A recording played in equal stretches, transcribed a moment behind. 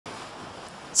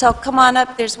So come on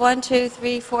up. There's 1, 2,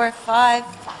 3, 4, 5,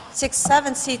 6,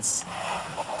 7 seats.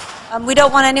 We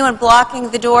don't want anyone blocking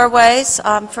the doorways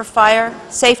for fire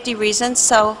safety reasons,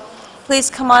 so please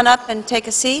come on up and take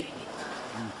a seat.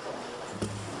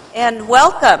 And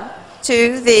welcome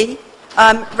to the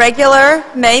regular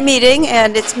May meeting,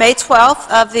 and it's May 12th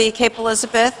of the Cape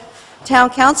Elizabeth Town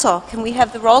Council. Can we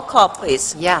have the roll call,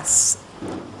 please? Yes.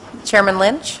 Chairman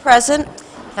Lynch. Present.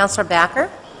 Councillor Backer.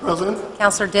 Present.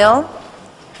 Councillor Dill.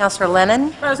 Councillor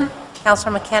Lennon. Present.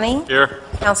 Councillor McKenney. Here.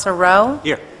 Councillor Rowe.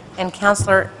 Here. And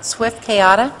Councillor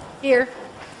Swift-Kayada. Here.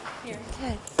 Here.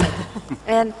 Okay.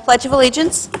 And Pledge of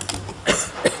Allegiance.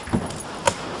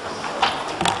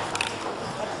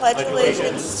 I pledge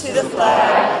allegiance to the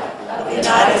flag of the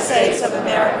United States of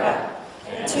America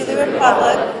and to the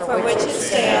republic for which it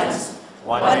stands,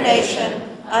 one nation,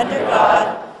 under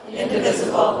God,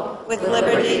 indivisible, with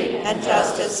liberty and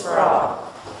justice for all.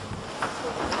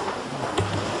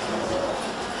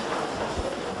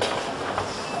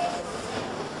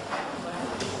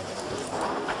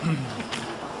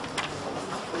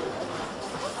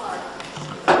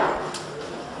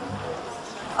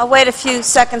 I'll wait a few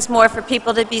seconds more for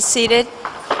people to be seated.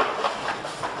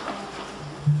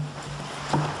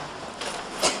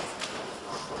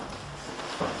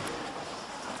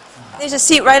 There's a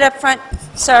seat right up front,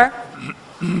 sir.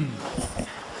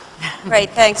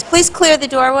 Great, thanks. Please clear the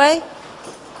doorway.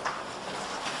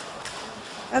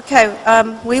 Okay,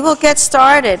 we will get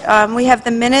started. We have the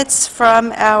minutes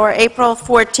from our April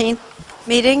 14th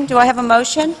meeting. Do I have a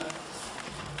motion?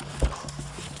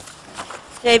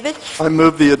 David? I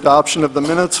move the adoption of the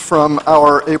minutes from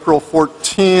our April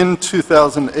 14,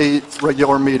 2008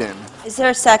 regular meeting. Is there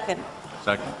a second?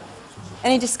 Second.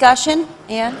 Any discussion?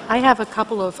 Ann? I have a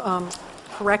couple of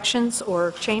corrections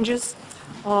or changes.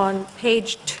 On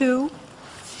page 2,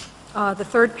 the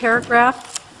third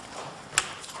paragraph,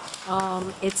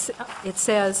 it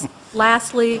says,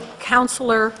 lastly,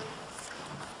 Councillor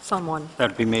someone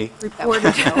That'd be me.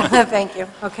 reported. Thank you.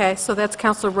 Okay, so that's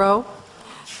Councillor Rowe.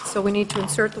 So we need to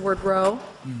insert the word Rowe.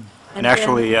 And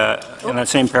actually, in that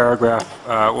same paragraph,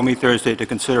 we'll meet Thursday to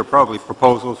consider probably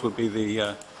proposals would be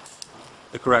the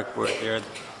correct word there.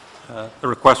 The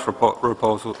request for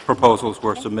proposals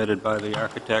were submitted by the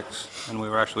architects, and we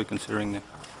were actually considering the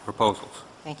proposals.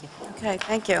 Thank you. Okay,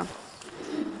 thank you.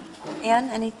 Ann,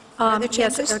 any other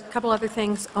changes? Yes, a couple other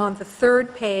things. On the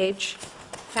third page,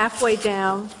 halfway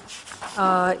down,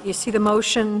 you see the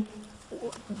motion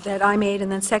that I made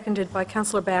and then seconded by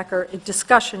Councillor Backer, a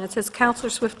discussion. It says, Councillor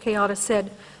Swift-Kayada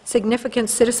said, significant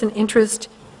citizen interest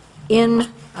in,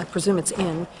 I presume it's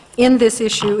in this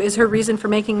issue is her reason for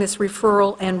making this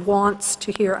referral and wants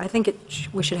to hear, I think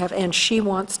we should have, and she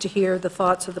wants to hear the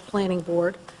thoughts of the planning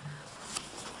board.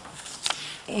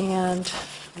 And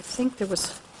I think there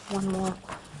was one more.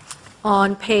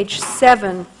 On page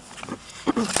 7,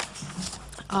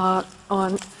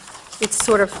 it's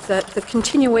sort of the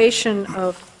continuation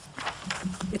of,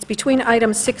 it's between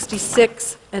items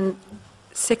 66 and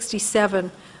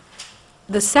 67.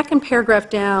 The second paragraph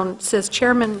down says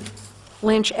Chairman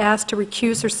Lynch asked to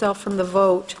recuse herself from the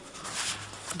vote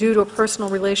due to a personal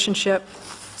relationship,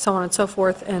 so on and so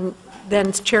forth, and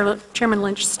then Chairman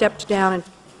Lynch stepped down and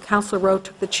Councillor Rowe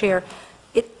took the chair.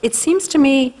 It seems to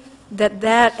me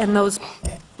that and those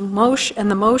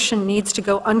the motion needs to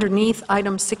go underneath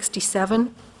item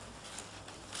 67.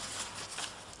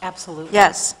 Absolutely.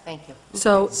 Yes. Thank you.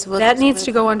 So So that needs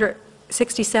to go under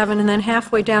 67, and then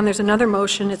halfway down, there's another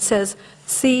motion. It says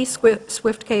C.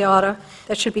 Swift-Kayada.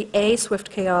 That should be A.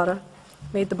 Swift-Kayada.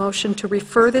 Made the motion to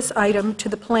refer this item to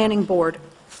the planning board,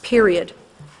 period.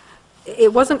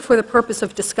 It wasn't for the purpose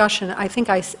of discussion. I think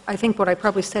what I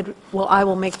probably said, well, I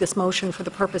will make this motion for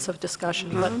the purpose of discussion,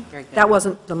 but Very good. that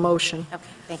wasn't the motion. Okay,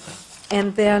 thank you.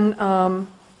 And then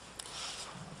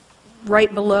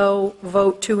right below,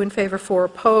 vote 2 in favor, 4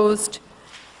 opposed,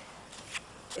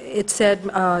 it said,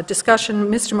 discussion,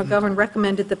 Mr. McGovern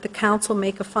recommended that the council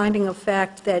make a finding of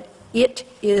fact that it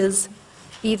is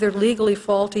either legally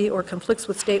faulty or conflicts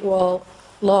with state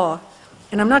law.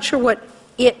 And I'm not sure what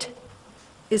it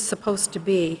is supposed to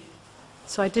be.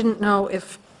 So I didn't know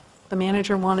if the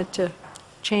manager wanted to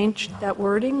change that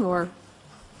wording, or...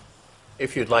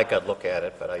 If you'd like, I'd look at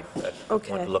it, but I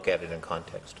Okay. want to look at it in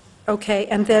context. Okay,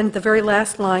 and then the very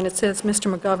last line, it says,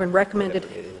 Mr. McGovern recommended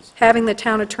having the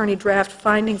town attorney draft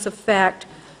findings of fact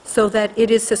so that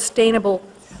it is sustainable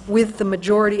with the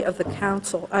majority of the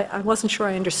council. I wasn't sure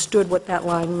I understood what that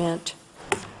line meant.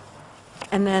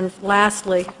 And then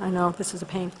lastly, I know this is a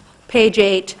pain, page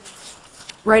 8,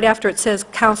 right after it says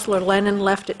Councillor Lennon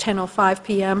left at 10:05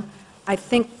 p.m., I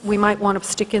think we might want to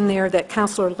stick in there that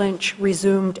Councillor Lynch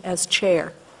resumed as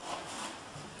chair.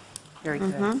 Very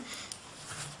good.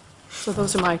 So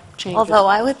those are my changes. Although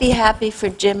I would be happy for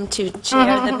Jim to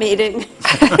chair the meeting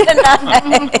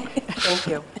tonight. Thank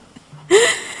you.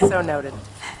 So noted.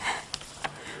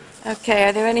 Okay,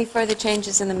 are there any further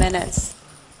changes in the minutes?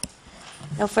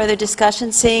 No further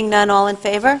discussion? Seeing none, all in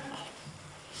favor?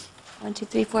 1, 2,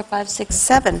 3, 4, 5, 6,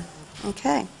 7.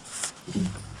 Okay.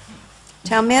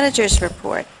 Town managers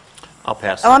report. I'll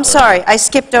pass. Oh, I'm sorry, I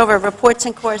skipped over reports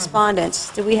and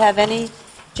correspondence. Do we have any?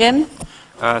 Jim?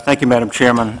 Thank you, Madam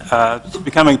Chairman. It's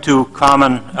becoming too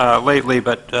common lately,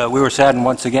 but we were saddened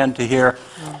once again to hear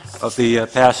of the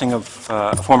passing of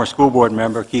a former school board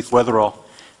member, Keith Witherell.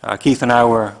 Keith and I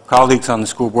were colleagues on the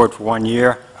school board for 1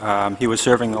 year. He was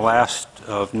serving the last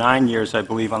of 9 years, I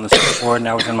believe, on the school board, and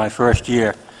I was in my first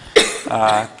year.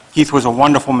 Keith was a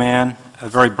wonderful man, a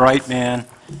very bright man,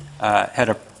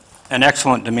 had an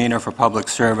excellent demeanor for public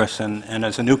service, and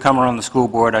as a newcomer on the school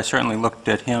board, I certainly looked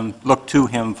to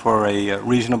him for a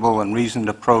reasonable and reasoned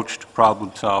approach to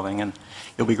problem solving, and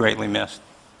he'll be greatly missed.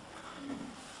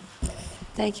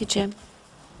 Thank you, Jim.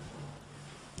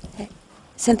 Okay.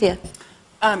 Cynthia?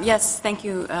 Yes, thank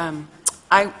you.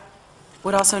 I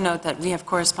would also note that we have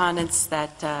correspondence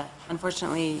that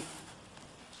unfortunately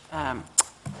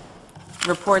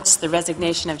reports the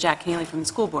resignation of Jack Keeley from the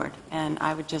school board, and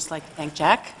I would just like to thank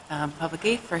Jack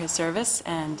publicly for his service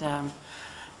and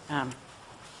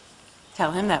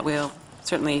tell him that we'll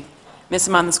certainly miss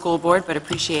him on the school board, but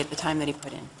appreciate the time that he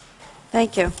put in.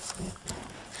 Thank you.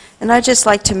 And I'd just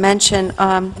like to mention,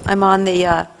 I'm on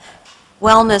the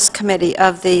Wellness Committee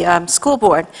of the school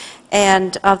board,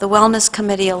 and the Wellness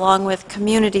Committee, along with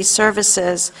Community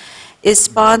Services, is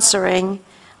sponsoring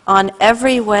on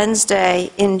every Wednesday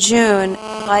in June,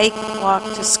 Bike Walk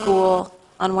to School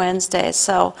on Wednesdays.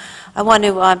 So I want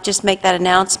to just make that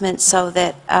announcement so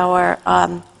that our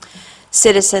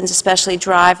citizens, especially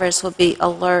drivers, will be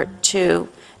alert to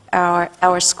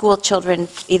our school children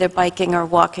either biking or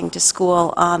walking to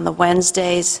school on the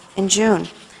Wednesdays in June.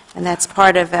 And that's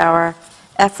part of our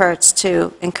efforts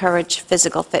to encourage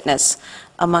physical fitness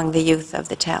among the youth of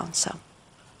the town. So,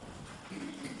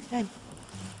 okay.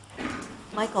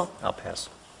 Michael? I'll pass.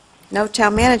 No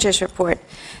town manager's report.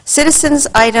 Citizens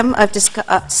item of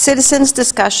citizens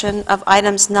discussion of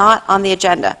items not on the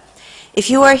agenda. If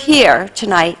you are here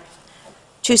tonight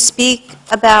to speak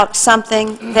about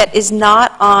something that is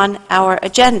not on our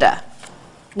agenda,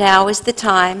 now is the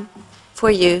time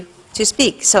for you to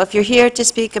speak. So if you're here to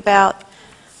speak about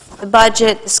the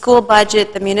budget, the school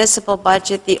budget, the municipal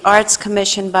budget, the Arts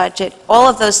Commission budget, all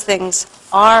of those things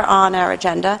are on our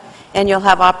agenda, and you'll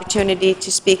have opportunity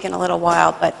to speak in a little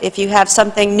while. But if you have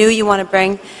something new you want to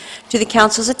bring to the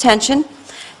council's attention,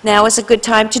 now is a good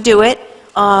time to do it.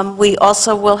 We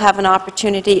also will have an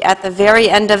opportunity at the very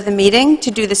end of the meeting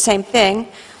to do the same thing,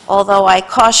 although I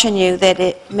caution you that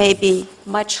it may be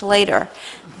much later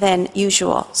than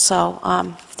usual. So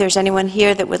if there's anyone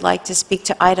here that would like to speak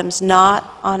to items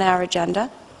not on our agenda.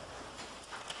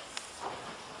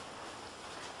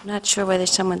 I'm not sure whether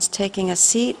someone's taking a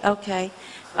seat. Okay.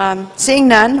 Seeing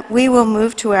none, we will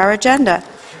move to our agenda.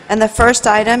 And the first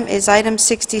item is item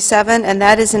 67, and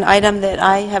that is an item that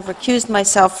I have recused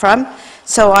myself from.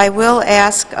 So I will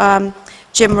ask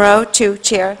Jim Rowe to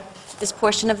chair this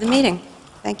portion of the meeting.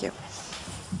 Thank you.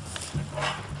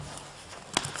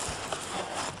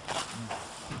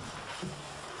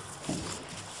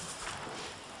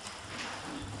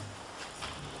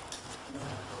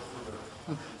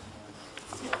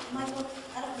 Michael,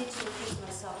 I don't need to recuse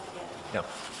myself again. No.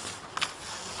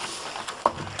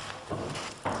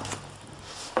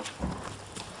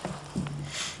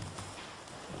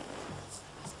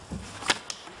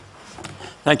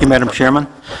 Thank you, Madam Chairman.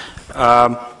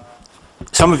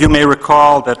 Some of you may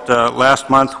recall that last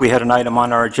month we had an item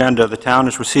on our agenda. The town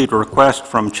has received a request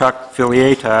from Chuck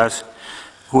Filietas,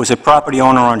 who is a property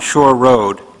owner on Shore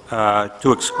Road,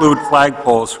 to exclude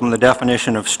flagpoles from the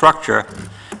definition of structure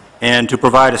and to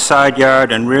provide a side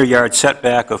yard and rear yard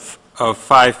setback of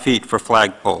 5 feet for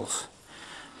flagpoles.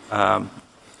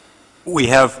 We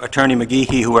have Attorney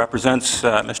McGeehee, who represents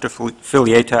Mr.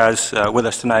 Filietas, with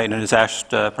us tonight and has asked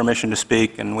permission to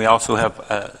speak, and we also have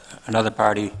another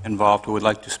party involved who would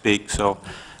like to speak, so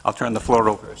I'll turn the floor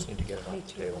over. First, need to get it on the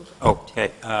table.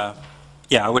 Okay.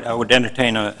 Yeah, I would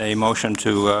entertain a motion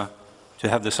to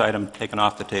have this item taken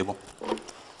off the table.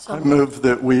 I move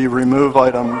that we remove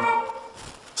item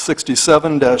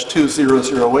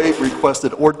 67-2008,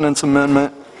 requested ordinance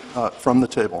amendment, from the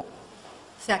table.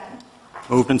 Second.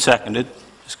 Moved and seconded.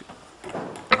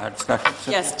 Discussion.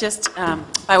 Yes, just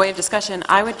by way of discussion,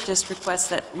 I would just request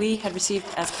that we had received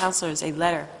as counselors a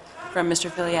letter from Mr.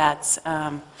 Filiatz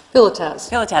Philotas.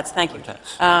 Philotats, thank you.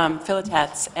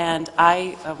 Philotats, and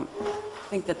I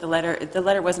think that the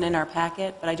letter wasn't in our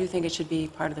packet, but I do think it should be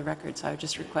part of the record, so I would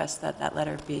just request that that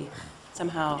letter be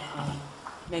somehow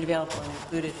made available and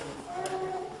included.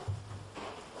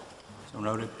 So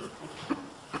noted.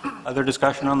 Other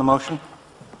discussion on the motion?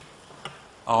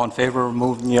 All in favor of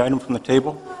removing the item from the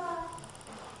table?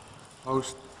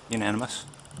 Opposed? Unanimous.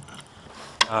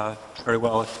 Very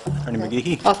well, Attorney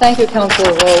McGehee. Thank you,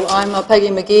 Councilor Rowe. I'm Peggy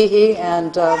McGehee,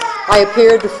 and I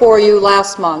appeared before you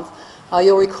last month.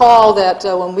 You'll recall that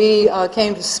when we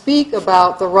came to speak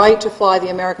about the right to fly the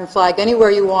American flag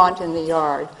anywhere you want in the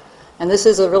yard, and this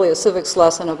is really a civics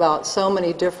lesson about so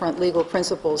many different legal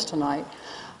principles tonight,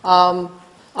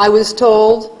 I was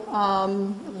told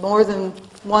more than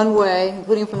one way,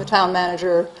 including from the town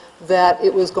manager, that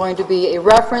it was going to be a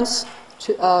reference,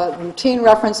 routine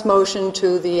reference motion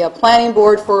to the planning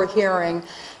board for a hearing,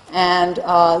 and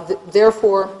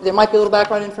therefore there might be a little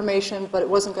background information, but it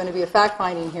wasn't going to be a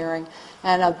fact-finding hearing.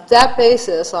 And on that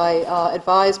basis, I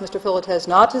advised Mr. Philotas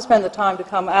not to spend the time to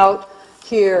come out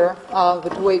here, but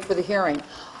to wait for the hearing.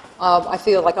 I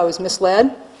feel like I was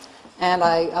misled, and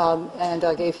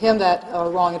I gave him that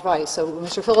wrong advice. So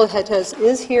Mr. Philotas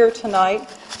is here tonight,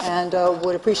 and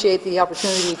would appreciate the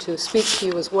opportunity to speak to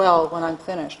you as well when I'm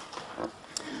finished.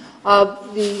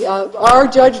 Our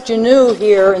Judge Janu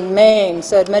here in Maine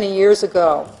said many years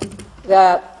ago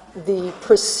that the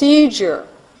procedure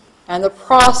and the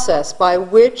process by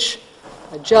which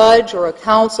a judge or a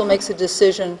counsel makes a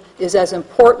decision is as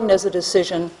important as the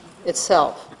decision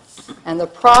itself. And the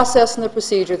process and the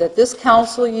procedure that this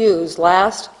counsel used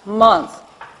last month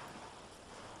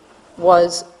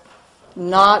was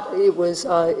not, it was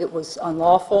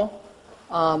unlawful.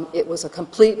 It was a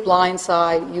complete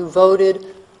blindside. You voted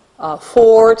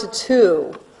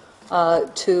 4-2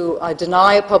 to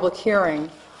deny a public hearing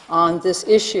on this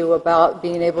issue about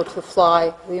being able to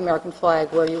fly the American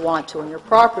flag where you want to on your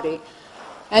property.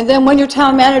 And then when your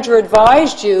town manager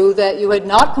advised you that you had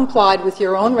not complied with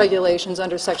your own regulations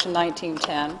under Section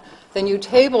 1910, then you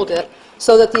tabled it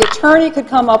so that the attorney could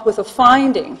come up with a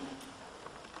finding.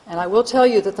 And I will tell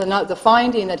you that the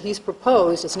finding that he's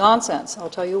proposed is nonsense. I'll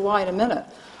tell you why in a minute.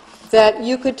 That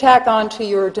you could tack on to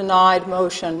your denied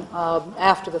motion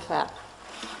after the fact.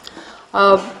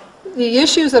 The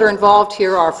issues that are involved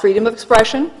here are freedom of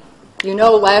expression. You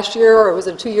know, last year, or was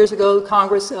it 2 years ago,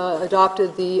 Congress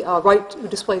adopted the Right to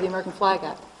Display the American Flag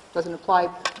Act. It doesn't apply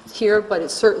here, but it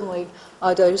certainly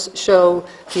does show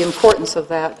the importance of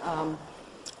that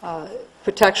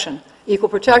protection. Equal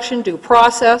protection, due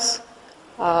process,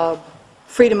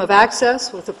 freedom of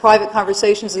access with the private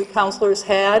conversations that counselors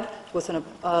had with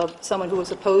someone who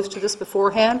was opposed to this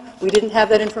beforehand. We didn't have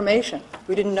that information.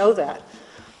 We didn't know that.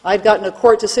 I'd gotten a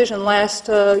court decision last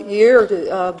year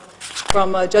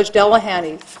from Judge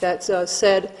Delahanty that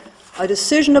said a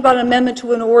decision about an amendment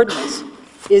to an ordinance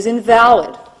is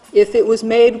invalid if it was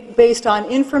made based on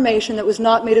information that was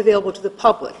not made available to the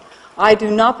public. I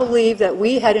do not believe that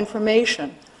we had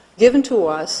information given to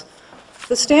us.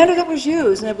 The standard that was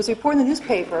used, and it was reported in the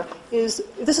newspaper, is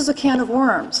this is a can of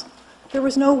worms. There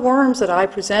was no worms that I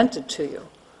presented to you.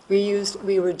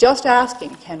 We were just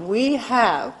asking, can we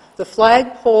have the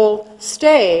flagpole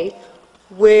stay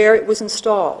where it was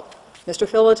installed? Mr.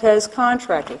 Philotas'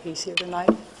 contractor, he's here tonight,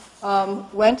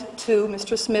 went to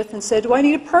Mr. Smith and said, do I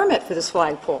need a permit for this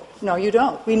flagpole? No, you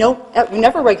don't. We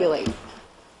never regulate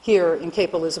here in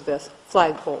Cape Elizabeth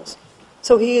flagpoles.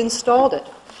 So he installed it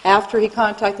after he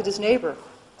contacted his neighbor,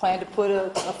 planned to put a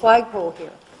flagpole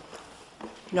here.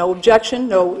 No objection,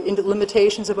 no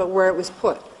limitations about where it was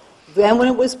put. Then when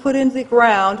it was put into the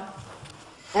ground,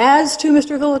 as to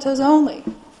Mr. Philotas only,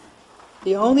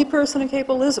 the only person in Cape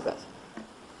Elizabeth,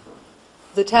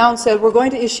 the town said, we're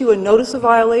going to issue a notice of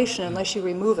violation unless you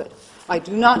remove it. I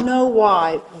do not know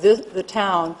why the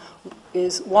town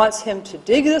wants him to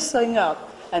dig this thing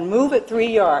up and move it 3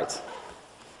 yards.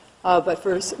 But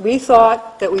first, we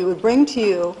thought that we would bring to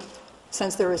you,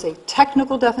 since there is a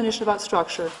technical definition about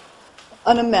structure,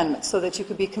 an amendment so that you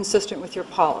could be consistent with your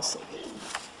policy.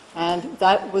 And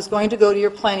that was going to go to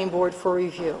your planning board for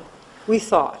review, we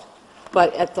thought.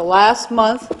 But at the last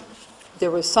month, there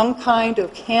was some kind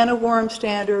of can of worms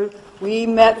standard. We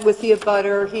met with the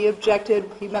abutter. He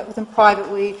objected. He met with him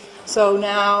privately. So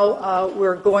now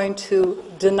we're going to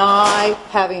deny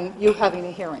you having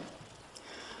a hearing.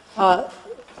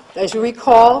 As you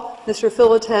recall, Mr.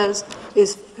 Philotas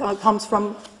comes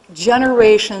from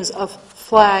generations of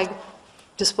flag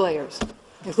displayers,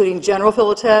 including General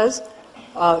Philotas,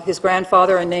 his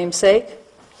grandfather and namesake,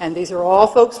 and these are all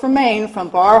folks from Maine, from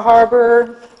Bar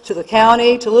Harbor to the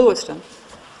county to Lewiston.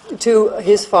 to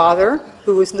his father,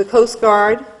 who was in the Coast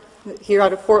Guard here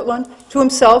out of Portland, to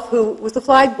himself, who was the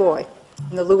flag boy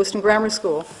in the Lewiston Grammar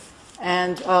School,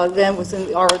 and then was in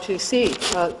the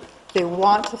ROTC. They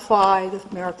want to fly the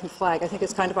American flag. I think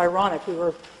it's kind of ironic. We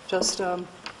were just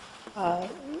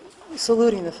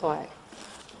saluting the flag.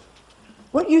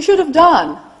 What you should have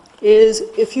done is,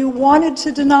 if you wanted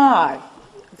to deny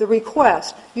the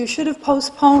request, you should have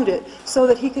postponed it so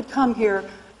that he could come here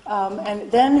and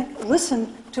then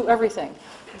listen to everything.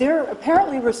 There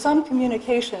apparently were some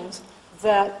communications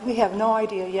that we have no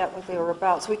idea yet what they were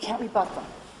about, so we can't rebut them.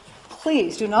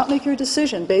 Please do not make your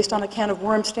decision based on a can of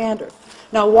worms standard.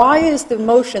 Now, why is the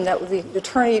motion that the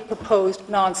attorney proposed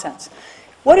nonsense?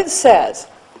 What it says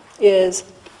is,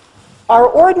 our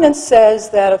ordinance says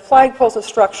that a flagpole is a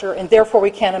structure and therefore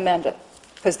we can't amend it,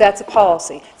 because that's a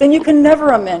policy. Then you can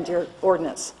never amend your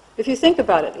ordinance. If you think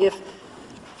about it,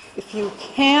 if you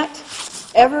can't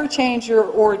ever change your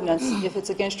ordinance if it's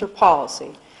against your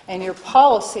policy, and your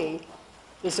policy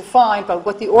is defined by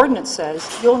what the ordinance says,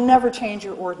 you'll never change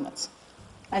your ordinance.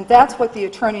 And that's what the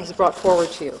attorney has brought forward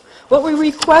to you. What we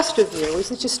request of you is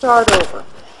that you start over,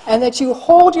 and that you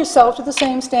hold yourself to the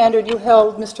same standard you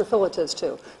held Mr. Philotas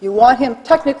to. You want him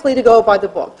technically to go by the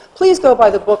book. Please go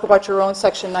by the book about your own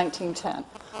Section 1910.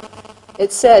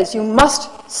 It says you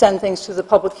must send things to the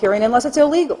public hearing unless it's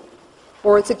illegal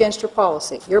or it's against your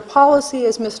policy. Your policy,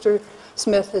 as Mr.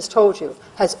 Smith has told you,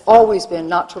 has always been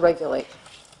not to regulate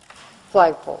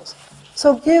flagpoles.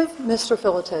 So give Mr.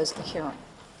 Philotas a hearing.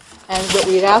 And what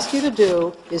we'd ask you to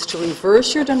do is to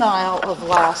reverse your denial of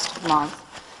last month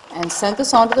and send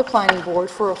this on to the planning board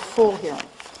for a full hearing.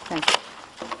 Thank you.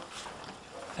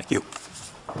 Thank you.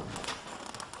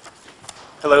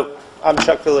 Hello, I'm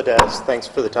Chuck Villadez. Thanks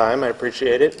for the time. I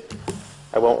appreciate it.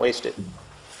 I won't waste it.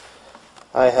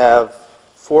 I have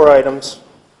 5 items.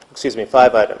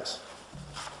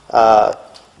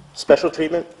 Special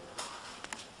treatment,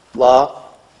 law,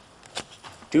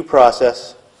 due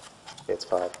process, it's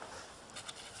 5.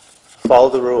 Follow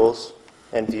the rules,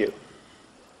 and view.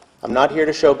 I'm not here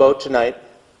to showboat tonight.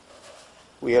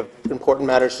 We have important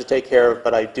matters to take care of,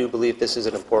 but I do believe this is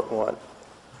an important one.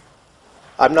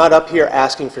 I'm not up here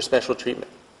asking for special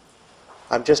treatment.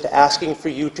 I'm just asking for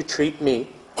you to treat me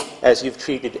as you've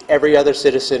treated every other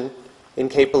citizen in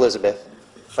Cape Elizabeth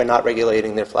by not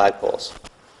regulating their flagpoles.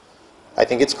 I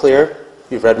think it's clear,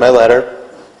 you've read my letter,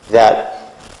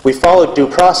 that we followed due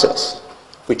process.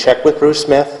 We checked with Bruce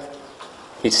Smith.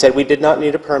 He said we did not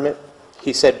need a permit.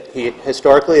 He said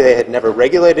historically they had never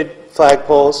regulated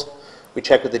flagpoles. We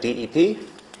checked with the DEP.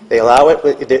 They allow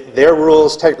it. Their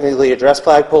rules technically address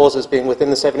flagpoles as being within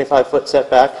the 75-foot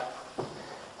setback.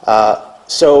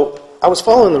 So I was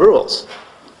following the rules.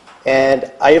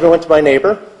 And I even went to my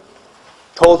neighbor,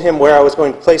 told him where I was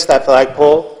going to place that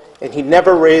flagpole, and he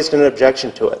never raised an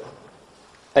objection to it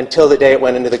until the day it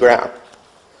went into the ground.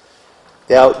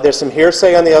 Now, there's some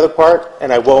hearsay on the other part,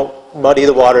 and I won't muddy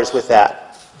the waters with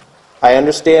that. I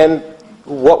understand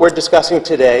what we're discussing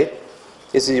today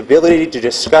is the ability to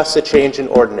discuss a change in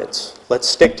ordinance. Let's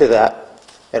stick to that.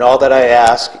 And all that I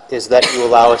ask is that you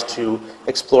allow us to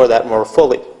explore that more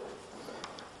fully.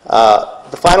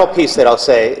 The final piece that I'll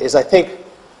say is I think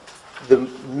the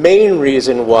main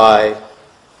reason why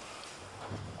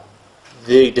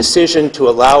the decision to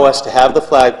allow us to have the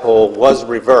flagpole was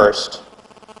reversed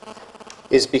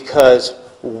is because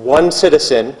one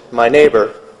citizen, my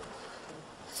neighbor,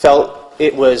 felt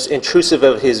it was intrusive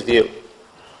of his view.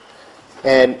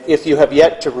 And if you have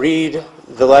yet to read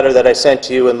the letter that I sent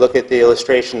to you and look at the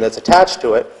illustration that's attached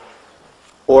to it,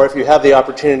 or if you have the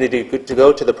opportunity to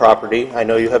go to the property, I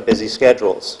know you have busy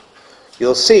schedules,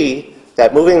 you'll see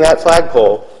that moving that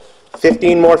flagpole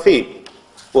 15 more feet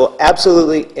will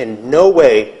absolutely in no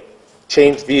way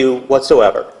change view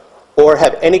whatsoever, or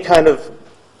have any kind of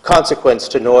consequence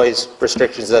to noise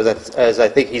restrictions as I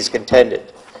think he's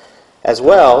contended. As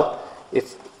well,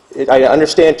 if I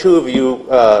understand 2 of you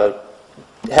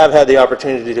have had the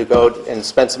opportunity to go and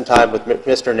spend some time with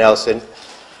Mr. Nelson,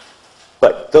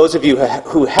 but those of you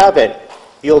who haven't,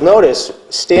 you'll notice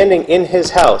standing in his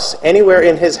house, anywhere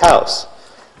in his house,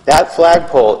 that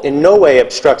flagpole in no way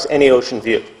obstructs any ocean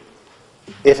view.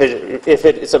 If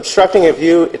it's obstructing a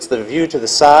view, it's the view to the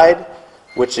side,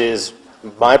 which is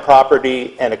my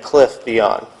property and a cliff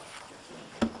beyond.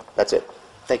 That's it.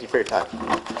 Thank you for your time.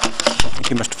 Thank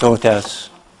you, Mr. Philotas.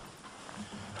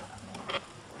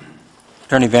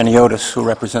 Attorney Vaniotis, who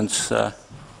represents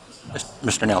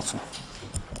Mr. Nelson.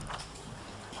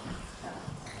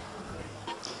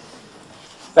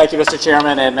 Thank you, Mr.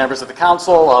 Chairman and members of the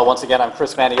council. Once again, I'm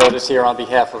Chris Vaniotis here on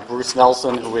behalf of Bruce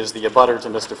Nelson, who is the abutter to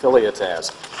Mr.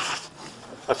 Philotas.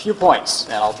 A few points,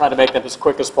 and I'll try to make them as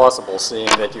quick as possible, seeing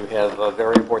that you have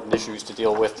very important issues to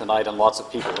deal with tonight and lots of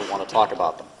people who want to talk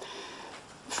about them.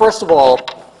 First of all,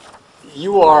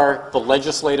 you are the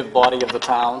legislative body of the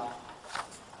town,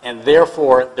 and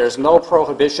therefore there's no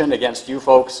prohibition against you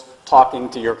folks talking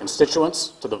to your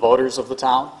constituents, to the voters of the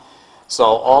town. So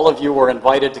all of you were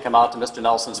invited to come out to Mr.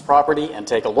 Nelson's property and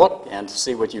take a look and to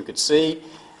see what you could see.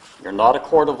 You're not a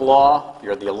court of law.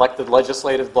 You're the elected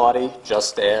legislative body,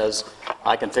 just as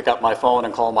I can pick up my phone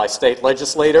and call my state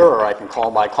legislator, or I can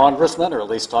call my congressman, or at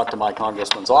least talk to my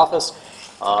congressman's office.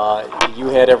 You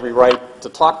had every right to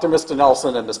talk to Mr.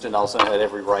 Nelson, and Mr. Nelson had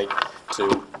every right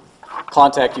to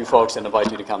contact you folks and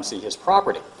invite you to come see his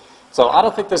property. So I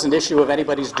don't think there's an issue of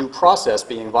anybody's due process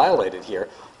being violated here.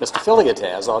 Mr.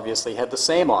 Filiataz obviously had the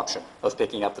same option of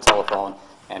picking up the telephone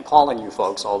and calling you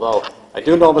folks, although I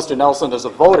do know Mr. Nelson is a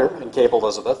voter in Cape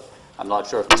Elizabeth. I'm not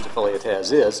sure if Mr.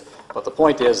 Filiataz is, but the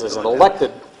point is, as an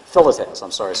elected, Filiataz,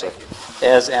 I'm sorry, sir,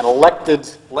 as an elected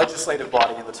legislative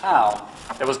body in the town,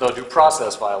 there was no due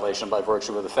process violation by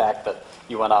virtue of the fact that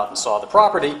you went out and saw the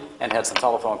property and had some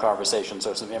telephone conversations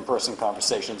or some in-person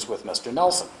conversations with Mr.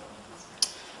 Nelson.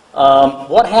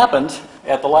 What happened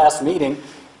at the last meeting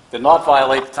did not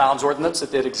violate the town's ordinance.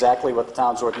 It did exactly what the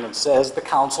town's ordinance says the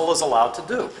council is allowed to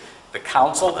do. The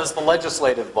council is the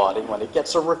legislative body. When it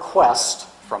gets a request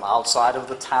from outside of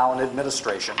the town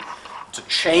administration to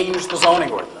change the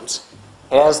zoning ordinance,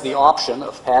 has the option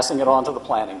of passing it on to the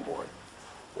planning board.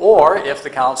 Or if the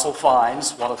council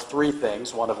finds one of three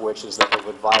things, one of which is that it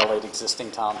would violate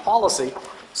existing town policy,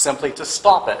 simply to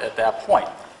stop it at that point.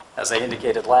 As I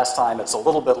indicated last time, it's a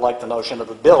little bit like the notion of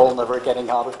a bill never getting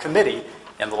out of committee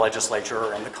in the legislature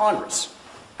or in the Congress.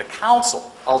 The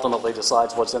council ultimately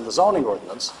decides what's in the zoning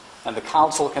ordinance, and the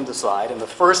council can decide in the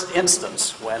first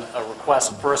instance, when a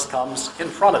request first comes in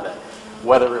front of it,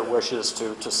 whether it wishes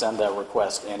to send that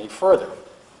request any further.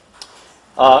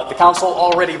 The council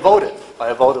already voted by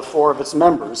a vote of 4 of its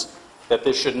members that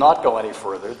this should not go any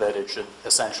further, that it should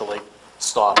essentially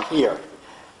stop here.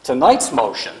 Tonight's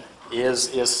motion is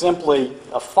simply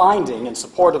a finding in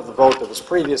support of the vote that was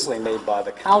previously made by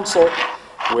the council,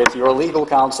 with your legal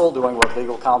counsel doing what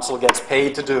legal counsel gets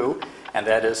paid to do, and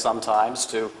that is sometimes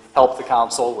to help the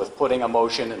council with putting a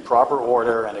motion in proper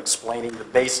order and explaining the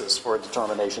basis for a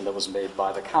determination that was made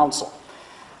by the council.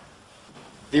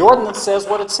 The ordinance says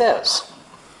what it says.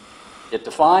 It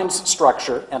defines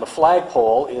structure, and a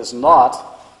flagpole is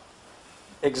not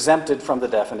exempted from the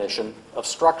definition of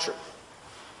structure.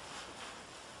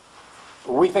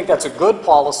 We think that's a good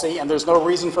policy, and there's no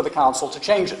reason for the council to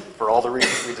change it. For all the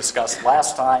reasons we discussed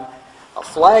last time, a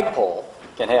flagpole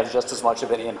can have just as much of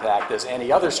an impact as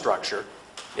any other structure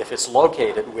if it's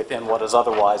located within what is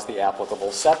otherwise the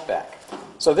applicable setback.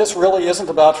 So this really isn't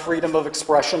about freedom of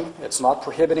expression. It's not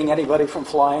prohibiting anybody from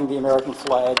flying the American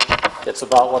flag. It's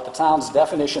about what the town's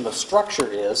definition of structure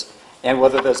is and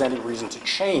whether there's any reason to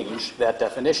change that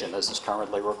definition as is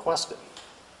currently requested.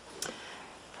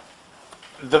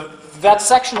 That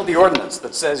section of the ordinance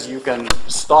that says you can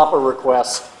stop a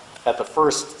request at the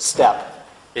first step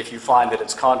if you find that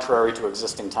it's contrary to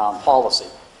existing town policy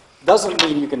doesn't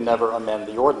mean you can never amend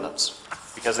the ordinance.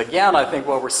 Because again, I think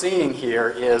what we're seeing here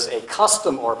is a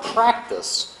custom or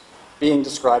practice being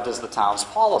described as the town's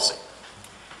policy.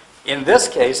 In this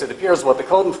case, it appears what the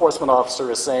code enforcement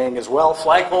officer is saying is, well,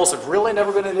 flagpoles have really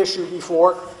never been an issue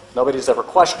before. Nobody's ever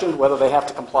questioned whether they have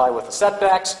to comply with the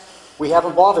setbacks. We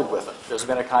haven't bothered with it. There's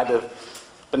been a kind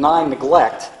of benign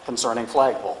neglect concerning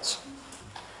flagpoles.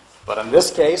 But in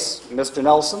this case, Mr.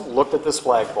 Nelson looked at this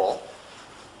flagpole,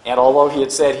 and although he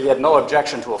had said he had no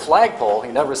objection to a flagpole,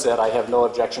 he never said, I have no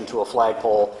objection to a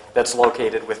flagpole that's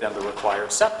located within the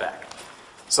required setback.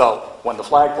 So when the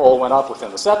flagpole went up within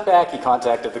the setback, he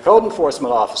contacted the code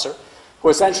enforcement officer, who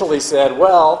essentially said,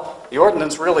 well, the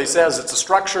ordinance really says it's a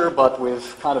structure, but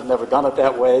we've kind of never done it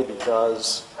that way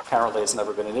because apparently it's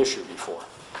never been an issue before.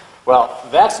 Well,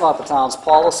 that's not the town's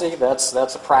policy. That's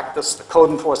a practice. The code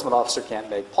enforcement officer can't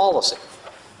make policy.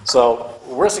 So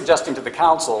we're suggesting to the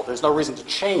council there's no reason to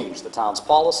change the town's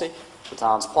policy. The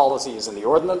town's policy is in the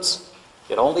ordinance.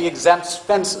 It only exempts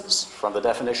fences from the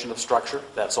definition of structure.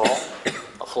 That's all.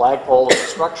 A flagpole is a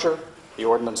structure. The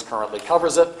ordinance currently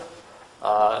covers it.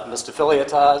 Mr.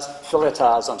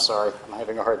 Filiataz, I'm sorry, I'm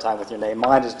having a hard time with your name.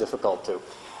 Mine is difficult too.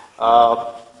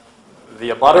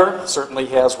 The abutter certainly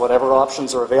has whatever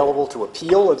options are available to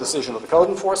appeal a decision of the code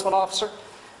enforcement officer,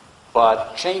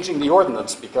 but changing the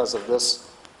ordinance because of this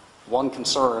one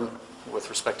concern with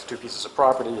respect to 2 pieces of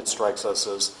property, it strikes us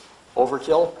as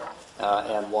overkill,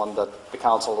 and one that the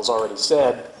council has already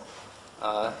said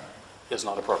is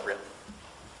not appropriate.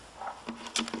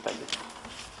 Thank you.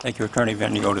 Thank you, Attorney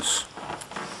Vaniotis.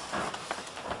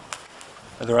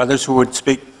 Are there others who would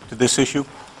speak to this issue?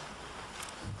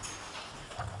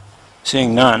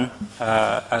 Seeing none,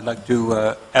 I'd like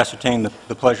to ascertain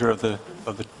the pleasure of the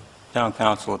town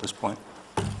council at this point.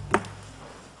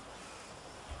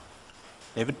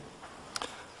 David?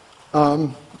 I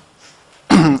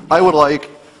would like,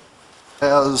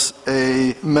 as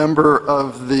a member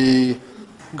of the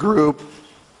group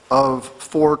of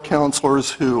 4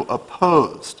 councilors who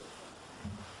opposed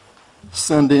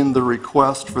sending the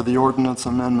request for the ordinance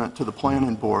amendment to the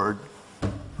planning board,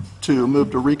 to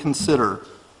move to reconsider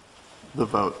the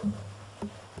vote.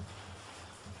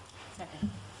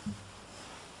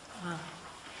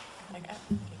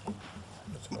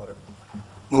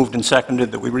 Moved and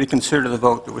seconded that we reconsider the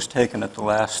vote that was taken at the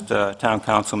last town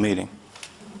council meeting.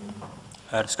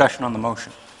 Discussion on the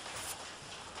motion.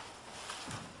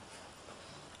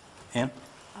 Ann?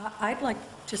 I'd like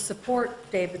to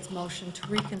support David's motion to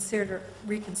reconsider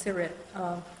it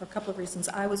for a couple of reasons.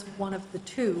 I was one of the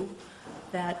 2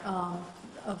 that,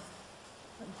 of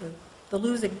the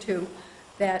losing 2,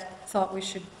 that thought we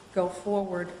should go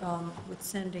forward with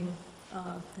sending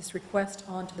this request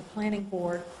on to the planning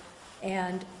board.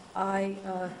 And I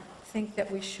think that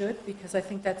we should, because I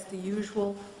think that's the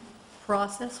usual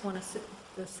process when a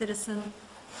citizen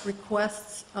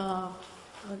requests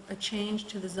a change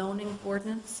to the zoning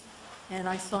ordinance, and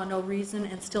I saw no reason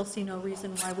and still see no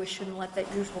reason why we shouldn't let that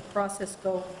usual process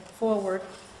go forward.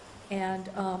 And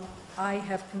I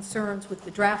have concerns with the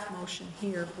draft motion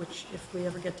here, which if we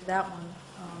ever get to that one,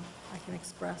 I can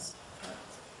express.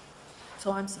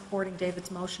 So I'm supporting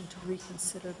David's motion to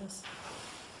reconsider this.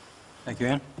 Thank you,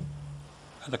 Ann.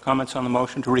 Other comments on the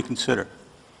motion to reconsider?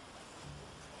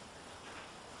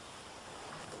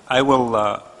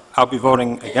 I'll be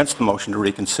voting against the motion to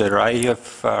reconsider. I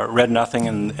have read nothing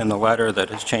in the letter that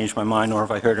has changed my mind, nor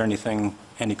have I heard any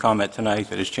comment tonight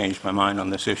that has changed my mind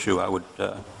on this issue. I'll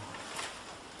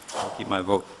keep my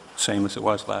vote same as it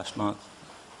was last month.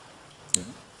 Yeah.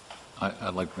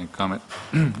 I'd like to make a comment.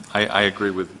 I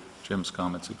agree with Jim's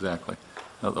comments exactly.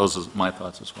 Those are my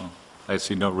thoughts as well. I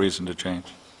see no reason to change.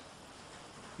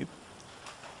 You.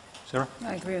 Sarah?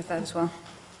 I agree with that as well.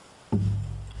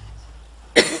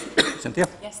 Cynthia?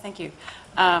 Yes, thank you.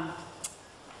 I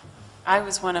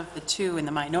was one of the 2 in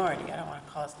the minority. I don't want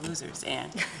to call us losers,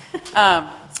 Ann.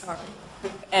 Sorry.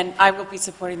 And I will be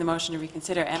supporting the motion to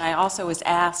reconsider. And I also was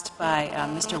asked by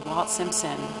Mr. Walt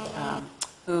Simpson,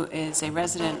 who is a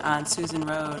resident on Susan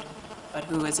Road, but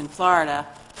who is in Florida.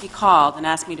 He called and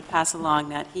asked me to pass along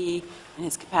that he, in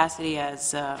his capacity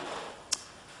as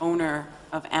owner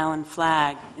of Allen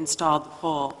Flag, installed the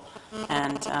pole.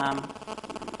 And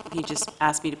he just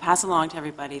asked me to pass along to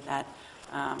everybody that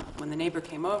when the neighbor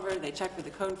came over, they checked with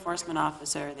the code enforcement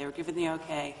officer, they were given the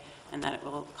okay, and that it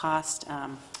will cost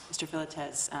Mr.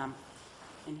 Filetes,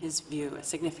 in his view, a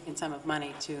significant sum of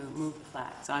money to move the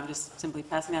flag. So I'm just simply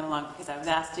passing that along because I was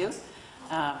asked to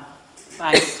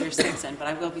by Mr. Simpson, but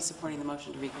I will be supporting the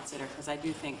motion to reconsider because I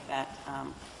do think that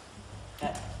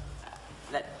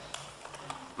that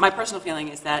my personal feeling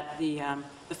is that the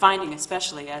finding,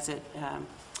 especially as it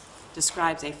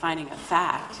describes a finding of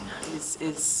fact,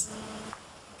 is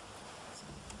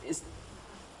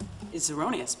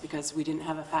erroneous because we didn't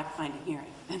have a fact-finding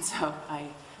hearing. And so I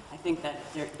think that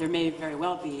there may very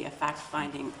well be a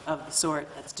fact-finding of the sort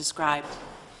that's described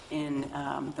in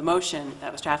the motion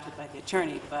that was drafted by the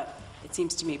attorney, but it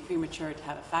seems to me premature to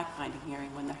have a fact-finding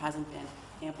hearing when there hasn't been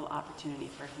ample opportunity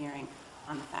for hearing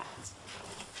on the facts.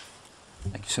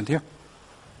 Thank you, Cynthia.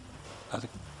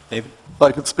 David? If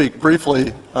I could speak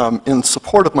briefly in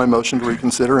support of my motion to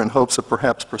reconsider in hopes of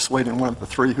perhaps persuading one of the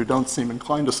 3 who don't seem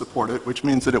inclined to support it, which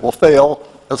means that it will fail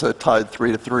as a tied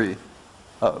 3-3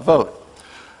 vote.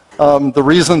 The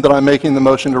reason that I'm making the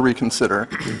motion to reconsider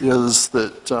is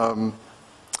that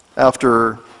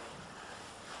after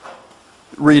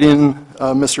reading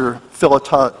Mr.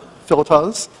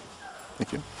 Filetas'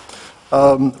 thank you,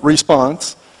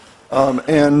 response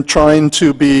and trying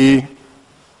to be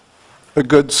a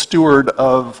good steward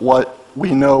of what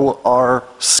we know are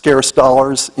scarce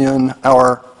dollars in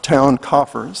our town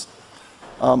coffers,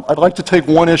 I'd like to take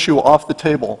one issue off the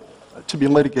table to be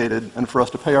litigated and for us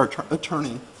to pay our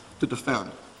attorney to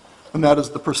defend, and that is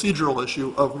the procedural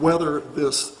issue of whether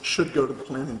this should go to the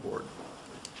planning board.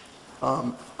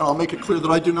 I'll make it clear that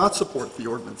I do not support the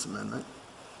ordinance amendment,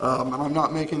 and I'm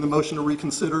not making the motion to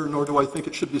reconsider, nor do I think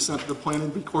it should be sent to the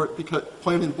planning board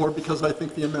because I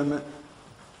think the amendment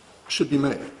should be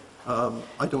made.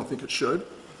 I don't think it should.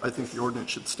 I think the ordinance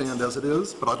should stand as it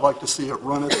is, but I'd like to see it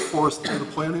run its course through the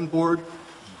planning board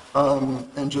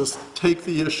and just take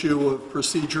the issue of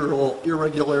procedural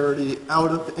irregularity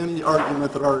out of any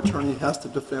argument that our attorney has to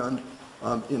defend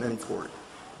in any court.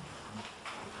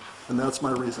 And that's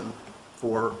my reason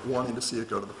for wanting to see it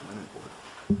go to the planning board.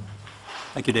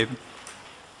 Thank you, David.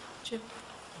 Jim?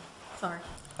 Sorry.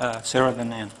 Sarah,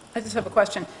 then Ann. I just have a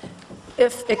question.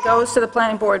 If it goes to the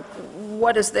planning board,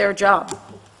 what is their job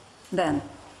then?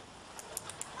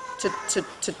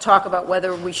 To talk about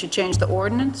whether we should change the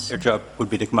ordinance? Their job would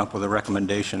be to come up with a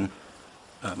recommendation.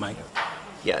 Mike?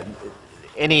 Yeah,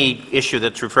 any issue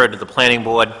that's referred to the planning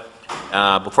board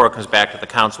before it comes back to the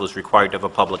council is required to have a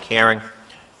public hearing,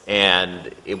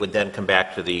 and it would then come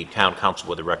back to the town council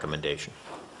with a recommendation.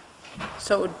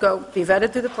 So it would be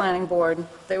vetted through the planning board,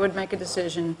 they would make a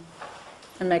decision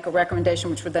and make a recommendation,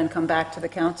 which would then come back to the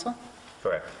council?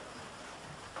 Correct.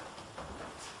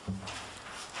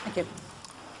 Thank you.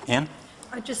 Ann?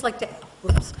 I'd just like to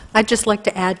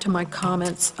add to my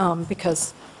comments,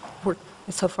 because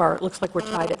so far it looks like we're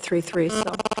tied at 3-3.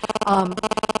 So,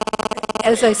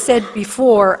 as I said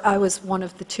before, I was one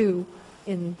of the two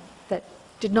that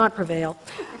did not prevail.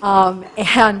 I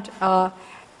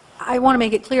want to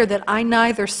make it clear that I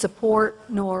neither support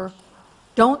nor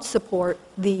don't support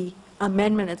the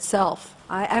amendment itself.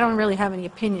 I don't really have any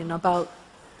opinion about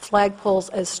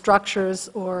flagpoles as structures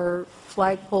or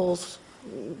flagpoles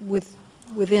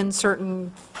within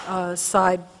certain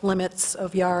side limits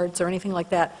of yards or anything like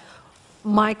that.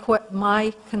 My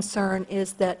concern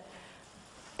is that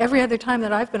every other time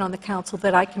that I've been on the council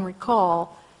that I can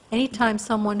recall, anytime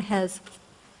someone has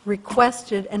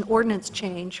requested an ordinance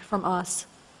change from us,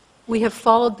 we have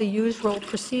followed the usual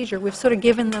procedure. We've sort of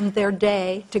given them their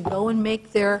day to go and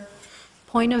make their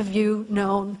point of view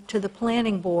known to the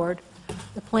planning board.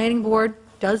 The planning board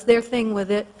does their thing with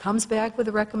it, comes back with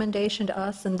a recommendation to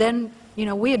us, and then,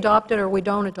 we adopt it or we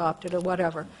don't adopt it or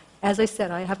whatever. As I said,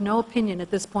 I have no opinion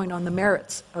at this point on the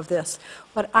merits of this,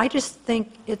 but I just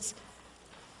think it's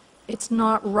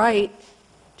not right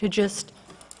to just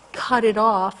cut it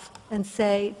off and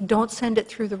say, don't send it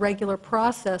through the regular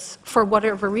process for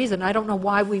whatever reason. I don't know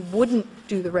why we wouldn't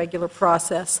do the regular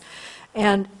process.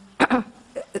 And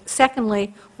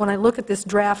secondly, when I look at this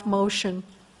draft motion,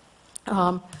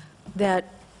 that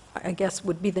I guess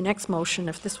would be the next motion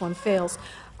if this one fails,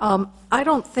 I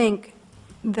don't think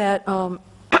that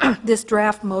this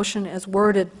draft motion as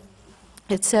worded,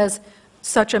 it says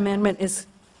such amendment is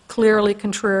clearly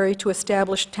contrary to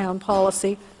established town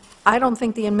policy. I don't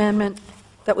think the amendment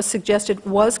that was suggested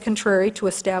was contrary to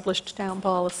established town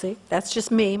policy. That's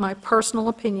just me, my personal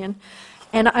opinion.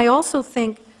 And I also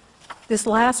think this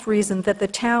last reason, that the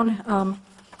town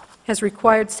has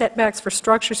required setbacks for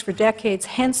structures for decades,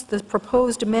 hence the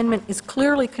proposed amendment is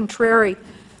clearly contrary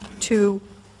to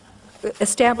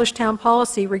established town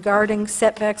policy regarding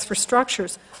setbacks for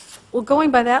structures. Well,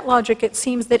 going by that logic, it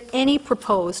seems that any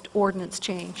proposed ordinance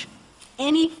change,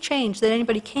 any change that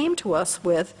anybody came to us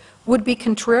with, would be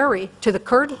contrary to the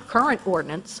current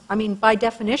ordinance. I mean, by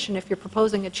definition, if you're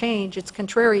proposing a change, it's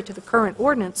contrary to the current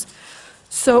ordinance.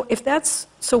 So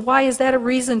why is that a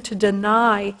reason to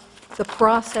deny the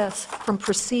process from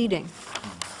proceeding?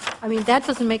 I mean, that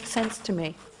doesn't make sense to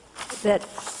me, that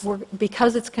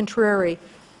because it's contrary,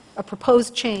 a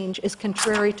proposed change is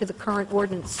contrary to the current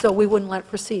ordinance, so we wouldn't let it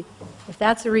proceed. If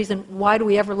that's the reason, why do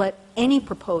we ever let any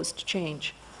proposed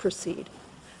change proceed?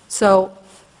 So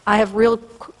I have real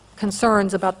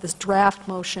concerns about this draft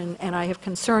motion, and I have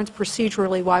concerns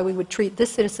procedurally why we would treat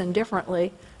this citizen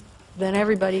differently than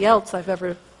everybody else I've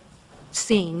ever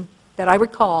seen that I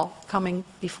recall coming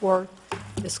before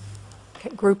this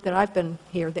group that I've been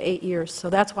here, the 8 years. So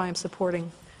that's why I'm supporting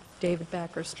David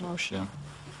Backer's motion. Yeah.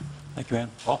 Thank you, Ann.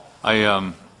 Paul?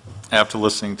 After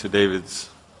listening to David's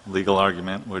legal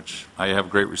argument, which I have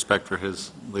great respect for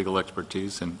his legal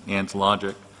expertise and Ann's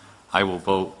logic, I will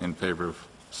vote in favor of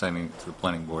sending it to the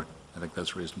planning board. I think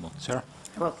that's reasonable. Sarah?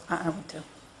 Well, I would too,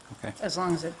 Okay. as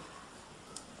long as it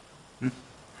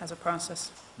has a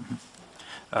process.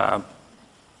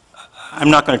 I'm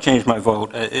not going to change my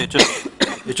vote. It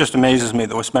just amazes me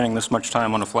that we're spending this much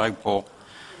time on a flagpole.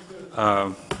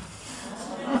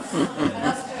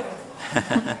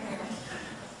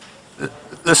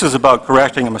 This is about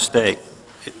correcting a mistake.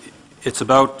 It's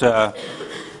about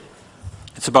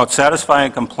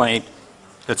satisfying a complaint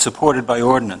that's supported by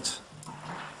ordinance.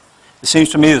 It seems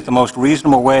to me that the most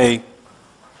reasonable way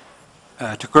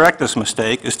to correct this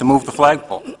mistake is to move the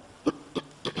flagpole,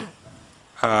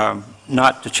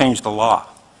 not to change the law.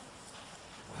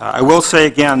 I will say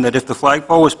again that if the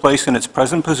flagpole was placed in its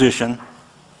present position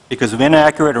because of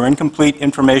inaccurate or incomplete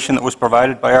information that was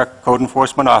provided by our code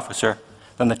enforcement officer,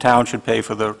 then the town should pay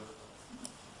for the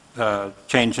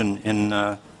change in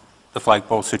the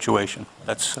flagpole situation.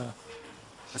 That's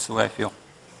the way I feel.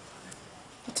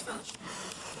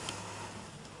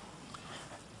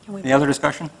 Any other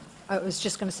discussion? I was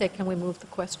just going to say, can we move the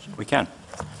question? We can.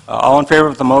 All in favor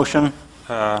of the motion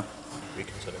to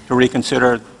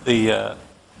reconsider the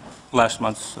last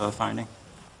month's finding?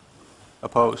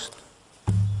 Opposed?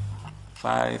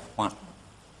 5-1. We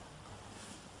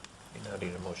now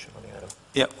need a motion on the item.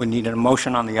 Yeah, we need a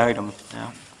motion on the item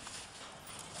now.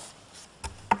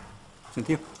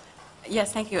 Cynthia?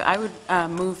 Yes, thank you. I would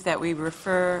move that we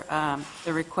refer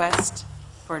the request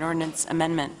for an ordinance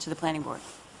amendment to the planning board.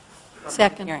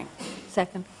 Second. Hearing.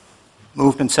 Second.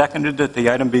 Moved and seconded that the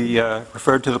item be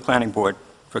referred to the planning board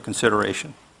for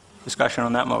consideration. Discussion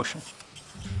on that motion.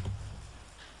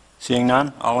 Seeing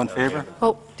none, all in favor?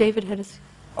 Oh, David had his...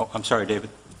 Oh, I'm sorry, David.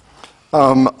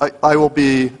 I will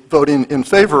be voting in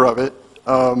favor of it,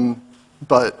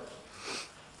 but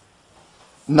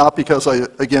not because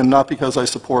I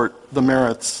support the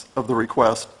merits of the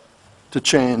request to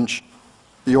change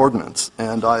the ordinance.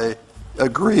 And I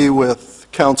agree with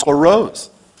Councilor Rowe's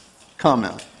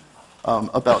comment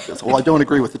about this. Well, I don't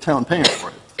agree with the town paying for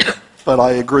it, but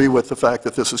I agree with the fact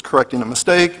that this is correcting a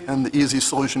mistake, and the easy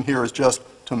solution here is just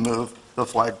to move the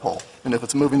flagpole. And if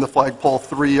it's moving the flagpole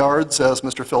 3 yards, as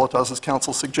Mr. Philotas's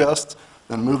counsel suggests,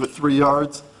 then move it 3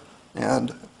 yards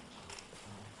and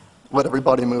let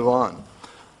everybody move on.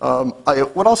 I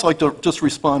would also like to just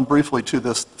respond briefly to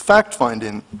this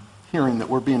fact-finding hearing that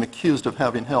we're being accused of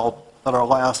having held at our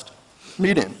last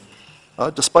meeting.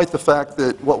 Despite the fact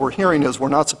that what we're hearing is we're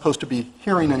not supposed to be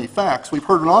hearing any facts, we've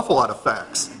heard an awful lot of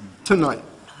facts tonight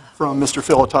from Mr.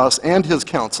 Philotas and his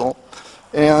counsel,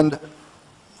 and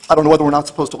I don't know whether we're not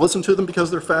supposed to listen to them because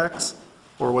they're facts,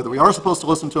 or whether we are supposed to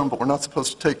listen to them but we're not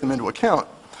supposed to take them into account.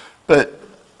 But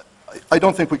I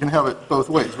don't think we can have it both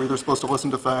ways. We're either supposed to listen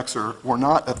to facts or we're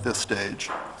not at this stage.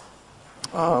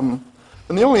 And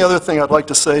the only other thing I'd like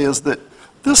to say is that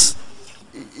this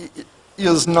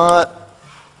is not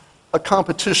a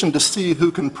competition to see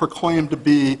who can proclaim to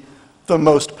be the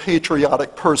most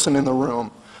patriotic person in the room.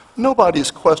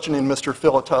 Nobody's questioning Mr.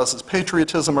 Philotas's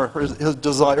patriotism or his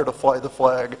desire to fly the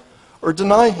flag, or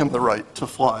deny him the right to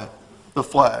fly the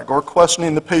flag, or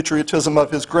questioning the patriotism of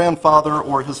his grandfather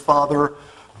or his father,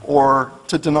 or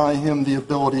to deny him the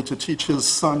ability to teach his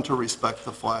son to respect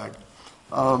the flag.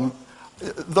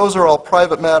 Those are all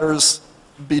private matters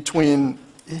between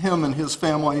him and his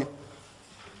family,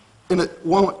 and it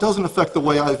doesn't affect the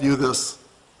way I view this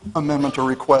amendment or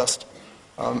request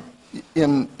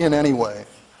in any way.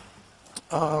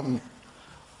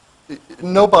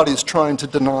 Nobody's trying to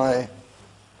deny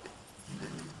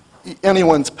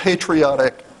anyone's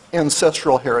patriotic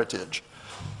ancestral heritage.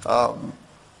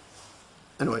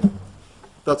 Anyway,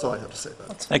 that's all I have to say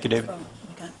about it. Thank you, David.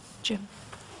 Jim?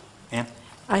 Ann?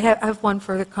 I have one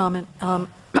further comment.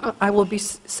 I will be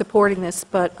supporting this,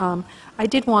 but I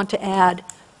did want to add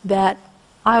that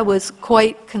I was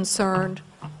quite concerned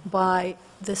by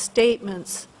the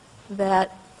statements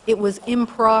that it was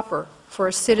improper for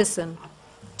a citizen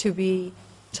to be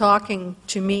talking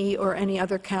to me or any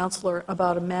other counselor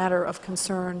about a matter of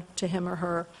concern to him or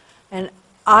her. And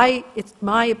it's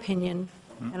my opinion,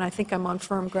 and I think I'm on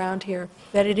firm ground here,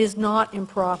 that it is not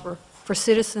improper for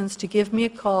citizens to give me a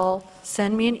call,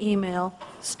 send me an email,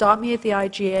 stop me at the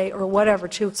IGA or whatever,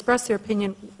 to express their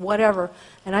opinion, whatever.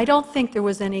 And I don't think there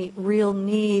was any real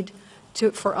need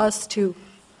for us to,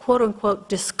 quote-unquote,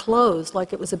 disclose,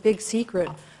 like it was a big secret,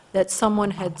 that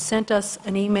someone had sent us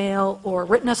an email or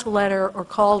written us a letter or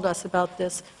called us about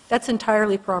this. That's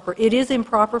entirely proper. It is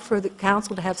improper for the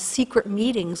council to have secret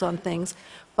meetings on things,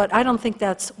 but I don't think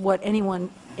that's what anyone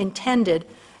intended.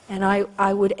 And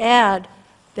I would add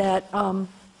that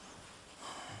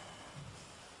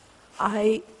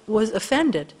I was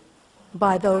offended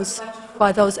by those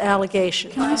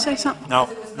allegations. Can I say something? No,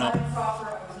 It was no. not improper.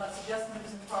 I was not suggesting it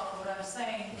was improper. What I was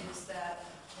saying is that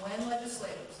when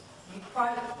legislators meet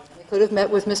privately, they could have met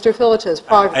with Mr. Philotas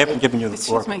privately. I haven't given you the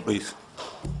floor, Excuse me. please.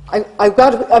 I've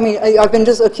been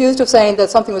just accused of saying that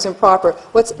something was improper.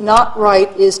 What's not right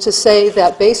is to say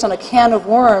that based on a can of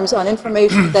worms on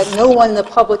information that no one in the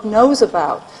public knows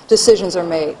about, decisions are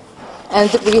made.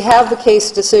 And we have the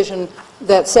case decision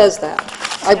that says that.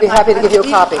 I'd be happy to give you a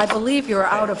copy. I believe you're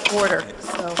out of order,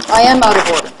 so... I am out of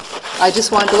order. I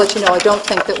just wanted to let you know I don't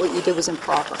think that what you did was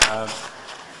improper.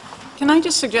 Can I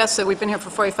just suggest that we've been here for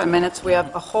 45 minutes, we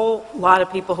have a whole lot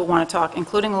of people who want to talk,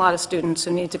 including a lot of students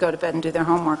who need to go to bed and do their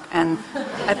homework, and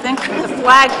I think the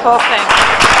flagpole thing...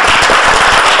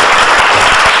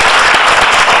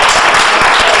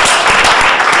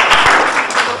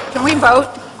 Can we vote?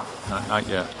 Not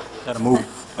yet. Got to move.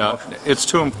 It's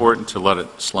too important to let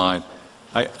it slide.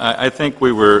 I think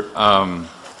we were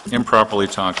improperly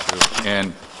talked to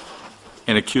and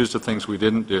accused of things we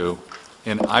didn't do,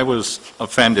 and I was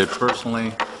offended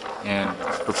personally and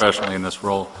professionally in this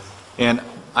role. And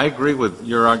I agree with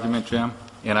your argument, Jim,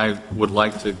 and I would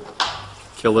like to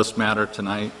kill this matter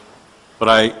tonight, but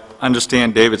I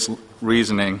understand David's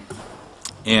reasoning,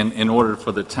 and in order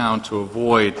for the town to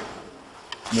avoid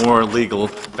more legal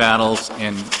battles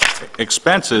and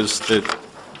expenses that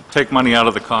take money out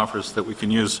of the coffers that we can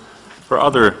use for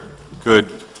other good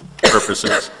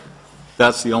purposes,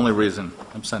 that's the only reason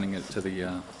I'm sending it to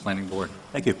the planning board.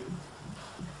 Thank you.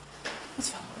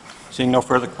 Seeing no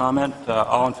further comment,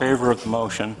 all in favor of the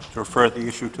motion to refer the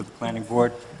issue to the planning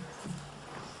board?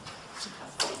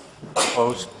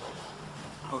 Opposed?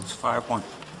 Votes 5-1.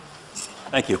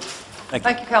 Thank you. Thank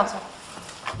you. Thank you, Council.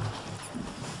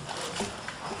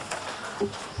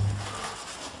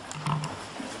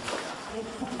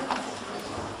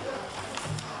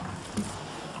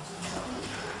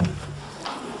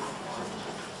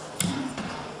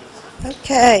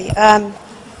 Okay.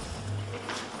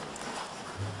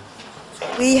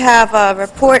 We have a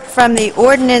report from the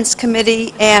Ordinance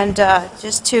Committee, and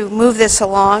just to move this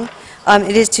along,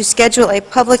 it is to schedule a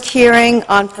public hearing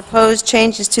on proposed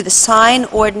changes to the sign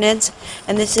ordinance,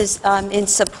 and this is in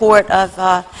support of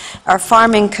our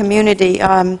farming community.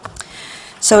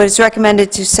 So it is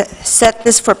recommended to set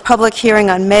this for public hearing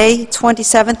on May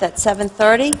 27th at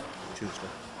 7:30?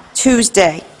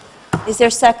 Tuesday. Is there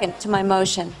a second to my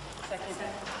motion?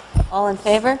 All in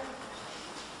favor?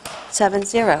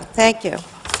 7-0. Thank you.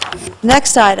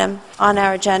 Next item on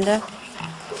our agenda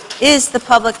is the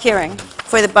public hearing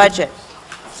for the budget.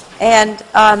 And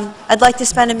I'd like to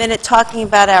spend a minute talking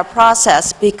about our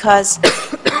process, because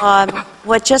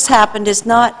what just happened is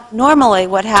not normally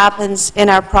what happens in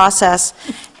our process.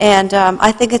 And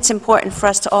I think it's important for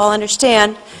us to all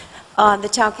understand the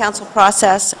town council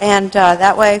process, and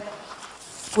that way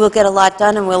we'll get a lot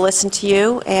done and we'll listen to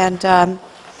you, and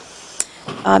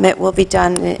it will be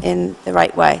done in the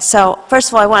right way. So first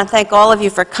of all, I want to thank all of you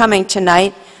for coming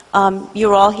tonight.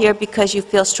 You're all here because you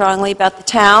feel strongly about the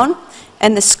town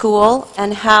and the school,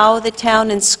 and how the town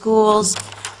and school's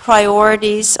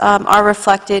priorities are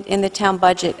reflected in the town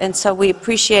budget. And so we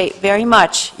appreciate very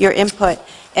much your input,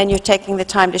 and you're taking the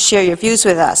time to share your views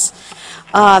with us.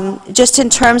 Just in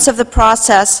terms of the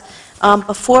process,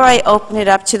 before I open it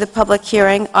up to the public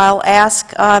hearing, I'll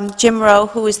ask Jim Rowe,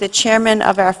 who is the chairman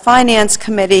of our Finance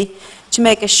Committee, to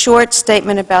make a short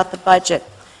statement about the budget.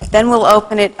 Then we'll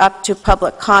open it up to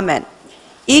public comment.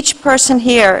 Each person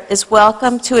here is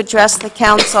welcome to address the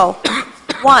council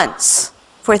once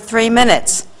for 3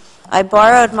 minutes. I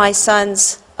borrowed my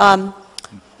son's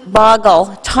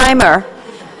boggle timer,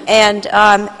 and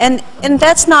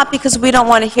that's not because we don't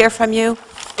want to hear from you.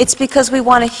 It's because we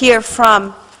want to hear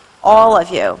from all of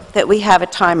you that we have a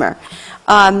timer.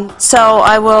 So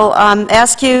I will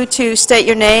ask you to state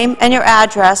your name and your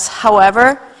address.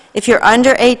 However, if you're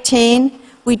under 18,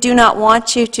 we do not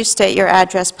want you to state your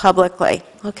address publicly.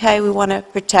 Okay? We want to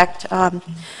protect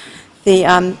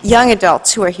the young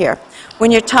adults who are here.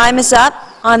 When your time is up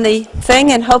on the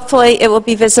thing, and hopefully it will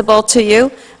be visible to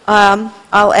you,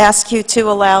 I'll ask you to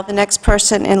allow the next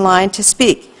person in line to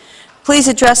speak. Please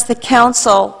address the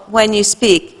council when you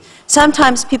speak.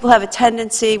 Sometimes people have a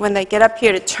tendency when they get up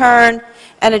here to turn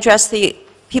and address the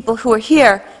people who are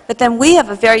here, but then we have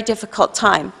a very difficult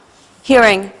time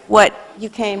hearing what you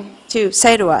came to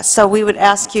say to us. So we would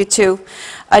ask you to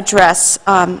address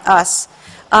us.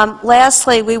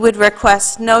 Lastly, we would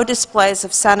request no displays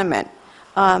of sentiment.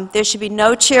 There should be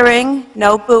no cheering,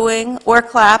 no booing, or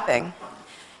clapping.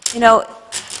 You know,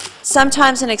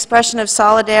 sometimes an expression of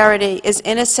solidarity is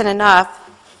innocent enough,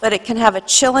 but it can have a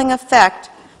chilling effect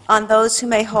on those who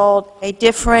may hold a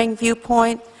differing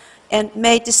viewpoint and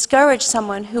may discourage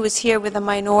someone who is here with a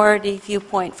minority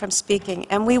viewpoint from speaking.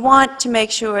 And we want to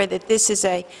make sure that this is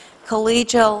a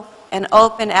collegial and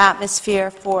open atmosphere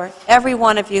for every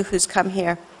one of you who's come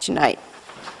here tonight.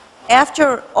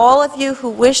 After all of you who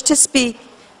wish to speak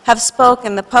have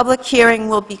spoken, the public hearing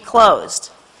will be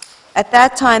closed. At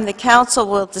that time, the council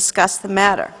will discuss the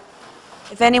matter.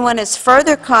 If anyone has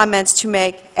further comments to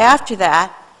make after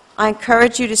that, I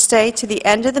encourage you to stay to the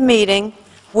end of the meeting,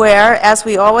 where, as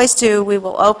we always do, we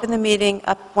will open the meeting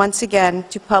up once again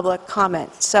to public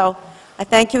comment. So I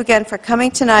thank you again for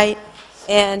coming tonight,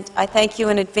 and I thank you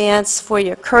in advance for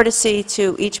your courtesy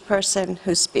to each person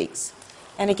who speaks.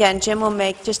 And again, Jim will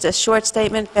make just a short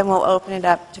statement, then we'll open it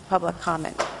up to public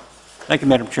comment. Thank you,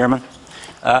 Madam Chairman.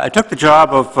 I took the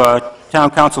job of Town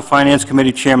Council Finance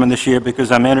Committee Chairman this year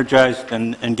because I'm energized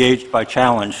and engaged by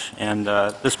challenge, and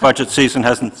this budget season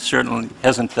certainly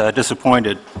hasn't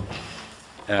disappointed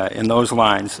in those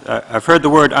lines. I've heard the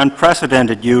word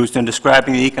unprecedented used in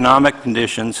describing the economic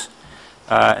conditions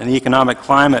and the economic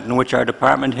climate in which our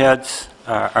department heads,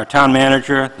 our town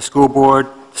manager, the school board,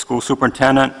 the school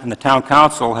superintendent, and the town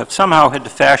council have somehow had to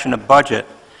fashion a budget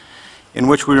in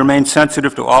which we remain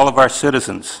sensitive to all of our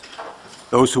citizens,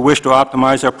 those who wish to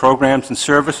optimize our programs and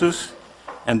services,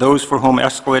 and those for whom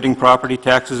escalating property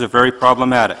taxes are very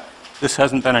problematic. This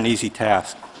hasn't been an easy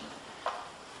task.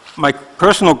 My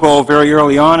personal goal very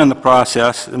early on in the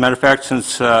process, as a matter of fact,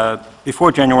 since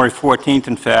before January 14th,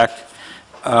 in fact,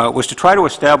 was to try to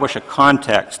establish a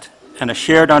context and a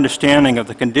shared understanding of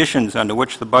the conditions under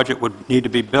which the budget would need to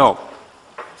be built,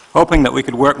 hoping that we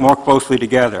could work more closely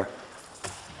together.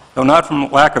 Though not from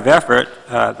lack of effort,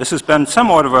 this has been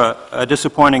somewhat of a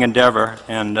disappointing endeavor,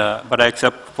 but I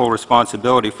accept full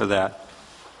responsibility for that.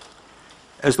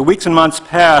 As the weeks and months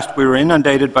passed, we were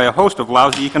inundated by a host of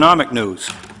lousy economic news.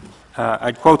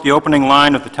 I'd quote the opening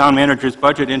line of the town manager's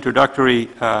budget introductory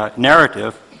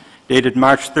narrative, dated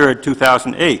March 3rd,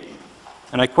 2008.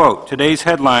 And I quote, "Today's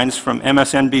headlines from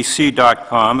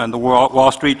MSNBC.com and the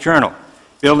Wall Street Journal.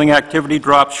 Building activity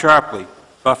drops sharply.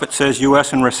 Buffett says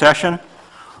U.S. in recession.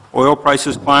 Oil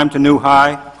prices climb to new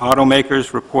high.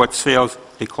 Automakers report sales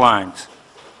declines."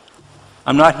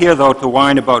 I'm not here, though, to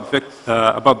whine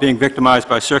about being victimized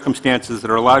by circumstances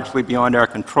that are largely beyond our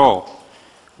control.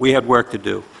 We had work to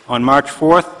do. On March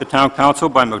 4th, the Town Council,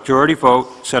 by majority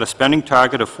vote, set a spending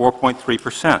target of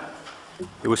 4.3%.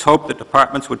 It was hoped that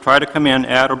departments would try to come in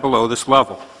at or below this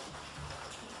level.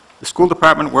 The school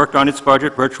department worked on its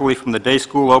budget virtually from the day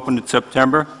school opened in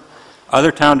September.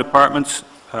 Other town departments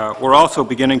were also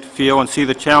beginning to feel and see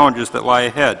the challenges that lie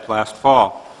ahead last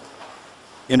fall.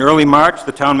 In early March,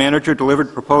 the town manager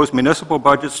delivered proposed municipal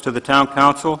budgets to the town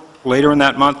council. Later in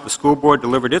that month, the school board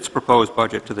delivered its proposed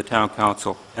budget to the town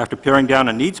council after paring down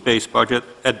a needs-based budget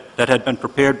that had been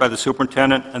prepared by the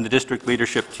superintendent and the district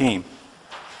leadership team.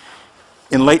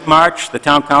 In late March, the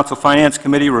Town Council Finance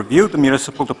Committee reviewed the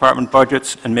municipal department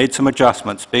budgets and made some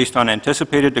adjustments based on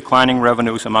anticipated declining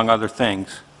revenues, among other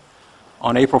things.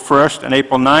 On April 1st and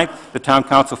April 9th, the Town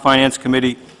Council Finance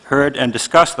Committee heard and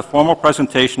discussed the formal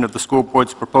presentation of the school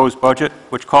board's proposed budget,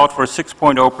 which called for a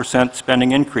 6.0%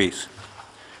 spending increase.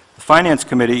 The Finance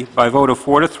Committee, by vote of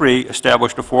 4 to 3,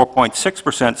 established a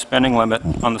 4.6% spending limit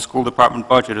on the school department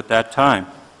budget at that time.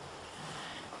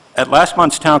 At last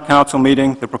month's Town Council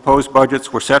meeting, the proposed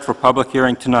budgets were set for public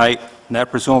hearing tonight, and that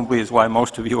presumably is why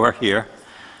most of you are here.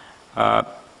 I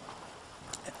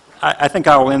think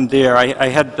I'll end there. I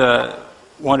had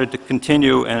wanted to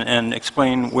continue and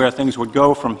explain where things would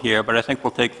go from here, but I think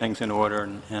we'll take things in order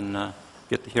and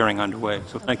get the hearing underway.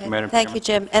 So thank you, Madam Chairman. Thank you,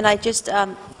 Jim. And I just,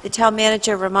 the town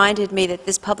manager reminded me that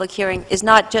this public hearing is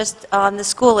not just on the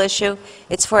school issue,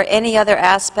 it's for any other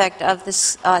aspect of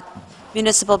this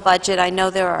municipal budget. I know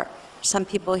there are some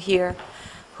people here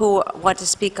who want to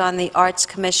speak on the Arts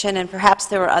Commission, and perhaps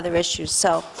there are other issues.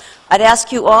 So I'd ask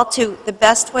you all to, the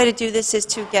best way to do this is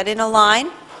to get in a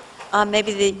line.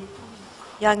 Maybe the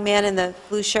young man in the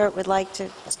blue shirt would like to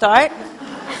start.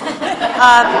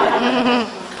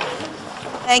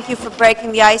 Thank you for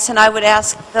breaking the ice, and I would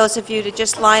ask those of you to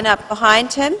just line up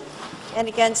behind him. And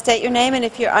again, state your name, and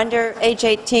if you're under age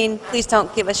 18, please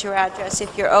don't give us your address.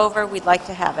 If you're over, we'd like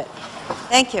to have it.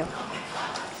 Thank you.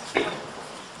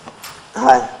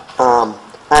 Hi,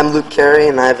 I'm Luke Carey,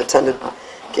 and I've attended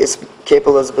Cape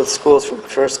Elizabeth schools from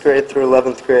 1st grade through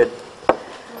 11th grade.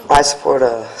 I support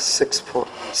a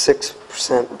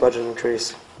 6% budget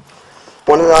increase.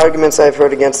 One of the arguments I've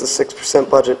heard against the 6%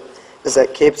 budget is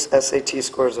that Cape's SAT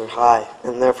scores are high,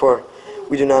 and therefore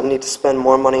we do not need to spend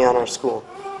more money on our school.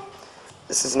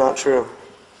 This is not true.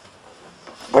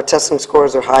 Our testing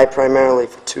scores are high primarily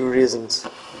for 2 reasons.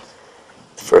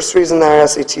 The first reason that our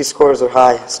SAT scores are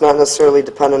high is not necessarily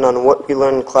dependent on what we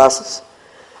learn in classes,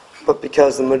 but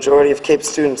because the majority of Cape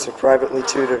students are privately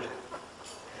tutored.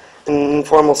 In an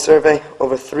informal survey,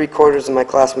 over 3/4 of my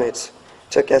classmates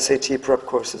took SAT prep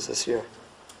courses this year.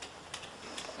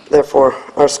 Therefore,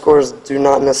 our scores do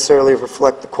not necessarily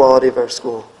reflect the quality of our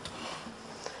school.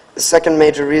 The second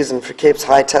major reason for Cape's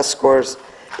high test scores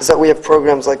is that we have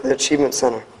programs like the Achievement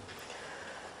Center.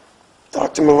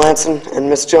 Dr. Melanson and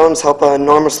Ms. Jones help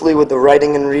enormously with the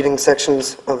writing and reading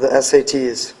sections of the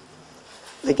SATs.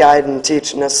 They guide and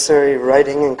teach necessary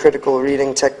writing and critical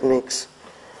reading techniques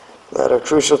that are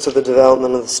crucial to the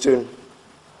development of the student.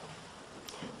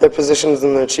 Their positions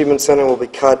in the Achievement Center will be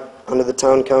cut under the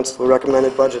Town Council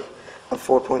recommended budget of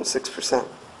 4.6%.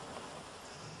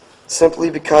 Simply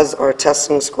because our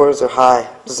testing scores are high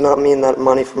does not mean that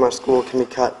money from our school can be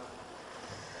cut.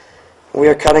 We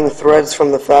are cutting threads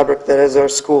from the fabric that is our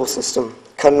school system.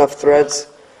 Cut enough threads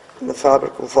and the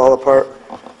fabric will fall apart.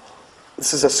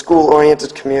 This is a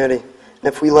school-oriented community, and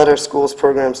if we let our school's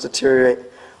programs deteriorate,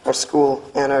 our school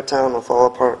and our town will fall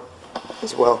apart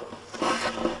as well.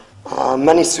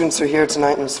 Many students are here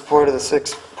tonight in support of the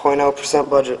 6.0%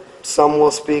 budget. Some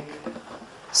will speak,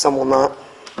 some will not.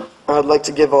 I would like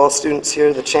to give all students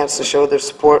here the chance to show their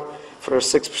support for a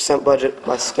 6% budget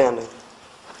by standing.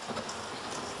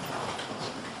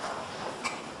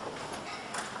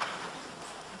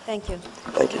 Thank you.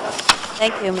 Thank you.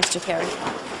 Thank you, Mr. Carey.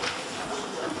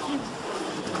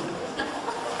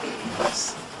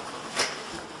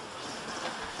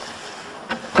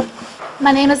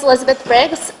 My name is Elizabeth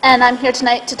Briggs, and I'm here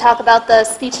tonight to talk about the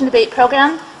Speech and Debate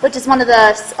program, which is one of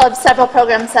several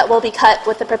programs that will be cut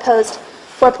with the proposed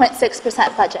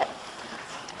 4.6% budget.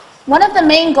 One of the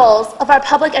main goals of our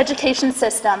public education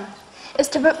system is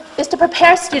to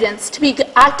prepare students to be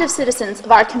active citizens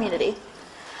of our community.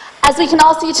 As we can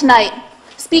all see tonight,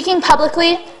 speaking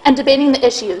publicly and debating the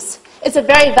issues is a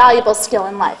very valuable skill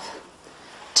in life.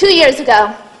 2 years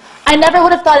ago, I never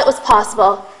would have thought it was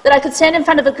possible that I could stand in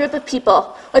front of a group of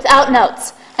people without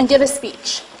notes and give a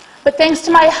speech. But thanks to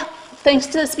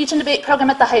the speech and debate program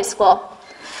at the high school,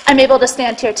 I'm able to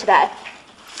stand here today.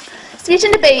 Speech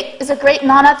and debate is a great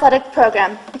non-athletic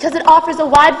program because it offers a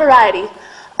wide variety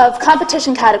of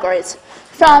competition categories,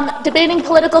 from debating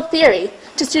political theory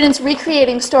to students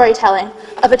recreating storytelling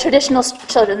of a traditional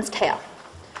children's tale.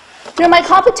 Through my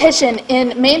competition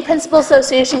in Maine Principal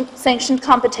Association sanctioned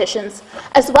competitions,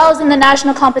 as well as in the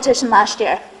national competition last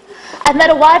year, I've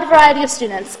met a wide variety of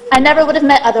students I never would have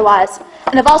met otherwise,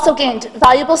 and have also gained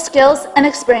valuable skills and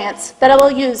experience that I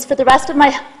will use for the rest of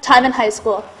my time in high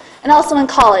school, and also in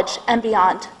college and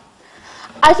beyond.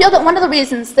 I feel that one of the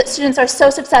reasons that students are so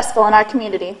successful in our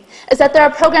community is that there are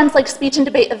programs like speech and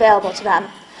debate available to them,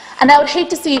 and I would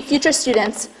hate to see future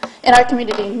students in our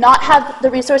community not have the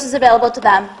resources available to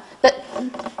them that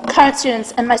current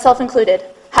students, and myself included,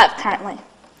 have currently.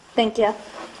 Thank you.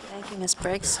 Thank you, Ms.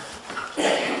 Briggs.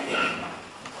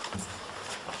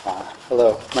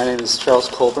 Hello, my name is Charles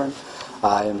Colburn.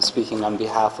 I am speaking on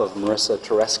behalf of Marissa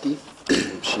Tereski.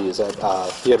 She is at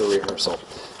theater rehearsal,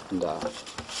 and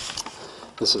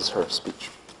this is her speech.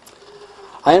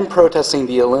 I am protesting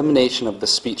the elimination of the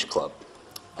speech club.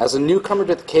 As a newcomer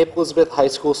to the Cape Elizabeth High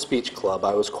School Speech Club,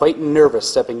 I was quite nervous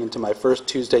stepping into my first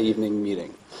Tuesday evening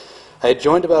meeting. I had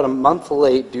joined about a month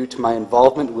late due to my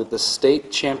involvement with the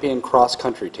state champion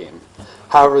cross-country team.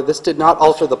 However, this did not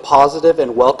alter the positive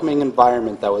and welcoming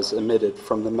environment that was emitted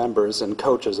from the members and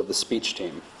coaches of the speech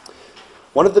team.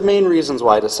 One of the main reasons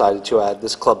why I decided to add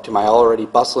this club to my already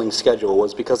bustling schedule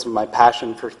was because of my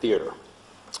passion for theater.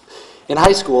 In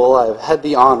high school, I have had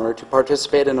the honor to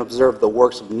participate and observe the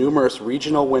works of numerous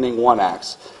regional winning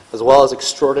one-acts, as well as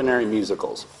extraordinary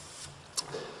musicals.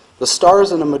 The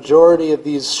stars in a majority of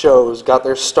these shows got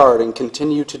their start and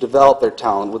continue to develop their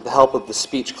talent with the help of the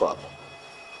Speech Club.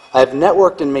 I have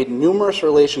networked and made numerous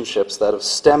relationships that have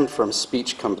stemmed from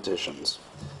speech competitions.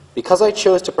 Because I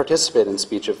chose to participate in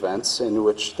speech events in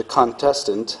which the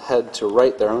contestant had to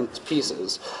write their own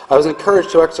pieces, I was encouraged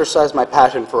to exercise my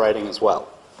passion for writing as well.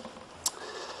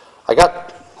 I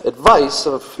got advice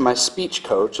of my speech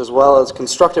coach as well as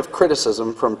constructive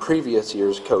criticism from previous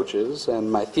year's coaches and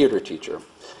my theater teacher.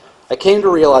 I came to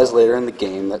realize later in the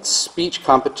game that speech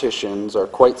competitions are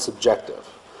quite subjective.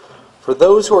 For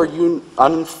those who are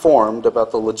uninformed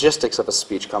about the logistics of a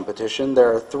speech competition,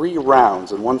 there are 3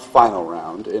 rounds and 1 final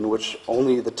round in which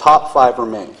only the top 5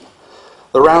 remain.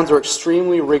 The rounds are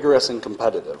extremely rigorous and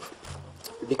competitive.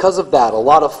 Because of that, a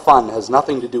lot of fun has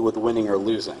nothing to do with winning or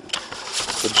losing.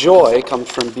 The joy comes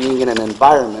from being in an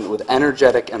environment with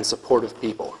energetic and supportive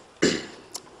people.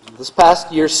 This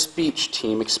past year's speech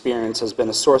team experience has been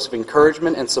a source of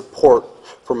encouragement and support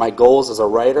for my goals as a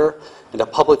writer and a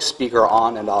public speaker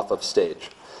on and off of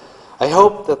stage. I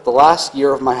hope that the last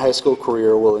year of my high school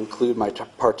career will include my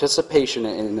participation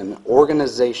in an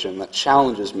organization that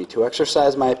challenges me to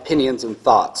exercise my opinions and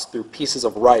thoughts through pieces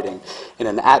of writing in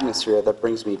an atmosphere that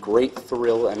brings me great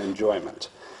thrill and enjoyment.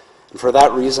 And for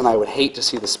that reason, I would hate to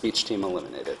see the speech team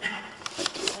eliminated.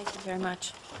 Thank you. Thank you very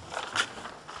much.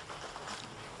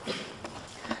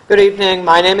 Good evening.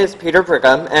 My name is Peter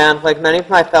Brigham, and like many of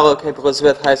my fellow Cape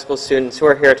Elizabeth High School students who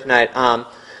are here tonight,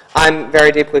 I'm very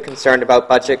deeply concerned about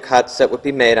budget cuts that would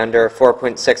be made under a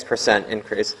 4.6%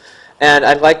 increase. And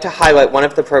I'd like to highlight one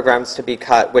of the programs to be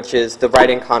cut, which is the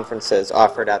writing conferences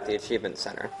offered at the Achievement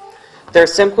Center.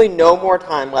 There's simply no more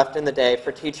time left in the day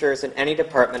for teachers in any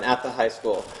department at the high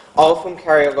school, all of whom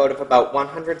carry a load of about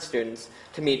 100 students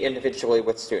to meet individually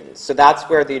with students. So that's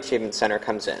where the Achievement Center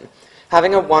comes in.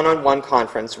 Having a one-on-one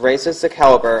conference raises the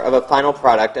caliber of a final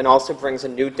product and also brings a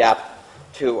new depth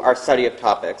to our study of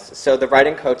topics. So the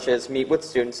writing coaches meet with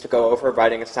students to go over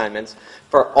writing assignments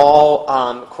for all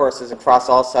courses across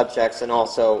all subjects and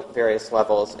also various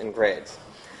levels and grades.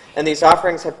 And these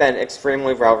offerings have been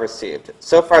extremely well received.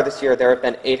 So far this year, there have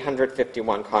been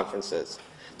 851 conferences.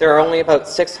 There are only about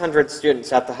 600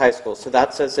 students at the high school, so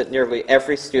that says that nearly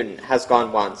every student has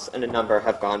gone once and a number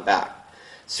have gone back.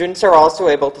 Students are also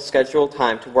able to schedule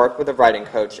time to work with a writing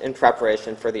coach in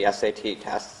preparation for the SAT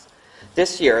tests.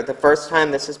 This year, the first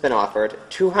time this has been offered,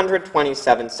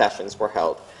 227 sessions were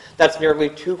held. That's nearly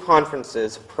 2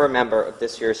 conferences per member of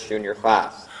this year's junior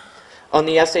class. On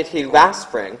the SAT last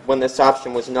spring, when this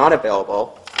option was not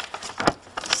available,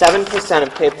 7%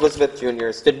 of Cape Elizabeth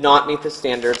juniors did not meet the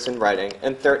standards in writing,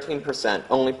 and 13%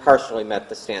 only partially met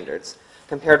the standards,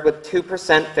 compared with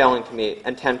 2% failing to meet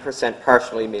and 10%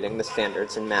 partially meeting the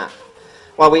standards in math.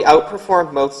 While we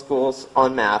outperformed most schools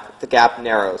on math, the gap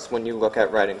narrows when you look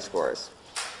at writing scores.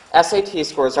 SAT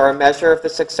scores are a measure of the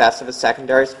success of a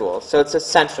secondary school, so it's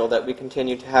essential that we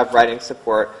continue to have writing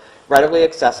support readily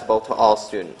accessible to all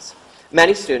students.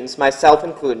 Many students, myself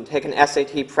included, take an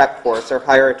SAT prep course or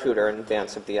hire a tutor in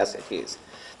advance of the SATs.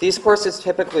 These courses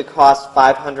typically cost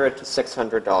 $500 to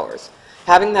 $600.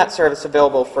 Having that service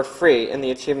available for free in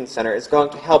the Achievement Center is going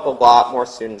to help a lot more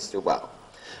students do well.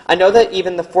 I know that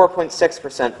even the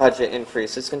 4.6% budget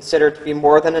increase is considered to be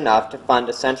more than enough to fund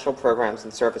essential programs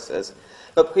and services,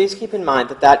 but please keep in mind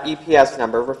that that EPS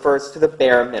number refers to the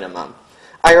bare minimum.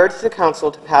 I urge the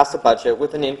Council to pass a budget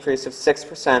with an increase of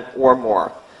 6% or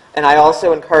more. And I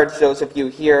also encourage those of you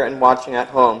here and watching at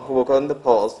home who will go to the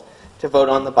polls to vote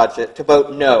on the budget, to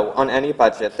vote no on any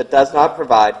budget that does not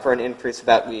provide for an increase of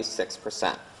at least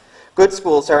 6%. Good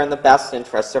schools are in the best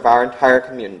interests of our entire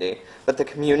community, but the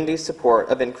community's support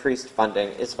of increased funding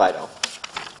is vital.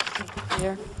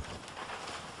 Here.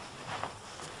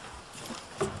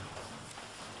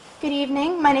 Good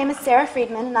evening. My name is Sarah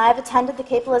Friedman, and I have attended the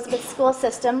Cape Elizabeth school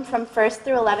system from 1st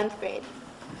through 11th grade.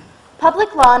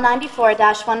 Public Law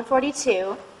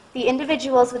 94-142, the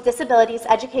Individuals with Disabilities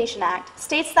Education Act,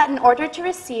 states that in order to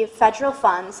receive federal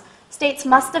funds, states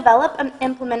must develop and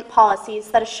implement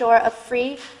policies that assure a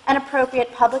free and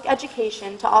appropriate public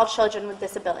education to all children with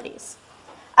disabilities.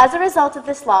 As a result of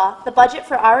this law, the budget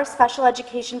for our special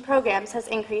education programs has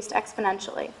increased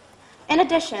exponentially. In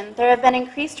addition, there have been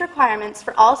increased requirements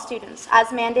for all students as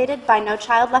mandated by No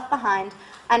Child Left Behind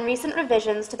and recent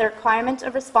revisions to the requirement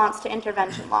of response to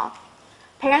intervention law.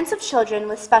 Parents of children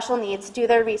with special needs do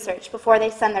their research before they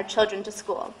send their children to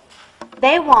school.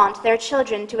 They want their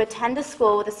children to attend a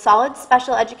school with a solid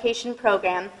special education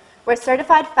program where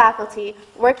certified faculty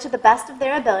work to the best of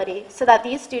their ability so that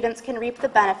these students can reap the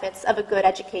benefits of a good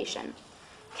education.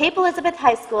 Cape Elizabeth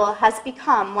High School has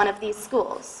become one of these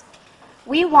schools.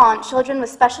 We want children with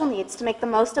special needs to make the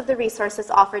most of the resources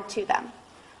offered to them.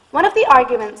 One of the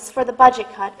arguments for the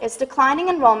budget cut is declining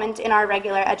enrollment in our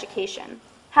regular education.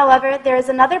 However, there is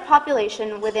another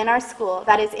population within our school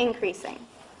that is increasing.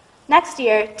 Next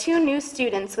year, 2 new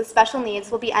students with special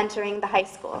needs will be entering the high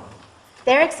school.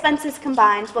 Their expenses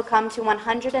combined will come to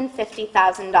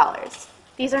 $150,000.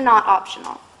 These are not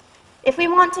optional. If we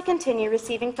want to continue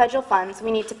receiving federal funds,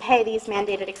 we need to pay these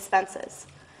mandated expenses.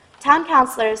 Town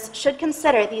councilors should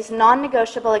consider these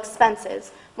non-negotiable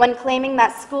expenses when claiming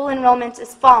that school enrollment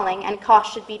is falling and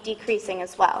costs should be decreasing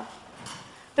as well.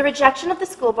 The rejection of the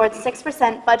school board's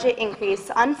 6% budget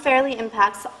increase unfairly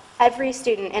impacts every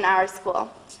student in our school.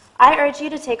 I urge you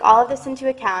to take all of this into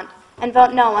account and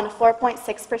vote no on a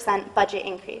 4.6% budget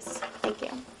increase. Thank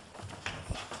you.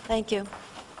 Thank you.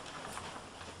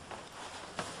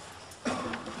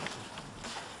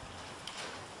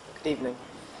 Good evening.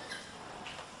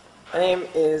 My name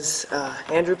is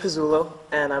Andrew Pizzullo,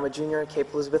 and I'm a junior at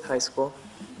Cape Elizabeth High School.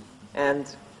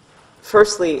 And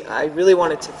firstly, I really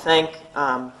wanted to thank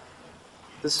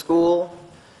the school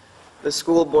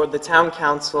board, the town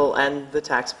council, and the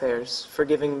taxpayers for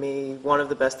giving me one of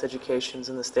the best educations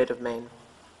in the state of Maine.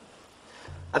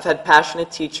 I've had passionate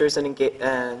teachers and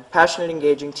passionate,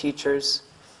 engaging teachers,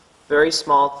 very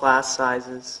small class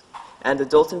sizes, and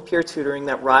adult and peer tutoring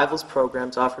that rivals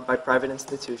programs offered by private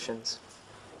institutions.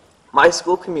 My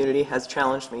school community has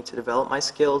challenged me to develop my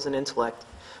skills and intellect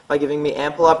by giving me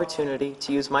ample opportunity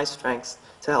to use my strengths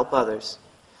to help others.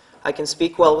 I can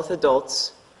speak well with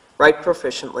adults, write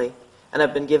proficiently, and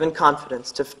have been given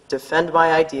confidence to defend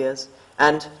my ideas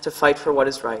and to fight for what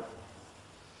is right.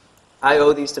 I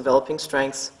owe these developing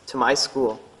strengths to my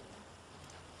school.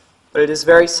 But it is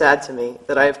very sad to me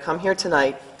that I have come here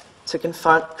tonight to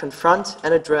confront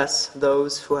and address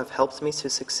those who have helped me to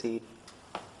succeed.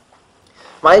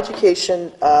 My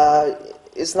education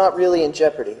is not really in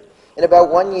jeopardy. In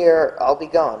about 1 year, I'll be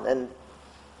gone.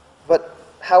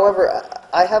 However,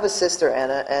 I have a sister,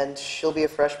 Anna, and she'll be a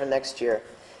freshman next year.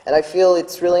 And I feel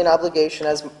it's really an obligation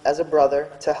as a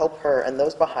brother to help her and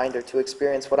those behind her to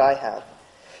experience what I have.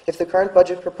 If the current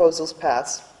budget proposal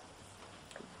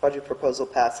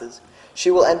passes,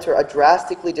 she will enter a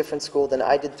drastically different school than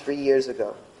I did 3 years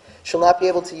ago. She'll not be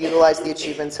able to utilize the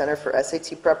Achievement Center for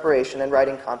SAT preparation and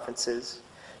writing conferences.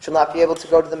 She'll not be able to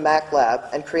go to the Mac Lab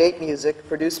and create music,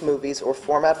 produce movies, or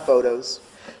format photos.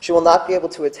 She will not be able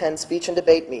to attend speech and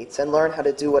debate meets and learn how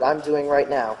to do what I'm doing right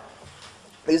now.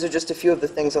 These are just a few of the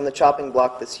things on the chopping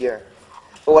block this year.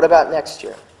 But what about next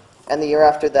year? And the year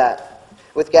after that?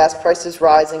 With gas prices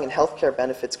rising and healthcare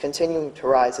benefits continuing to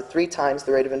rise at 3 times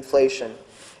the rate of inflation,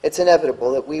 it's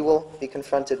inevitable that we will be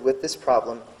confronted with this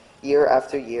problem year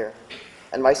after year.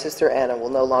 And my sister Anna will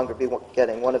no longer be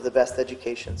getting one of the best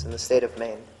educations in the state of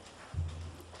Maine.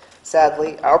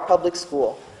 Sadly, our public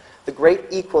school, the great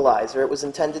equalizer it was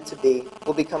intended to be,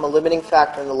 will become a limiting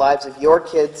factor in the lives of your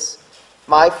kids,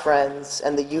 my friends,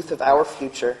 and the youth of our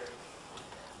future.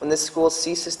 When this school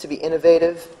ceases to be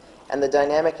innovative and the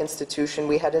dynamic institution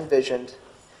we had envisioned,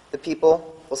 the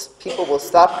people will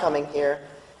stop coming here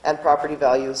and property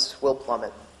values will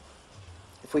plummet.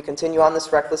 If we continue on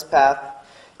this reckless path,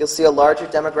 you'll see a larger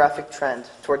demographic trend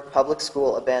toward public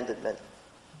school abandonment.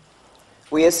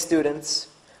 We as students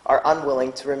are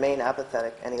unwilling to remain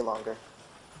apathetic any longer.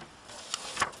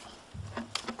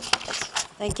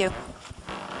 Thank you.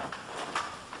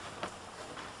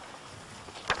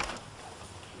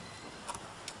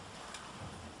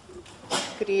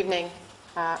 Good evening.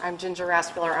 I'm Ginger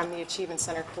Raspuler. I'm the Achievement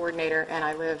Center Coordinator, and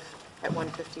I live at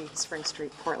 150 Spring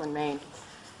Street, Portland, Maine.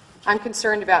 I'm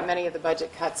concerned about many of the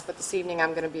budget cuts, but this evening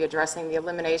I'm going to be addressing the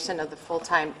elimination of the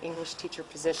full-time English teacher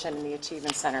position in the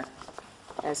Achievement Center,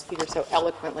 as Peter so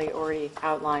eloquently already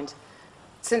outlined.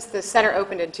 Since the center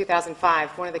opened in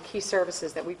 2005, one of the key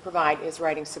services that we provide is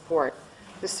writing support.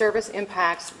 The service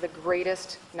impacts the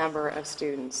greatest number of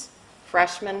students,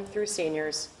 freshmen through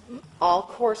seniors, all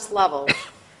course levels,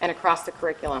 and across the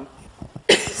curriculum.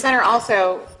 The center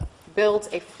also builds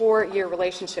a 4-year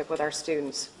relationship with our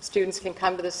students. Students can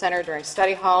come to the center during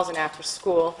study halls and after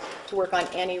school to work on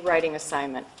any writing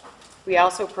assignment. We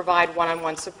also provide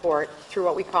one-on-one support through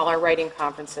what we call our writing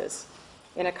conferences.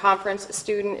 In a conference, a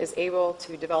student is able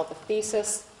to develop a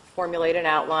thesis, formulate an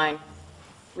outline,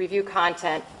 review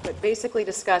content, but basically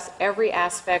discuss every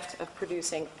aspect of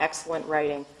producing excellent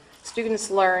writing. Students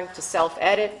learn to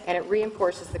self-edit, and it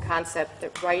reinforces the concept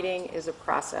that writing is a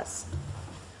process.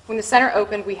 When the center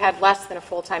opened, we had less than a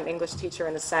full-time English teacher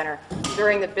in the center.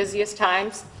 During the busiest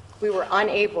times, we were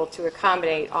unable to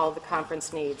accommodate all of the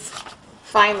conference needs.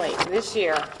 Finally, this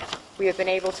year, we have been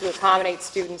able to accommodate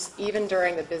students even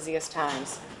during the busiest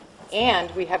times. And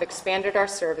we have expanded our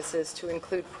services to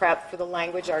include prep for the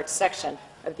language arts section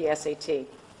of the SAT.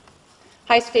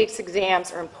 High-stakes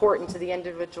exams are important to the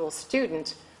individual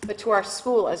student, but to our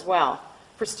school as well.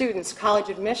 For students, college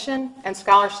admission and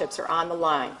scholarships are on the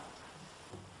line.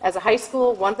 As a high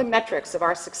school, one of the metrics of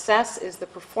our success is the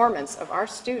performance of our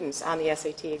students on the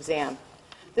SAT exam.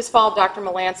 This fall, Dr.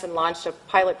 Melanson launched a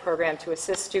pilot program to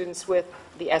assist students with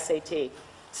the SAT.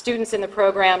 Students in the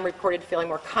program reported feeling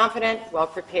more confident, well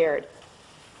prepared.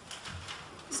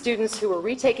 Students who were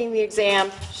retaking the exam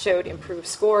showed improved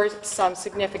scores, some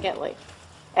significantly.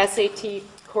 SAT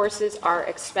courses are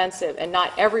expensive, and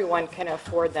not everyone can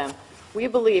afford them. We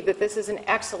believe that this is an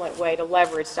excellent way to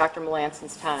leverage Dr.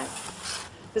 Melanson's time.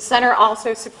 The center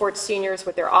also supports seniors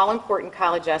with their all-important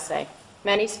college essay.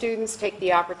 Many students take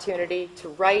the opportunity to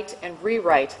write and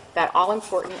rewrite that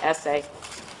all-important essay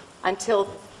until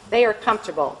they are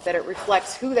comfortable that it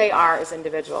reflects who they are as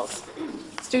individuals.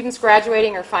 Students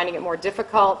graduating are finding it more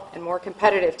difficult and more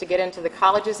competitive to get into the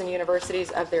colleges and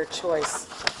universities of their choice.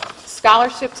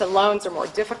 Scholarships and loans are more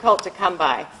difficult to come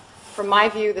by. From my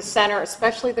view, the center,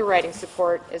 especially the writing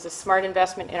support, is a smart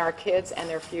investment in our kids and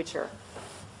their future.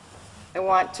 I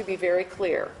want to be very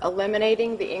clear.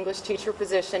 Eliminating the English teacher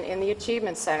position in the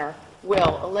Achievement Center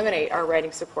will eliminate our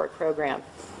writing support program.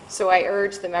 So I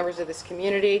urge the members of this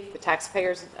community, the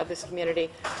taxpayers of this community,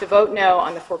 to vote no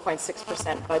on the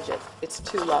 4.6% budget. It's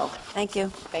too low. Thank you.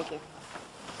 Thank you.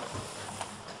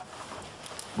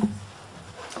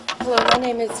 Hello, my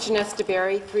name is Janessa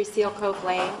DeBerry, 3 Seal Cove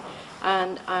Lane.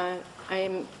 and I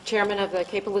am chairman of the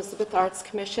Cape Elizabeth Arts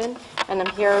Commission, and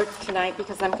I'm here tonight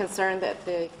because I'm concerned that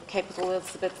the Cape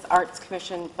Elizabeth Arts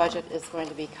Commission budget is going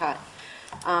to be cut,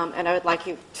 and I would like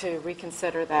you to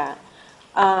reconsider that.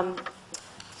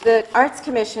 The Arts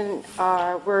Commission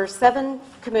we're 7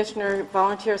 commissioner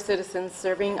volunteer citizens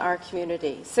serving our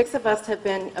community. 6 of us have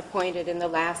been appointed in the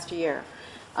last year.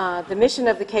 The mission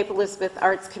of the Cape Elizabeth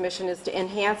Arts Commission is to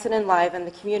enhance and enliven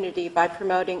the community by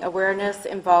promoting awareness,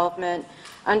 involvement,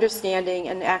 understanding,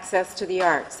 and access to the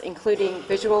arts, including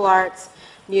visual arts,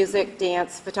 music,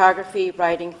 dance, photography,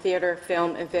 writing, theater,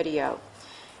 film, and video.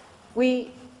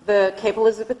 We, the Cape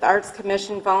Elizabeth Arts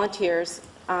Commission volunteers,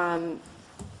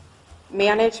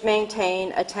 manage,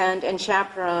 maintain, attend, and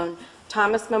chaperone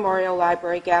Thomas Memorial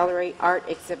Library Gallery art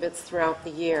exhibits throughout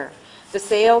the year. The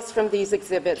sales from these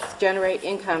exhibits generate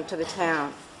income to the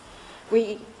town.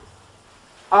 We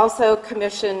also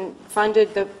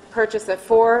funded the purchase of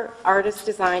 4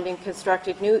 artist-designed and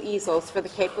constructed new easels for the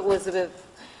Cape Elizabeth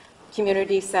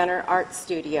Community Center Art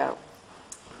Studio.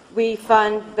 We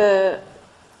fund the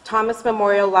Thomas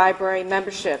Memorial Library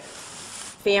membership,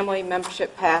 family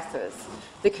membership passes.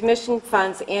 The Commission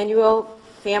funds annual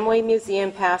family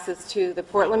museum passes to the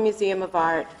Portland Museum of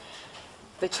Art,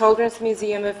 the Children's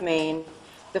Museum of Maine,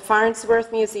 the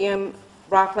Farnsworth Museum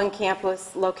Rockland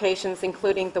campus locations,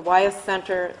 including the Wyeth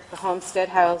Center, the Homestead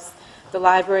House, the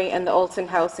library, and the Olson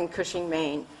House in Cushing,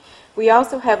 Maine. We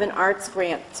also have an arts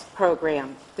grant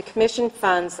program. The Commission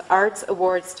funds arts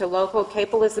awards to local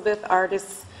Cape Elizabeth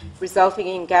artists, resulting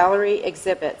in gallery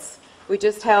exhibits. We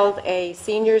just held a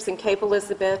Seniors in Cape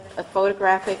Elizabeth, a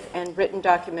photographic and written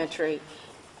documentary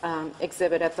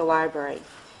exhibit at the library.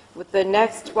 With the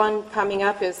next one coming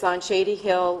up is on Shady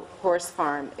Hill Horse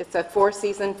Farm. It's a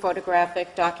 4-season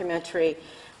photographic documentary,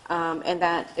 and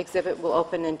that exhibit will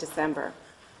open in December.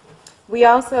 We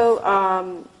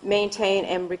also maintain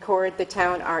and record the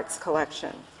town arts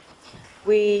collection.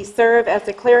 We serve as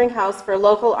a clearinghouse for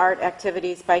local art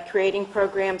activities by creating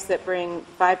programs that bring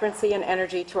vibrancy and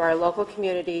energy to our local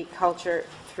community culture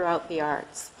throughout the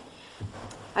arts.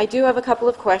 I do have a couple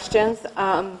of questions.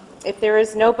 If there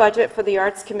is no budget for the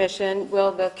Arts Commission,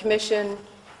 will the Commission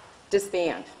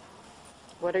disband?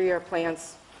 What are your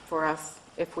plans for us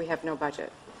if we have no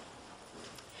budget?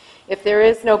 If there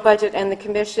is no budget and the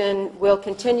Commission will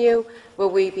continue,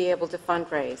 will we be able to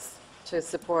fundraise to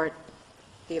support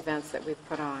the events that we've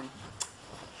put on?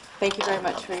 Thank you very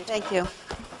much for your time. Thank you.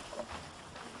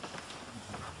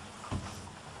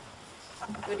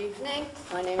 Good evening.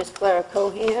 My name is Clara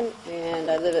Cohan,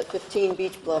 and I live at 15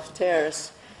 Beach Bluff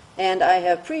Terrace. And I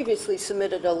have previously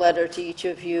submitted a letter to each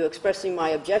of you expressing my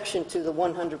objection to the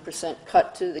 100%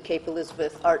 cut to the Cape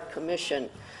Elizabeth Art Commission.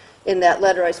 In that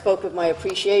letter, I spoke of my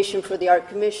appreciation for the Art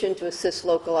Commission to assist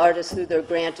local artists through their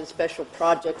grant and special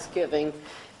projects giving,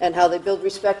 and how they build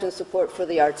respect and support for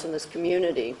the arts in this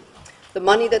community. The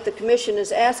money that the Commission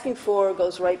is asking for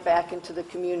goes right back into the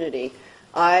community.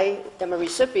 I am a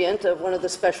recipient of one of the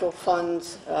special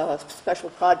funds, special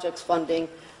projects funding.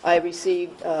 I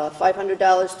received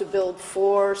 $500 to build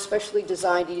 4 specially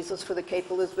designed easels for the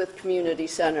Cape Elizabeth Community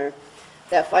Center.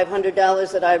 That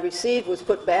 $500 that I received was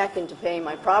put back into paying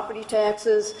my property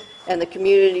taxes, and the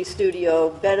community studio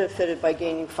benefited by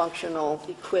gaining functional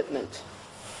equipment.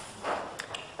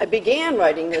 I began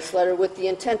writing this letter with the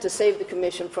intent to save the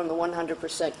Commission from the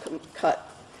 100% cut.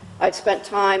 I'd spent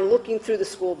time looking through the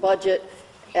school budget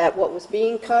at what was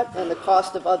being cut and the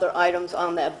cost of other items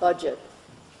on that budget.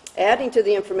 Adding to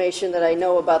the information that I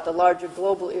know about the larger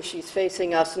global issues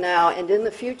facing us now and in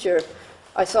the future,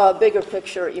 I saw a bigger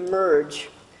picture emerge.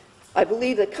 I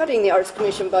believe that cutting the Arts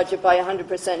Commission budget by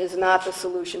 100% is not the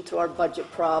solution to our budget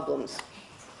problems.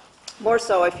 More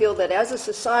so, I feel that as a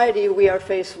society, we are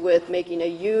faced with making a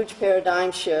huge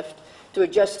paradigm shift to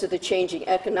adjust to the changing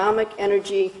economic,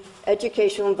 energy,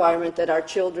 educational environment that our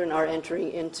children are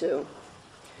entering into.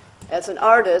 As an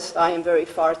artist, I am very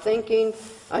far-thinking.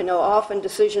 I know often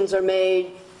decisions are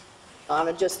made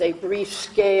on just a brief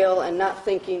scale and not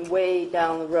thinking way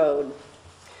down the road.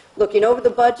 Looking over the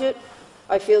budget,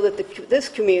 I feel that this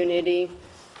community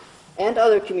and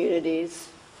other communities,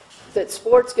 that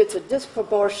sports gets a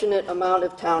disproportionate amount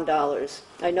of town dollars.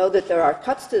 I know that there are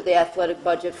cuts to the athletic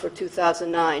budget for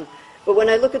 2009, but when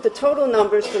I look at the total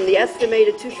numbers from the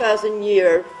estimated 2000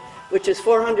 year, which is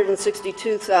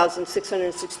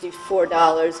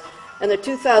 $462,664, and the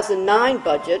 2009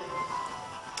 budget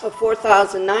of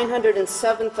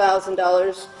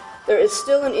 $4,907,000, there is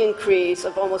still an increase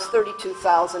of almost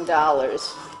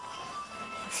 $32,000.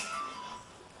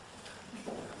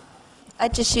 I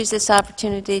just use this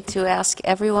opportunity to ask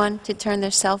everyone to turn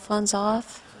their cell phones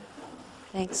off.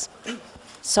 Thanks.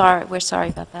 We're sorry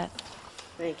about that.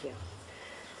 Thank you.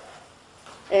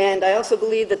 And I also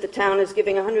believe that the town is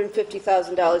giving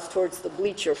 $150,000 towards the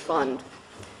bleacher fund.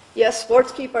 Yes,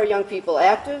 sports keep our young people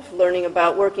active, learning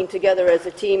about working together as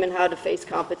a team and how to face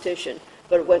competition.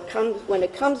 But when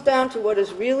it comes down to what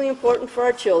is really important for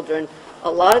our children,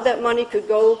 a lot of that money could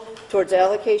go towards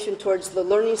allocation towards the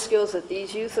learning skills that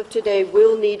these youth of today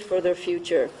will need for their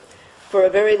future. For a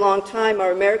very long time,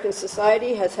 our American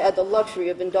society has had the luxury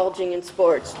of indulging in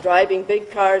sports, driving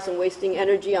big cars and wasting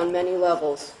energy on many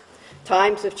levels.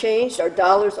 Times have changed. Our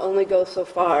dollars only go so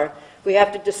far. We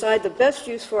have to decide the best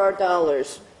use for our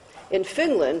dollars. In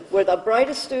Finland, where the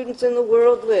brightest students in the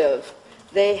world live,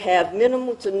 they have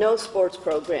minimal to no sports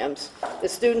programs. The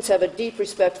students have a deep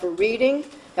respect for reading,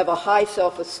 have a high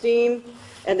self-esteem,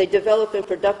 and they develop in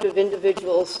productive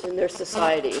individuals in their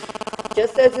society.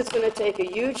 Just as it's going to take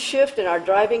a huge shift in our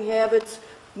driving habits,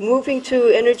 moving to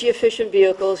energy-efficient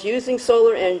vehicles, using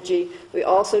solar energy, we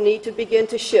also need to begin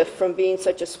to shift from being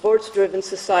such a sports-driven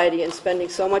society and spending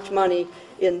so much money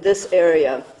in this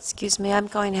area. Excuse me, I'm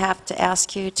going to have to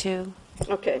ask you to...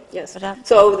 Okay, yes.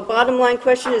 So the bottom line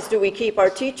question is, do we keep our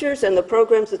teachers and the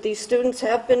programs that these students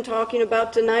have been talking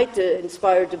about tonight to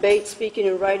inspire debate, speaking,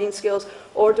 and writing skills,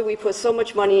 or do we put so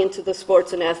much money into the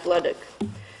sports and athletic?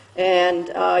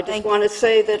 And I just want to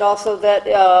say that also that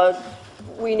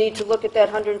we need to look at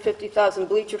that $150,000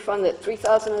 bleacher fund, that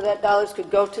 $3,000 of that dollars could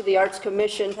go to the Arts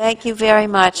Commission. Thank you very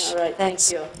much. All right,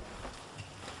 thanks. Thank you.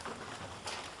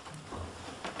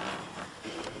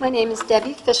 My name is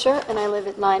Debbie Fisher, and I live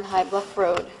at 9 High Bluff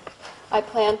Road. I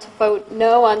plan to vote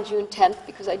no on June 10th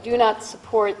because I do not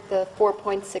support the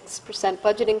 4.6%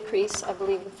 budget increase. I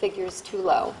believe the figure is too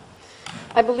low.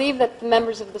 I believe that the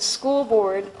members of the school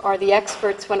board are the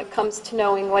experts when it comes to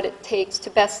knowing what it takes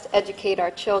to best educate our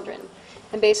children.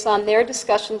 And based on their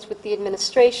discussions with the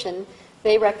administration,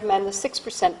 they recommend the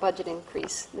 6% budget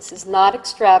increase. This is not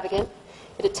extravagant.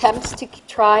 It attempts to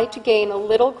try to gain a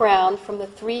little ground from the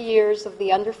 3 years of the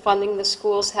underfunding the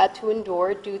schools had to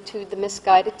endure due to the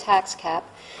misguided tax cap,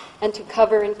 and to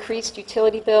cover increased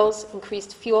utility bills,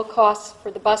 increased fuel costs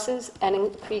for the buses, and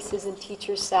increases in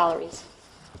teachers' salaries.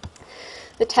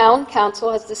 The Town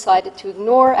Council has decided to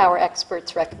ignore our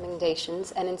experts'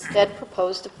 recommendations and instead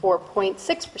proposed a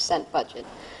 4.6% budget.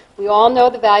 We all know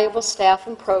the valuable staff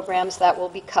and programs that will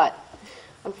be cut.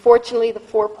 Unfortunately, the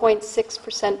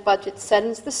 4.6% budget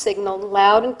sends the signal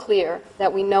loud and clear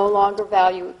that we no longer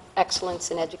value excellence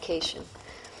in education.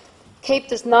 Cape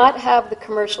does not have the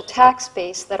commercial tax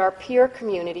base that our peer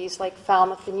communities like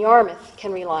Falmouth and Yarmouth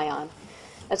can rely on.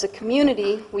 As a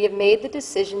community, we have made the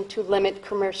decision to limit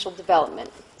commercial development.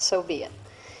 So be it.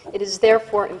 It is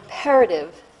therefore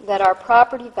imperative that our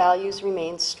property values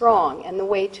remain strong, and the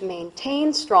way to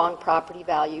maintain strong property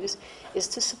values is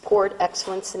to support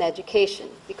excellence in education,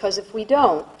 because if we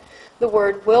don't, the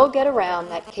word will get around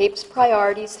that Cape's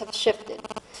priorities have shifted.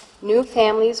 New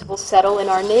families will settle in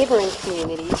our neighboring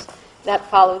communities that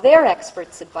follow their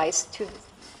experts' advice to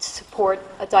support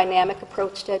a dynamic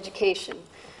approach to education.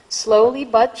 Slowly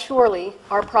but surely,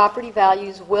 our property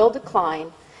values will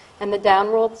decline, and the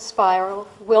downward spiral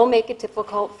will make it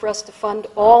difficult for us to fund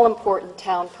all important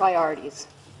town priorities.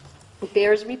 It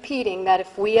bears repeating that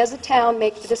if we as a town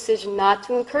make the decision not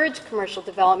to encourage commercial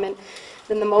development,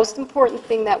 then the most important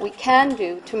thing that we can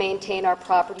do to maintain our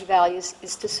property values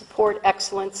is to support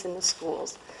excellence in the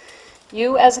schools.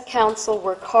 You as a council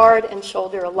work hard and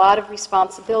shoulder a lot of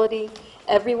responsibility.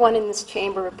 Everyone in this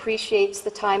chamber appreciates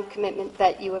the time commitment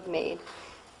that you have made.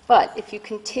 But if you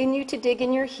continue to dig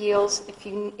in your heels, if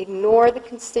you ignore the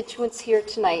constituents here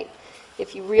tonight,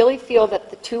 if you really feel that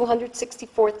the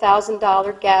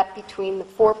 $264,000 gap between the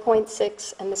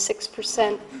 4.6 and the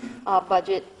 6%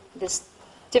 budget, this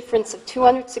difference of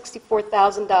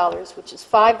 $264,000, which is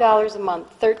 $5 a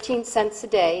month, 13 cents a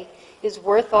day, is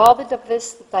worth all the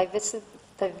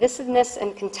divisiveness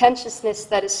and contentiousness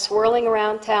that is swirling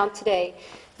around town today,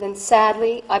 then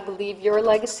sadly, I believe your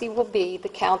legacy will be the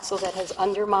council that has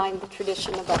undermined the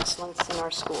tradition of excellence in our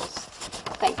schools.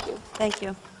 Thank you. Thank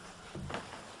you.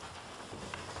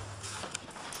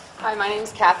 Hi, my name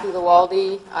is Kathy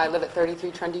Lewaldi. I live at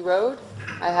 33 Trundy Road.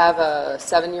 I have a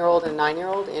 7-year-old and a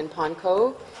 9-year-old in Pond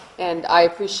Cove, and I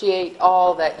appreciate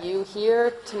all that you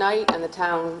here tonight and the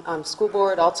town school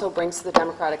board also brings to the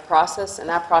democratic process, and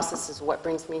that process is what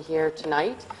brings me here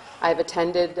tonight. I've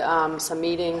attended some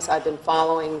meetings. I've been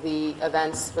following the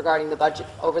events regarding the budget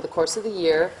over the course of the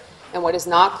year, and what is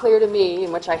not clear to me,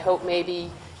 and which I hope maybe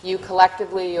you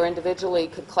collectively or individually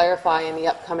could clarify in the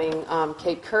upcoming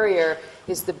Cape Courier,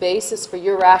 is the basis for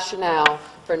your rationale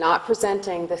for not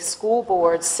presenting the school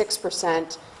board's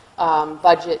 6%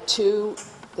 budget to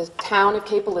the town of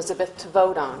Cape Elizabeth to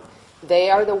vote on.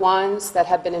 They are the ones that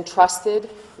have been entrusted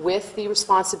with the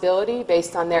responsibility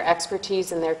based on their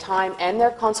expertise and their time and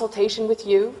their consultation with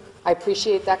you. I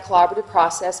appreciate that collaborative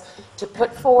process to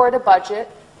put forward a budget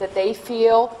that they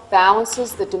feel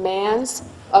balances the demands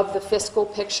of the fiscal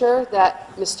picture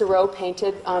that Mr. Rowe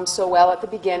painted so well at the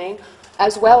beginning,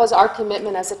 as well as our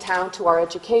commitment as a town to our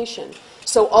education.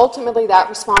 So ultimately, that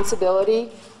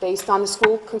responsibility, based on the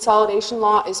school consolidation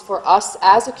law, is for us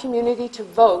as a community to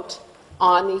vote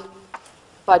on the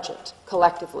budget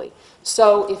collectively.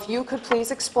 So if you could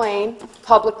please explain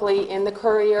publicly in the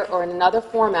Courier or in another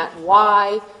format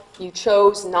why you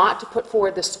chose not to put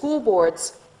forward the school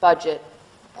board's budget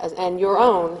and your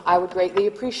own, I would greatly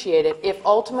appreciate it. If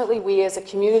ultimately we as a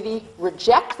community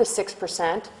reject the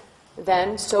 6%,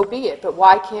 then so be it. But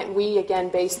why can't we, again,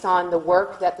 based on the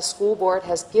work that the school board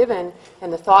has given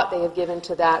and the thought they have given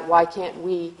to that, why can't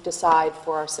we decide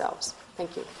for ourselves?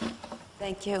 Thank you.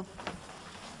 Thank you.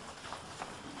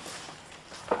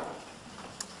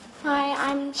 Hi,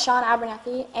 I'm Sean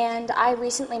Abernethy, and I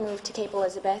recently moved to Cape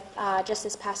Elizabeth just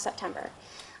this past September.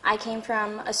 I came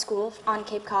from a school on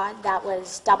Cape Cod that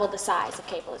was double the size of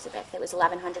Cape Elizabeth. It was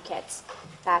 1,100 kids.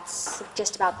 That's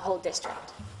just about the whole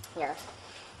district here.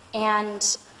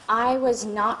 And I was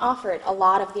not offered a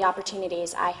lot of the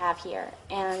opportunities I have here.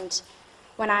 And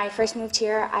when I first moved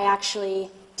here, I actually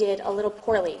did a little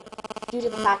poorly due to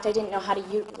the fact I didn't know how to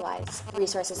utilize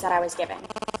resources that I was given.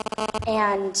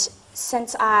 And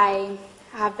since I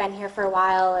have been here for a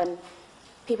while and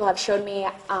people have showed me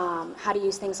how to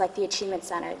use things like the Achievement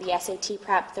Center, the SAT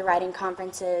prep, the writing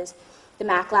conferences, the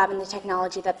Mac Lab and the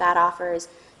technology that that offers,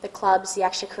 the clubs, the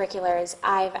extracurriculars,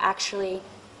 I've actually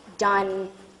done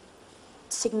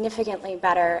significantly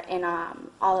better in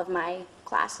all of my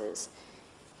classes.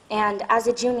 And as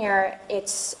a junior,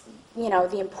 it's, you know,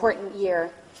 the important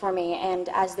year for me, and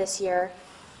as this year,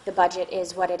 the budget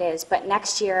is what it is. But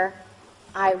next year,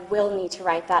 I will need to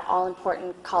write that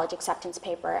all-important college acceptance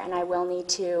paper, and I will need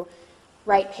to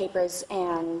write papers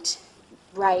and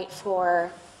write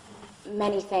for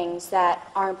many things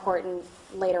that are important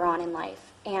later on in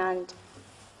life. And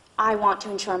I want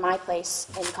to ensure my place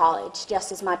in college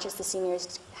just as much as the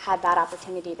seniors had that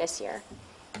opportunity this year.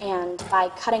 And by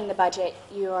cutting the budget,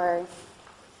 you're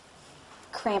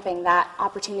cramping that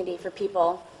opportunity for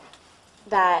people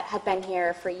that have been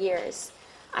here for years.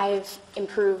 I've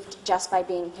improved just by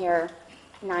being here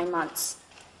 9 months,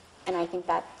 and I think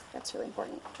that's really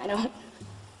important. I know,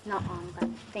 not long, but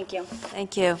thank you.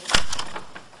 Thank you.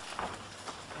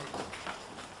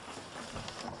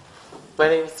 My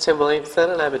name is Tim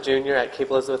Williamson, and I'm a junior at Cape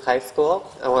Elizabeth High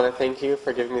School. I want to thank you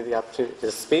for giving me the opportunity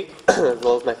to speak, as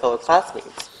well as my fellow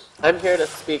classmates. I'm here to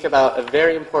speak about a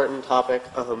very important topic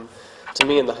to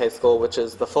me in the high school, which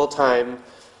is the full-time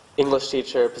English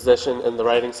teacher position in the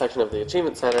writing section of the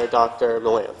Achievement Center, Dr.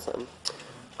 Melanson.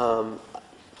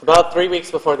 About 3 weeks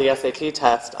before the SAT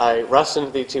test, I rushed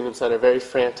into the Achievement Center very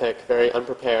frantic, very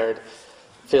unprepared,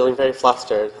 feeling very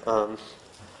flustered,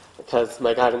 because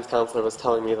my guidance counselor was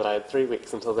telling me that I had 3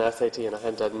 weeks until the SAT and I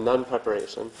had done none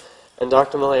preparation. And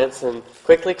Dr. Melanson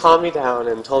quickly calmed me down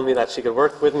and told me that she could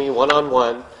work with me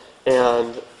one-on-one,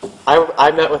 and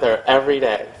I met with her every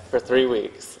day for 3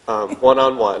 weeks,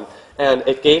 one-on-one. And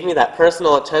it gave me that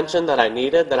personal attention that I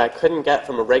needed that I couldn't get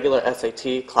from a regular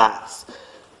SAT class.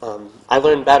 I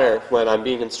learn better when I'm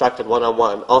being instructed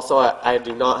one-on-one. Also, I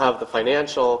do not have the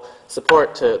financial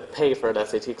support to pay for an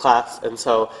SAT class, and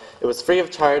so it was free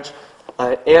of charge,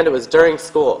 and it was during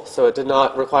school, so it did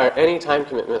not require any time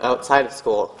commitment outside of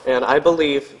school. And I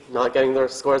believe, not getting the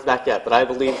scores back yet, but I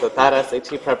believe that that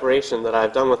SAT preparation that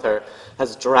I've done with her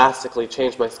has drastically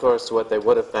changed my scores to what they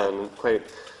would have been. Quite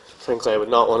frankly, I would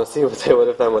not want to see what they would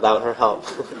have been without her help.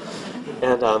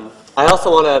 And I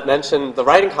also want to mention the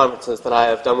writing conferences that I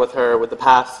have done with her with the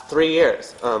past 3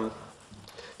 years.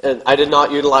 And I did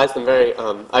not utilize them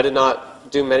I did not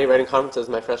do many writing conferences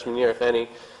my freshman year, if any.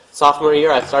 Sophomore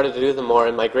year, I started to do them more,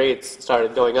 and my grades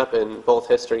started going up in both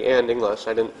history and English.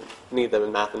 I didn't need them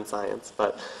in math and science.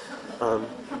 But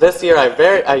this year,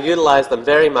 I utilized them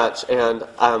very much, and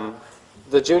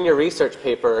the junior research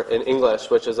paper in English,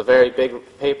 which is a very big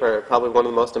paper, probably one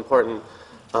of the most important,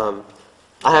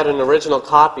 I had an original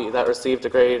copy that received a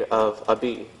grade of a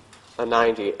B, a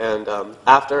 90, and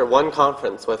after one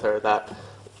conference with her that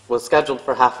was scheduled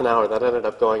for half an hour, that ended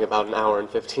up going about an hour and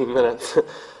 15 minutes,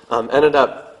 ended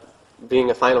up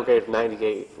being a final grade of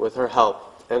 98 with her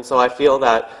help. And so I feel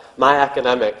that my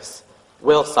academics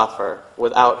will suffer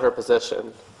without her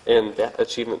position in the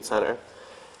Achievement Center,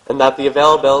 and that the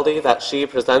availability that she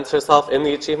presents herself in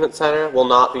the Achievement Center will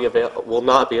not be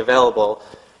available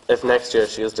if next year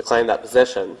she is declined that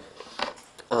position.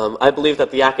 I believe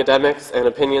that the academics and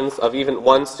opinions of even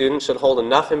one student should hold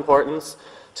enough importance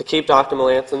to keep Dr.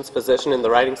 Melanson's position in the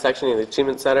writing section in the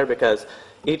Achievement Center, because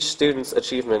each student's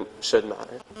achievement should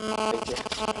matter. Thank you.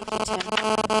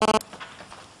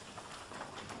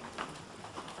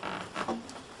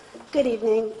 Good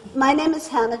evening. My name is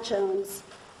Hannah Jones.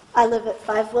 I live at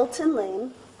 5 Wilton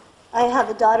Lane. I have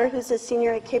a daughter who's a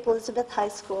senior at Cape Elizabeth High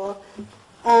School,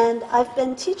 and I've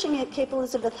been teaching at Cape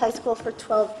Elizabeth High School for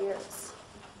 12 years.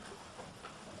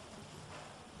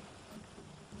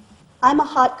 I'm a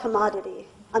hot commodity.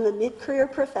 I'm a mid-career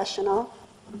professional.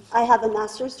 I have a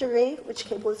master's degree, which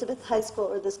Cape Elizabeth High School,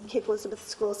 or the Cape Elizabeth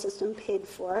school system, paid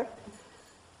for.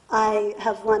 I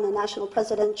have won a National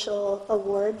Presidential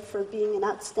Award for being an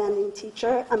outstanding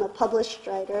teacher. I'm a published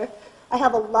writer. I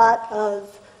have a lot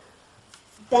of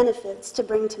benefits to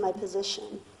bring to my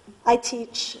position. I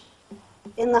teach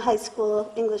in the high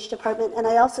school English department, and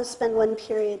I also spend one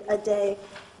period a day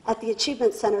at the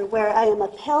Achievement Center, where I am a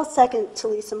pale second to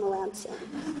Lisa Melanson.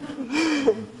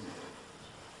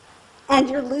 And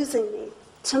you're losing me.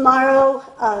 Tomorrow,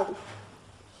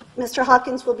 Mr.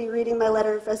 Hawkins will be reading my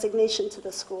letter of resignation to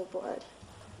the school board.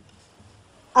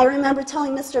 I remember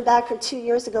telling Mr. Backer 2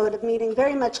 years ago at a meeting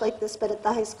very much like this, but at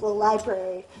the high school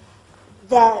library,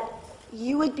 that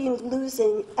you would be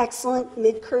losing excellent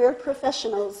mid-career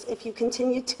professionals if you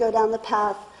continued to go down the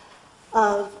path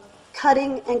of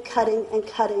cutting and cutting and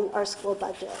cutting our school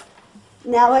budget.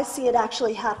 Now I see it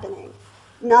actually happening,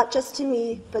 not just to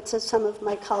me, but to some of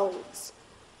my colleagues.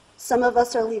 Some of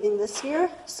us are leaving this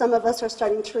year. Some of us are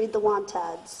starting to read the want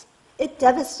ads. It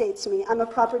devastates me. I'm a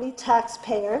property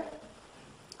taxpayer.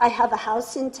 I have a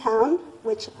house in town,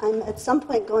 which I'm at some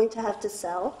point going to have to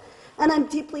sell, and I'm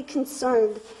deeply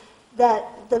concerned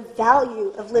that the value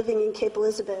of living in Cape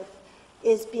Elizabeth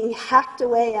is being hacked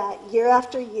away at year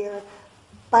after year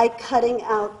by cutting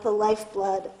out the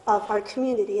lifeblood of our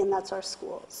community, and that's our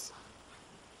schools.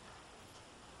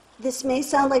 This may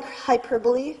sound like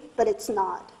hyperbole, but it's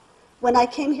not. When I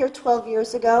came here 12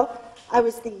 years ago, I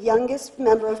was the youngest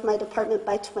member of my department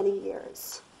by 20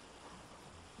 years.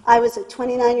 I was a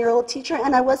 29-year-old teacher,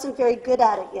 and I wasn't very good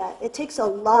at it yet. It takes a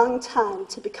long time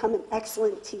to become an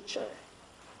excellent teacher.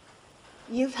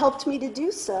 You've helped me to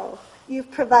do so. You've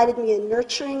provided me a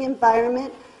nurturing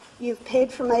environment. You've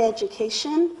paid for my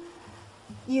education.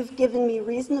 You've given me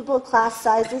reasonable class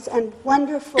sizes and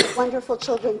wonderful, wonderful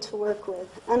children to work with,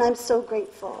 and I'm so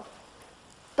grateful.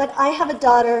 But I have a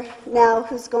daughter now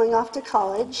who's going off to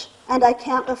college, and I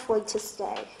can't afford to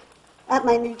stay. At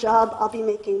my new job, I'll be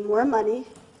making more money,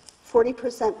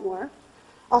 40% more.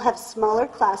 I'll have smaller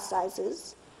class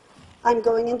sizes. I'm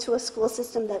going into a school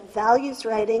system that values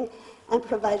writing and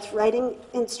provides writing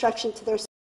instruction to their students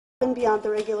and beyond the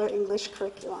regular English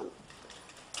curriculum.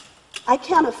 I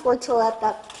can't afford to let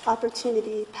that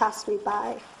opportunity pass me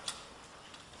by.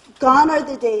 Gone are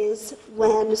the days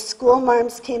when school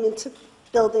marms came into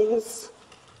buildings,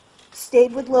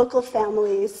 stayed with local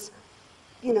families,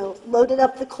 loaded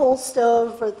up the coal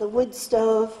stove or the wood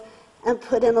stove and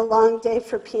put in a long day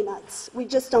for peanuts. We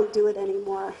just don't do it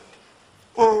anymore.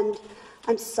 And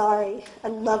I'm sorry. I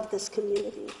love this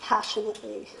community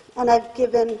passionately, and I've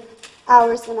given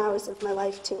hours and hours of my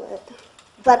life to it.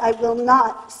 But I will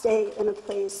not stay in a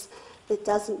place that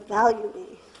doesn't value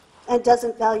me and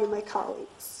doesn't value my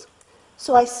colleagues.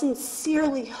 So I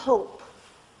sincerely hope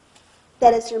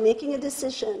that as you're making a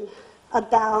decision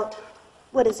about,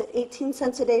 18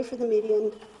 cents a day for the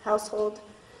median household,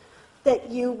 that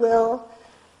you will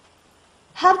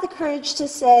have the courage to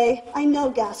say, I know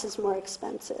gas is more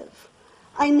expensive.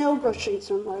 I know groceries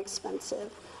are more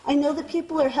expensive. I know that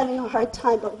people are having a hard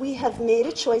time, but we have made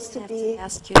a choice to be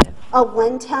a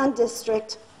one-town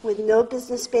district with no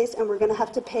business space, and we're going to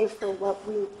have to pay for what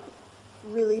we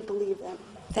really believe in.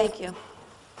 Thank you.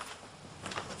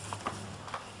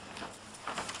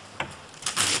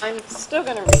 I'm still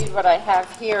going to read what I have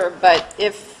here, but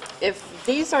if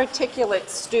these articulate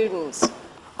students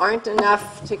aren't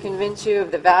enough to convince you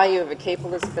of the value of a Cape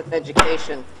Elizabeth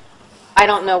education, I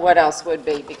don't know what else would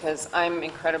be, because I'm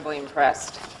incredibly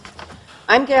impressed.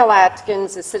 I'm Gail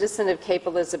Atkins, a citizen of Cape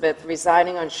Elizabeth,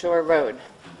 residing on Shore Road.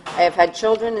 I have had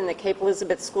children in the Cape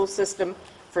Elizabeth school system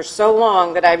for so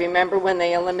long that I remember when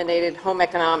they eliminated home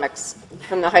economics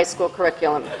from the high school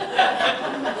curriculum.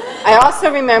 I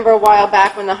also remember a while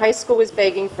back when the high school was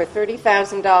begging for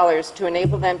 $30,000 to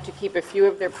enable them to keep a few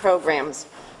of their programs,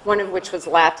 one of which was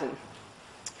Latin.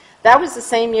 That was the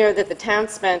same year that the town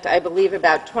spent, I believe,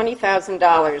 about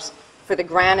 $20,000 for the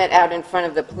granite out in front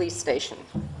of the police station.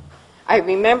 I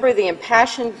remember the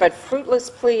impassioned but fruitless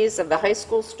pleas of the high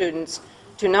school students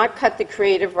Do not cut the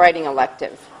creative writing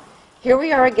elective. Here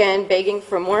we are again begging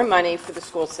for more money for the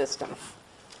school system.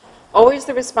 Always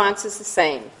the response is the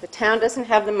same. The town doesn't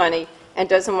have the money and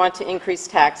doesn't want to increase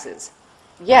taxes.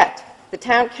 Yet, the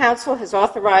town council has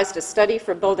authorized a study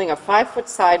for building a 5-foot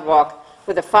sidewalk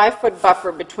with a 5-foot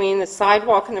buffer between the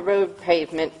sidewalk and the road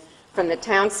pavement from the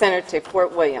town center to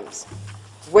Fort Williams.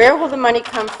 Where will the money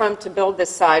come from to build this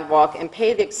sidewalk and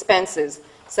pay the expenses,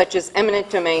 such as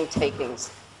eminent domain takings?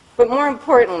 But more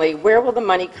importantly, where will the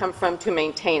money come from to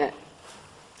maintain it?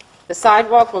 The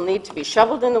sidewalk will need to be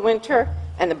shoveled in the winter,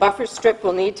 and the buffer strip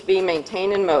will need to be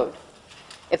maintained and mowed.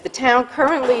 If the town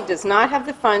currently does not have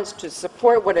the funds to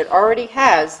support what it already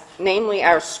has, namely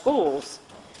our schools,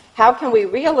 how can we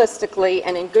realistically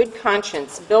and in good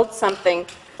conscience build something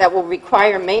that will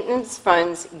require maintenance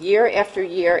funds year after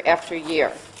year after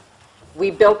year?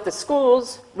 We built the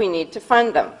schools, we need to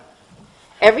fund them.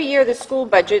 Every year the school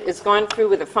budget is gone through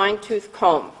with a fine-tooth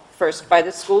comb, first by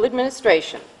the school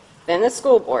administration, then the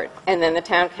school board, and then the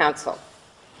town council.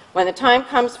 When the time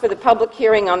comes for the public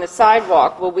hearing on the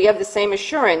sidewalk, will we have the same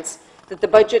assurance that the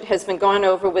budget has been gone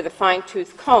over with a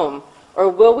fine-tooth comb, or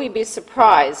will we be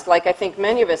surprised, like I think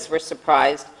many of us were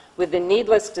surprised, with the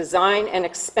needless design and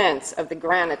expense of the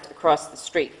granite across the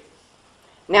street?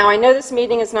 Now, I know this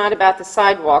meeting is not about the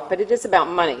sidewalk, but it is about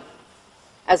money.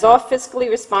 As all fiscally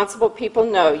responsible people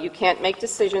know, you can't make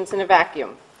decisions in a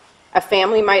vacuum. A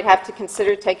family might have to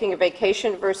consider taking a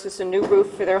vacation versus a new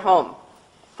roof for their home.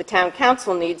 The town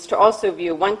council needs to also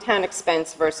view one town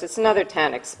expense versus another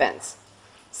town expense.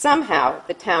 Somehow,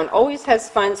 the town always has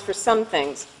funds for some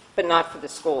things, but not for the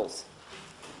schools.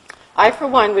 I, for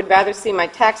one, would rather see my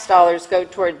tax dollars go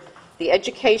toward the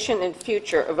education and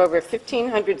future of over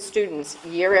 1,500 students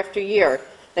year after year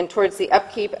than towards the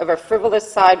upkeep of a frivolous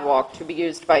sidewalk to be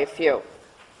used by a few.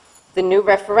 The new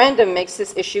referendum makes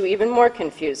this issue even more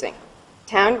confusing.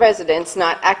 Town residents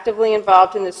not actively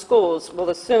involved in the schools will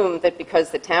assume that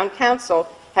because the town council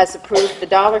has approved the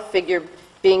dollar figure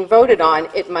being voted on,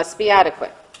 it must be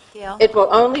adequate. Gail? It will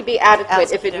only be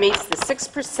adequate if it meets the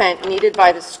 6% needed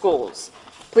by the schools.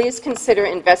 Please consider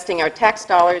investing our tax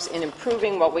dollars in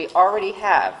improving what we already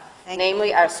have,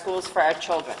 namely our schools for our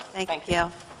children. Thank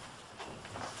you.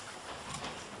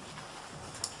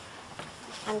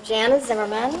 I'm Jana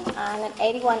Zimmerman. I'm at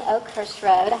 81 Oakhurst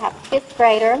Road. I have a 5th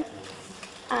grader,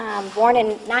 born in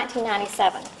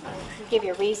 1997. I'll give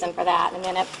you a reason for that in a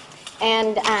minute.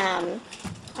 And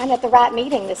I'm at the right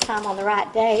meeting this time on the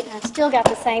right date, and I've still got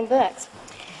the same books.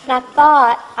 And I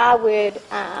thought I would,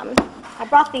 I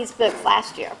brought these books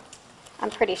last year,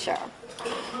 I'm pretty sure.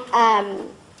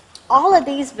 All of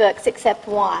these books except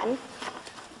one,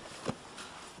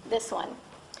 this one,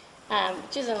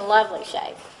 which is in lovely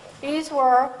shape. These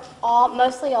were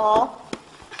mostly all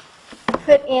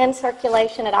put in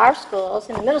circulation at our schools,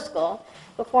 in the middle school,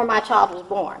 before my child was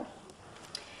born.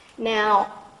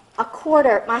 Now, a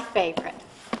quarter, my favorite.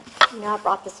 You know, I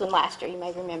brought this one last year, you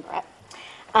may remember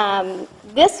it.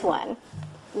 This one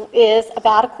is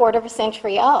about a quarter of a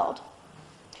century old.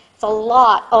 It's a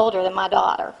lot older than my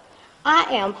daughter. I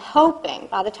am hoping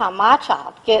by the time my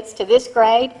child gets to this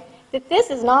grade that this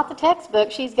is not the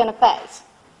textbook she's going to face.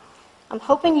 I'm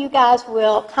hoping you guys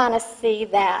will kind of see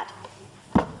that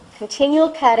continual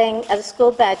cutting of the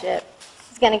school budget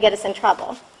is going to get us in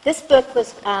trouble. This book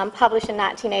was published in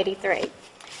 1983.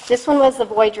 This one was the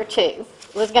Voyager 2.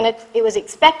 It was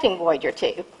expecting Voyager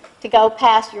 2 to go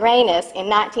past Uranus in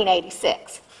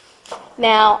 1986.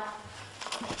 Now,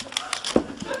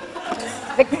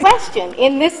 the question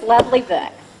in this lovely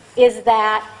book is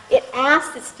that it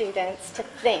asks the students to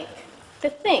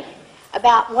think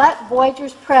about what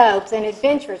Voyager's probes and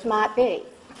adventures might be.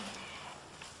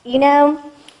 You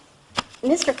know,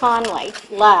 Mr. Conley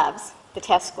loves the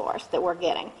test scores that we're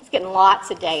getting. He's getting lots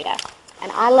of data,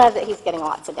 and I love that he's getting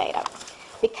lots of data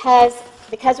because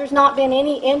there's not been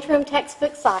any interim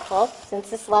textbook cycle since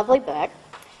this lovely book,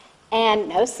 and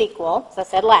no sequel, as I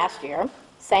said last year,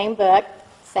 same book,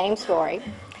 same story.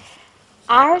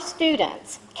 Our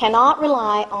students cannot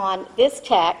rely on this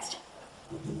text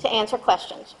to answer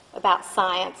questions about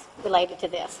science related to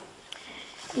this.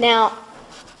 Now,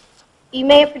 you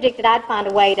may have predicted I'd find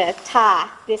a way to tie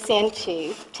this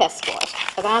into test scores,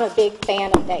 because I'm a big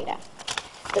fan of data.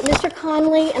 But Mr.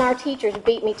 Conley and our teachers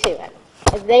beat me to it,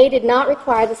 as they did not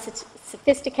require the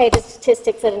sophisticated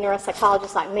statistics that a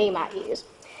neuropsychologist like me might use.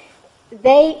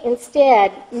 They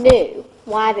instead knew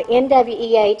why the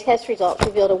NWEA test results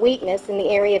revealed a weakness in the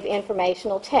area of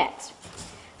informational text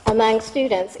among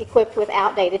students equipped with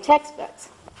outdated textbooks.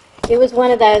 It was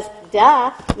one of those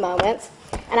duh moments,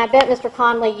 and I bet Mr.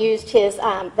 Conley used his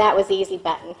that was easy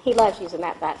button. He loves using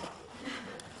that button.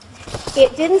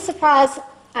 It didn't surprise,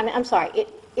 I'm sorry,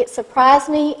 it surprised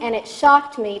me and it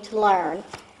shocked me to learn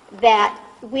that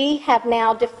we have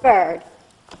now deferred,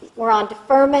 we're on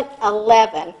deferment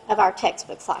 11 of our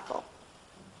textbook cycle.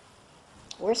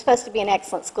 We're supposed to be an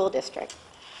excellent school district.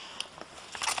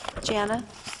 Jana,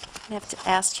 I have to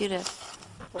ask you to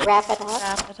wrap it up.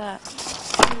 Wrap it up.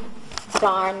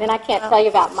 Darn, then I can't tell you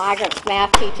about migrants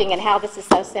math teaching and how this is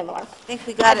so similar. I think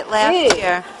we got it last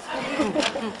year.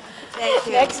 Thank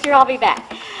you. Next year I'll be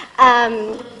back.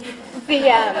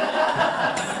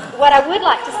 What I would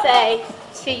like to say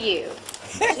to you,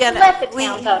 Jana, let the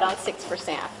town vote on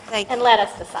 6% and let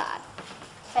us decide.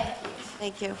 Thank you.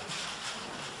 Thank you.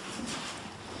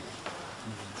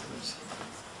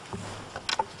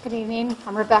 Good evening.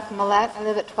 I'm Rebecca Millette. I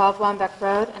live at 12 Wambeck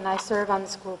Road, and I serve on the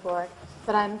school board.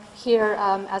 But I'm here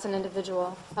as an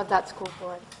individual of that school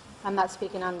board. I'm not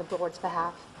speaking on the board's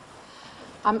behalf.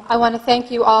 I want to thank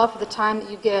you all for the time that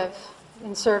you give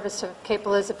in service to Cape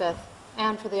Elizabeth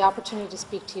and for the opportunity to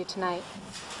speak to you tonight.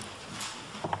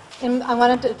 And I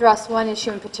wanted to address one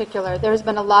issue in particular. There's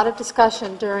been a lot of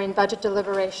discussion during budget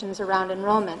deliberations around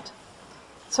enrollment.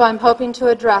 So I'm hoping to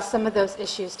address some of those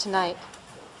issues tonight.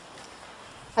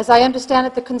 As I understand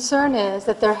it, the concern is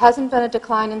that there hasn't been a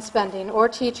decline in spending or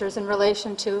teachers in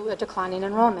relation to a declining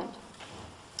enrollment.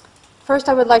 First,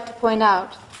 I would like to point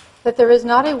out that there is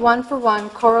not a one-for-one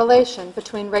correlation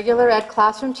between regular ed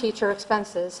classroom teacher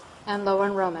expenses and low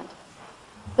enrollment.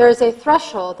 There is a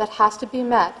threshold that has to be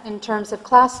met in terms of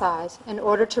class size in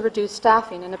order to reduce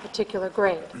staffing in a particular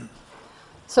grade.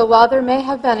 So while there may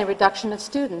have been a reduction of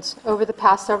students over the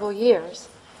past several years,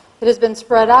 it has been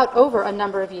spread out over a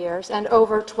number of years and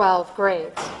over 12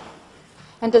 grades,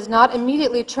 and does not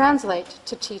immediately translate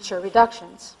to teacher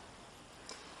reductions.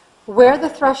 Where the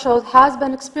threshold has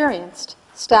been experienced,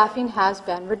 staffing has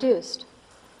been reduced.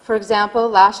 For example,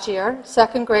 last year,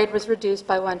 second grade was reduced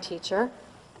by 1 teacher,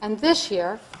 and this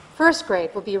year, first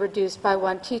grade will be reduced by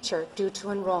 1 teacher due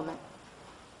to enrollment.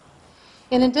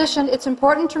 In addition, it's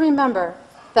important to remember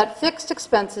that fixed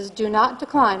expenses do not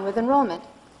decline with enrollment,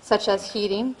 such as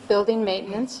heating, building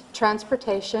maintenance,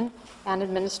 transportation, and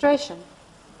administration.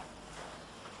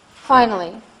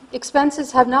 Finally,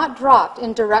 expenses have not dropped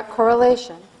in direct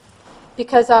correlation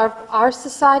because of our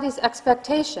society's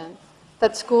expectation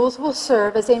that schools will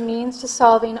serve as a means to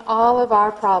solving all of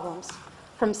our problems,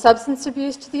 from substance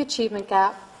abuse to the achievement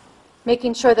gap,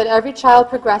 making sure that every child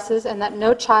progresses and that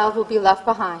no child will be left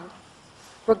behind,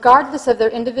 regardless of their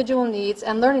individual needs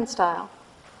and learning style,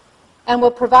 and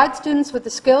will provide students with the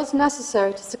skills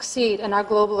necessary to succeed in our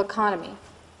global economy.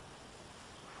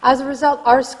 As a result,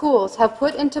 our schools have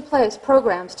put into place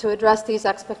programs to address these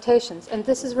expectations, and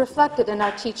this is reflected in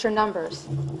our teacher numbers.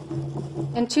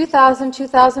 In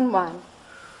 2000-2001,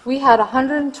 we had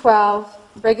 112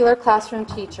 regular classroom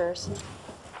teachers.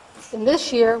 In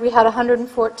this year, we had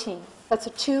 114. That's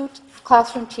a 2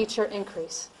 classroom teacher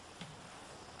increase.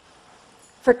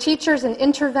 For teachers in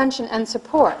intervention and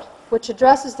support, which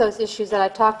addresses those issues that I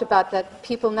talked about that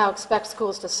people now expect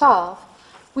schools to solve,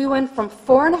 we went from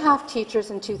 4.5 teachers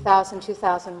in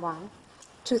 2000-2001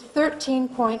 to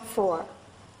 13.4.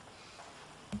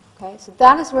 Okay, so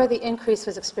that is where the increase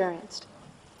was experienced.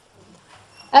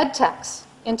 Ed techs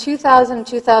in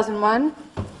 2000-2001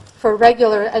 for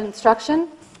regular instruction,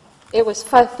 it was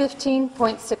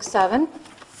 15.67.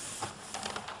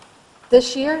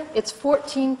 This year, it's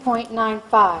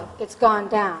 14.95. It's gone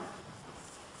down.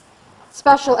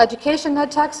 Special education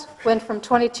ed techs went from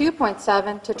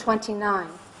 22.7 to 29.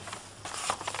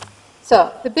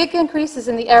 So the big increase is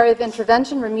in the area of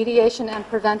intervention, remediation, and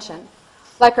prevention,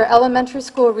 like our elementary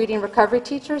school reading recovery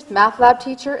teachers, math lab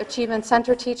teacher, achievement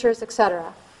center teachers,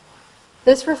 etc.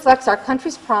 This reflects our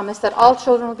country's promise that all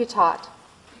children will be taught.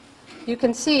 You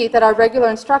can see that our regular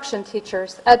instruction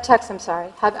teachers, ed techs,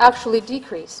 have actually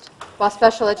decreased, while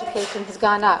special education has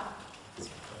gone up.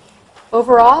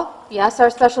 Overall, yes, our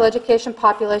special education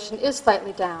population is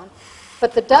slightly down,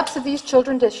 but the depths of these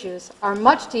children's issues are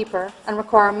much deeper and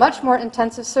require much more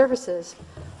intensive services,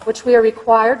 which we are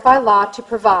required by law to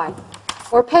provide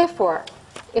or pay for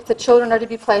if the children are to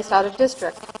be placed out of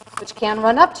district, which can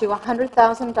run up to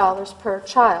 $100,000 per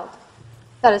child.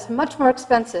 That is much more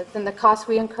expensive than the costs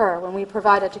we incur when we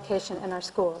provide education in our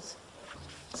schools.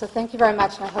 So thank you very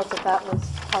much, and I hope that that was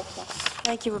helpful.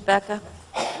 Thank you, Rebecca.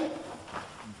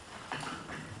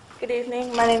 Good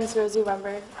evening. My name is Rosie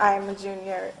Wemberg. I am a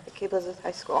junior at Cape Elizabeth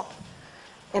High School,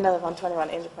 and I live on 21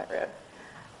 Angel Point Road.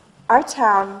 Our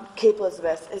town, Cape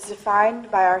Elizabeth, is defined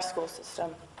by our school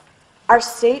system. Our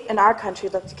state and our country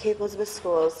look to Cape Elizabeth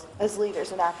schools as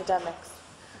leaders in academics.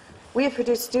 We have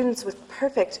produced students with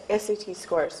perfect SAT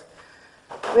scores.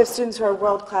 We have students who are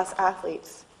world-class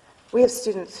athletes. We have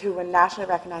students who win nationally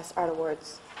recognized art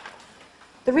awards.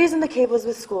 The reason the Cape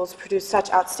Elizabeth schools produce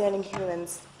such outstanding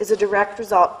humans is a direct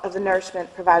result of the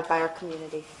nourishment provided by our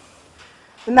community.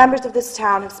 The members of this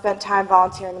town have spent time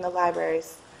volunteering in the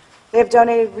libraries. They have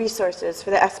donated resources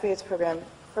for the SBA's program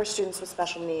for students with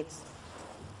special needs.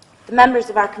 The members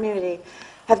of our community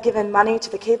have given money to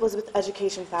the Cape Elizabeth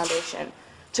Education Foundation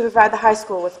to provide the high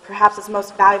school with perhaps its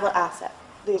most valuable asset,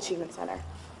 the Achievement Center.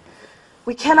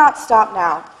 We cannot stop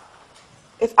now.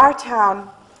 If our town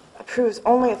approves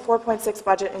only a 4.6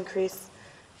 budget increase,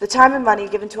 the time and money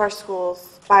given to our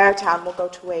schools by our town will go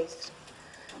to waste.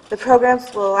 The programs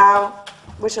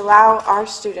which allow our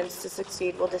students to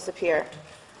succeed will disappear.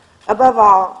 Above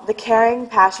all, the caring,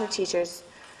 passionate teachers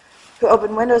who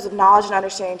open windows of knowledge and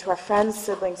understanding to our friends,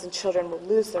 siblings, and children will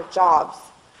lose their jobs.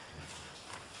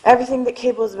 Everything that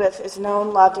Cape Elizabeth is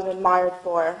known, loved, and admired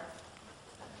for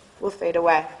will fade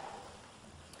away.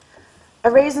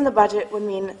 A raise in the budget would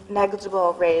mean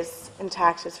negligible raise in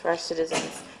taxes for our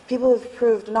citizens. People have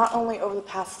proved not only over the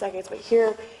past decades, but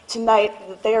here tonight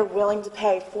that they are willing to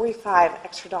pay $45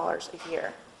 extra a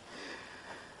year.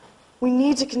 We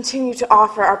need to continue to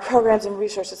offer our programs and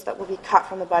resources that will be cut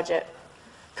from the budget.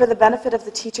 For the benefit of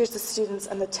the teachers, the students,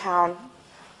 and the town,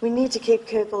 we need to keep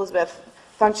Cape Elizabeth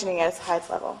functioning at its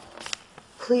highest level.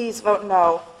 Please vote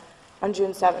no on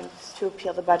June 7th to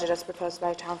appeal the budget as proposed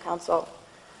by Town Council.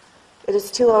 It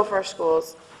is too low for our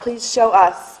schools. Please show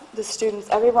us, the students,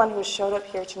 everyone who has showed up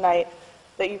here tonight,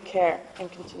 that you care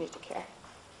and continue to care.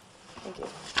 Thank you.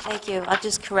 Thank you. I'll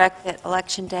just correct that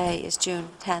Election Day is June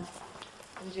 10th.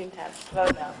 On June 10th.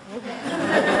 Vote no.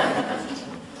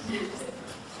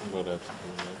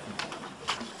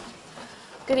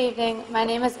 Good evening. My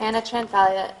name is Anna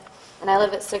Trent-Valiant, and I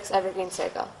live at 6 Evergreen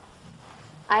Circle.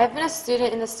 I have been a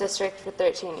student in this district for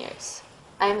 13 years.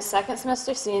 I am a second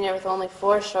semester senior with only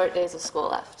 4 short days of school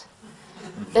left.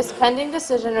 This pending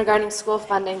decision regarding school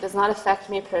funding does not affect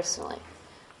me personally.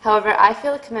 However, I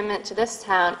feel a commitment to this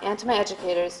town and to my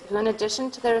educators who, in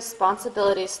addition to their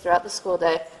responsibilities throughout the school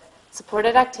day,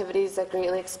 supported activities that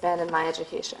greatly expanded my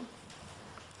education.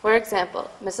 For example,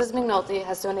 Mrs. McNulty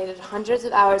has donated hundreds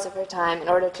of hours of her time in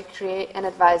order to create and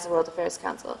advise the World Affairs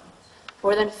Council.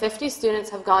 More than 50 students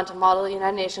have gone to Model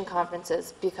United Nations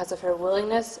conferences because of her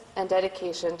willingness and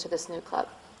dedication to this new club.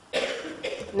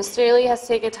 Mr. Lee has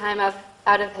taken time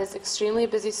out of his extremely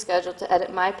busy schedule to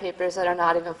edit my papers that are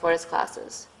not even for his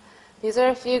classes. These are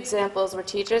a few examples where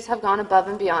teachers have gone above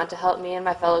and beyond to help me and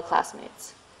my fellow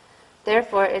classmates.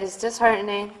 Therefore, it is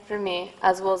disheartening for me,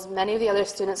 as well as many of the other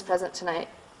students present tonight,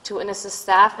 to witness the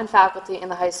staff and faculty in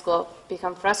the high school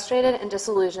become frustrated and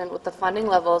disillusioned with the funding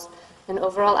levels and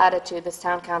overall attitude this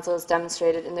town council has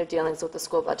demonstrated in their dealings with the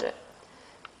school budget.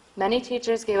 Many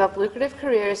teachers gave up lucrative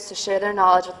careers to share their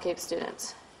knowledge with Cape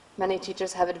students. Many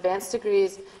teachers have advanced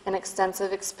degrees and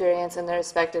extensive experience in their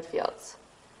respective fields.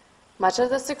 Much of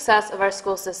the success of our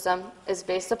school system is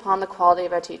based upon the quality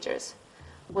of our teachers.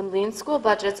 When lean school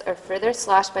budgets are further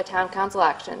slashed by town council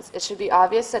actions, it should be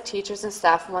obvious that teachers and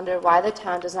staff wonder why the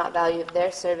town does not value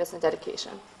their service and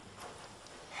dedication.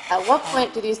 At what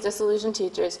point do these disillusioned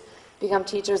teachers become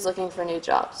teachers looking for new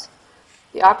jobs?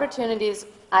 The opportunities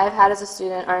I have had as a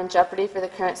student are in jeopardy for the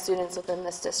current students within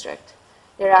this district.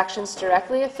 Their actions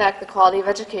directly affect the quality of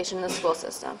education in the school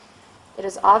system. It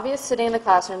is obvious sitting in the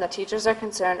classroom that teachers are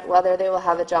concerned whether they will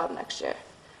have a job next year.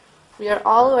 We are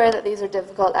all aware that these are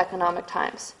difficult economic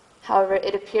times. However,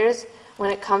 it appears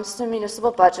when it comes to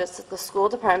municipal budgets that the school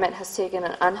department has taken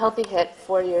an unhealthy hit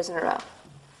 4 years in a row.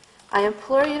 I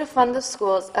implore you to fund the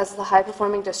schools as the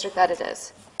high-performing district that it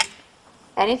is.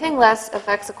 Anything less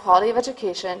affects the quality of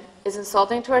education, is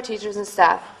insulting to our teachers and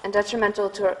staff, and detrimental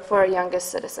for our youngest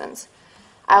citizens.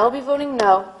 I will be voting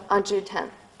no on June 10th,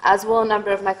 as will a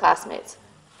number of my classmates,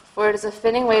 for it is a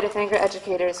fitting way to thank our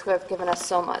educators who have given us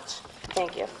so much.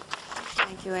 Thank you.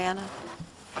 Thank you, Anna.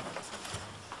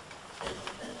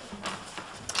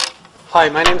 Hi,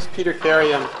 my name is Peter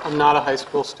Carey. I'm not a high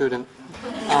school student.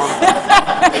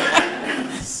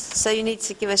 So you need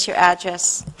to give us your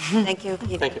address. Thank you,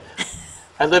 Peter. Thank you.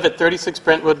 I live at 36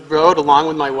 Brentwood Road along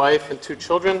with my wife and 2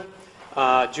 children,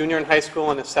 a junior in high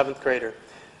school and a 7th grader.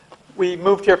 We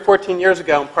moved here 14 years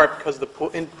ago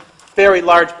in very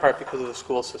large part because of the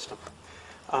school system.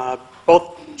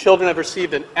 Both children have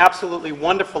received an absolutely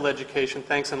wonderful education,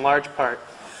 thanks in large part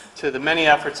to the many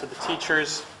efforts of the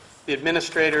teachers, the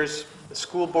administrators, the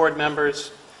school board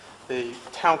members, the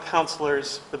town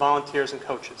councilors, the volunteers, and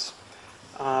coaches.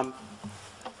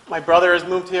 My brother has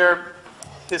moved here.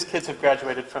 His kids have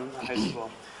graduated from high school.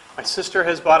 My sister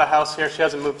has bought a house here. She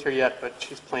hasn't moved here yet, but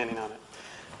she's planning on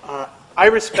it. I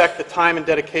respect the time and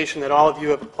dedication that all of you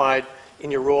have applied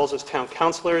in your roles as town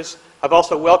councilors. I've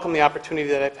also welcomed the opportunity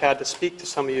that I've had to speak to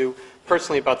some of you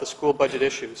personally about the school budget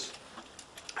issues.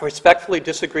 I respectfully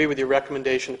disagree with your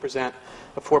recommendation to present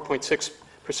a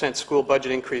 4.6% school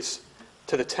budget increase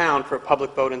to the town for a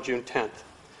public vote on June 10th.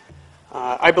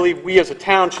 I believe we as a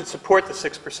town should support the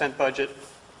 6% budget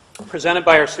presented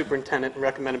by our superintendent and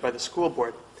recommended by the school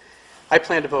board. I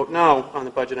plan to vote no on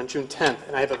the budget on June 10th,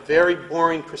 and I have a very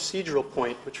boring procedural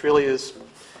point, which really is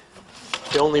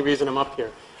the only reason I'm up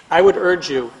here. I would urge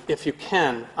you, if you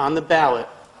can, on the ballot,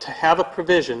 to have a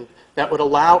provision that would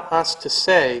allow us to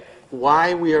say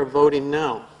why we are voting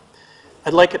no.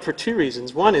 I'd like it for two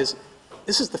reasons. One is,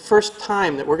 this is the first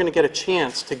time that we're going to get a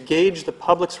chance to gauge the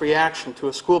public's reaction to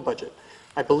a school budget.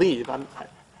 I believe.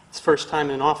 It's the first time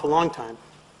in an awful long time.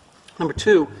 Number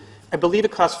two, I believe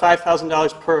it costs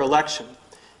 $5,000 per election.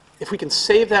 If we can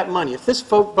save that money, if this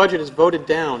budget is voted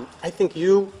down, I think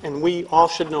you and we all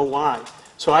should know why.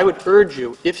 So I would urge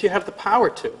you, if you have the power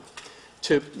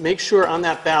to make sure on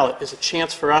that ballot is a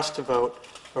chance for us to vote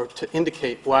or to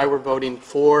indicate why we're voting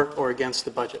for or against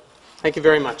the budget. Thank you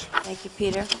very much. Thank you,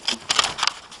 Peter.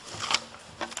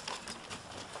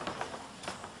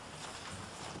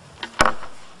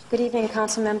 Good evening,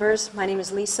 council members. My name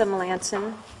is Lisa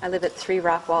Melanson. I live at 3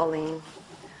 Rockwall Lane.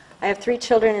 I have 3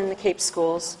 children in the Cape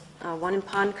schools, one in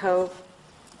Pond Cove,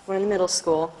 one in the middle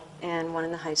school, and one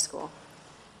in the high school.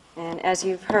 And as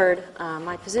you've heard,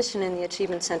 my position in the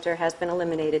Achievement Center has been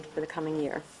eliminated for the coming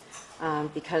year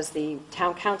because the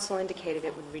town council indicated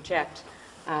it would reject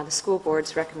the school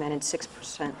board's recommended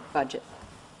 6% budget.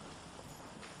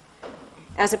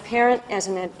 As a parent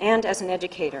and as an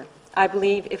educator, I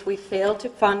believe if we fail to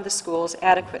fund the schools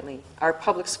adequately, our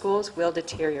public schools will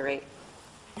deteriorate.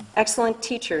 Excellent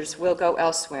teachers will go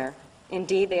elsewhere.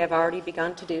 Indeed, they have already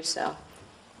begun to do so.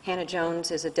 Hannah Jones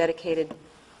is a dedicated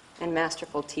and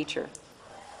masterful teacher.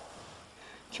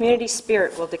 Community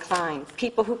spirit will decline.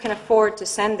 People who can afford to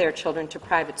send their children to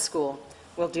private school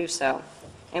will do so.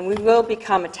 And we will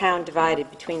become a town divided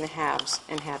between the haves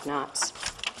and have-nots.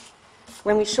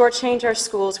 When we shortchange our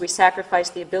schools, we sacrifice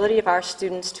the ability of our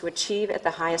students to achieve at the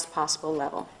highest possible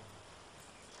level.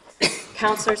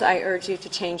 Counselors, I urge you to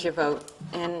change your vote.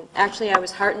 And actually, I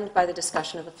was heartened by the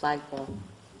discussion of the flagpole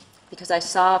because I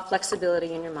saw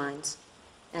flexibility in your minds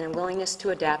and a willingness to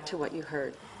adapt to what you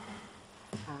heard.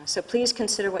 So please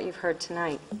consider what you've heard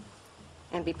tonight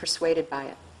and be persuaded by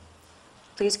it.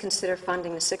 Please consider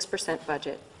funding the 6%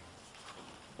 budget.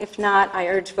 If not, I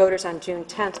urge voters on June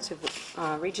 10th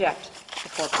to reject the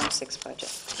 4.6 budget.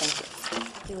 Thank you.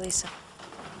 Thank you, Lisa.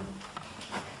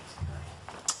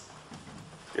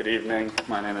 Good evening.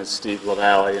 My name is Steve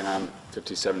Lavalley, and I'm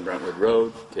 57 Brentwood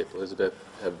Road, Cape Elizabeth.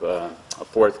 I have a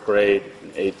 4th grade,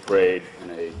 an 8th grade,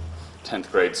 and a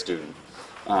 10th grade student.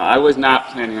 I was not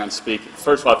planning on speaking.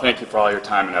 First of all, thank you for all your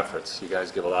time and efforts. You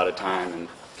guys give a lot of time, and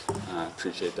I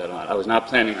appreciate that a lot. I was not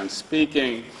planning on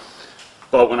speaking.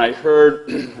 But when I heard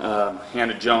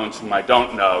Hannah Jones, whom I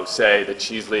don't know, say that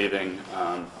she's leaving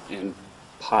in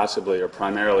possibly or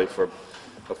primarily for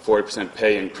a 40%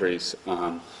 pay increase,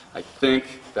 I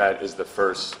think that is the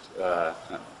first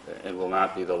and will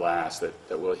not be the last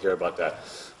that we'll hear about that.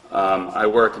 I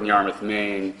work in Yarmouth,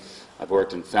 Maine. I've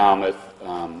worked in Falmouth.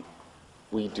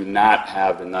 We do not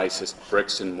have the nicest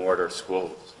bricks and mortar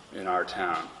schools in our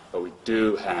town, but we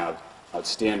do have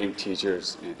outstanding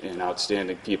teachers and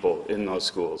outstanding people in those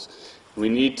schools. We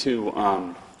need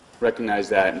to recognize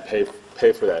that and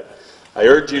pay for that. I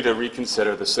urge you to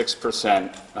reconsider the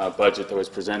 6% budget that was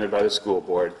presented by the school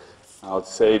board. I'll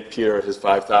save Peter his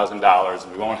 $5,000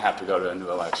 and we won't have to go to a new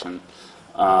election.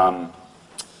 I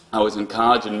was in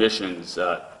college admissions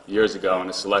years ago in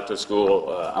a selective school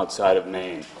outside of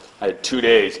Maine. I had 2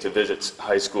 days to visit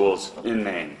high schools in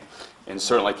Maine, and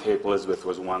certainly Cape Elizabeth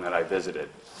was one that I visited.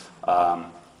 I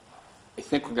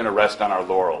think we're going to rest on our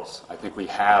laurels. I think we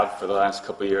have for the last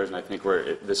couple of years, and I think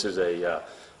this is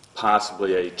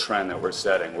possibly a trend that we're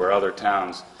setting, where other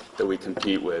towns that we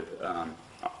compete with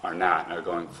are not and are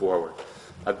going forward.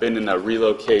 I've been in the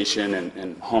relocation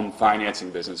and home financing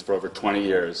business for over 20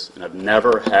 years, and I've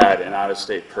never had an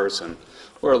out-of-state person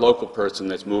or a local person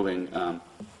that's moving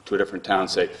to a different town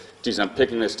say, geez, I'm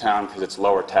picking this town because it's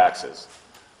lower taxes.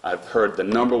 I've heard the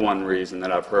number one reason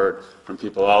that I've heard from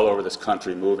people all over this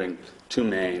country moving to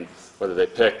Maine, whether they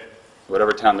pick,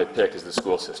 whatever town they pick is the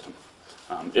school system,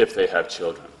 if they have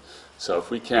children. So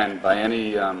if we can, by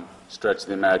any stretch of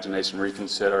the imagination,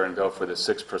 reconsider and go for the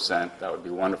 6%, that would be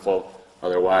wonderful.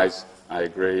 Otherwise, I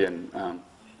agree and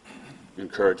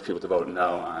encourage people to vote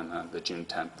no on the June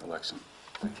 10th election.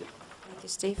 Thank you. Thank you,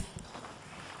 Steve.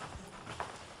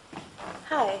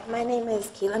 Hi, my name is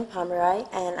Keelan Pomeroy,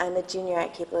 and I'm a junior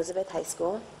at Cape Elizabeth High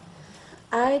School.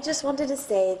 I just wanted to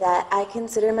say that I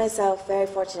consider myself very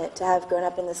fortunate to have grown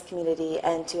up in this community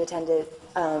and to attend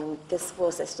this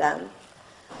school system.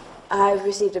 I've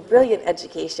received a brilliant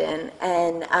education,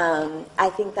 and I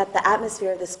think that the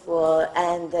atmosphere of the school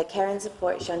and the care and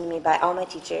support shown to me by all my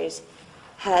teachers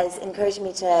has encouraged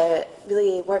me to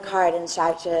really work hard and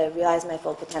strive to realize my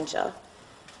full potential.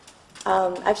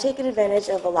 I've taken advantage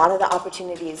of a lot of the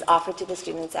opportunities offered to the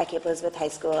students at Cape Elizabeth High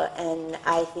School, and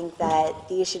I think that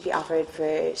these should be offered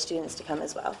for students to come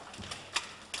as well.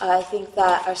 I think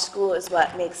that our school is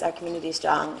what makes our community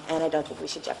strong, and I don't think we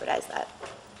should jeopardize that.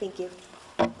 Thank you.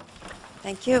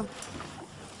 Thank you.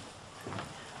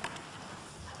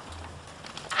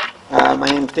 My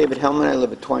name is David Hellman. I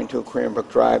live at 22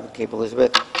 Cranbrook Drive, Cape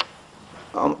Elizabeth.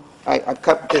 I've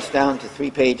cut this down to 3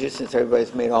 pages since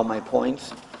everybody's made all my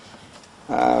points.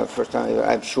 First time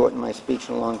I've shortened my speech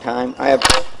in a long time. I have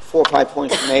 4 or 5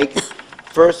 points to make.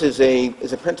 First is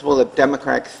a principle of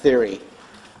democratic theory.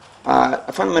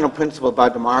 A fundamental principle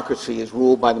about democracy is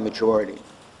ruled by the majority.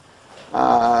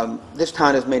 This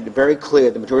town has made it very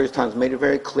clear, the majority of this town has made it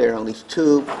very clear on at least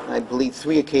 2, I believe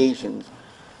 3 occasions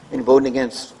in voting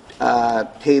against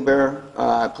Tabor,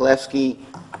 Pulaski,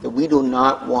 that we do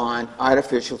not want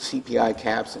artificial CPI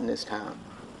caps in this town.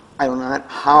 I don't know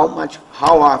how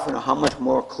often or how much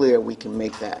more clear we can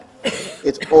make that.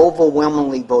 It's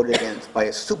overwhelmingly voted against by a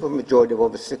supermajority of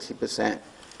over 60%.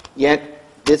 Yet,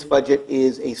 this budget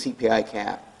is a CPI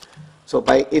cap. So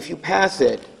if you pass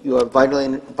it, you are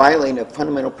violating a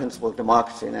fundamental principle of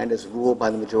democracy, and that is ruled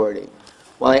by the majority.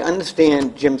 While I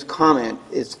understand Jim's comment,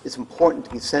 it's important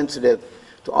to be sensitive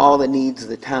to all the needs of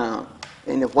the town.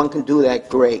 And if one can do that,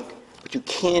 great. But you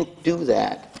can't do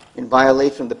that in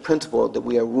violation of the principle that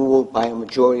we are ruled by a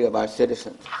majority of our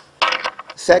citizens.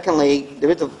 Secondly, there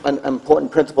is an important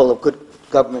principle of good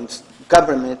government,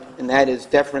 and that is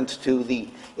deference to the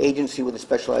agency with the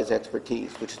specialized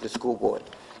expertise, which is the school board.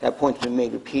 That point's been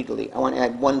made repeatedly. I want to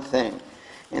add one thing,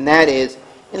 and that is,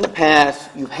 in the past,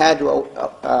 you've had to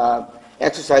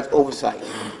exercise oversight.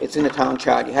 It's in the town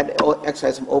charter. You had to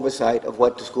exercise some oversight of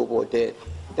what the school board did.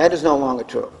 That is no longer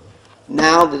true.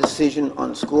 Now the decision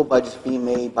on school budgets is being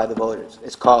made by the voters.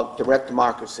 It's called direct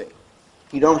democracy.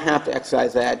 You don't have to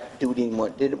exercise that duty anymore.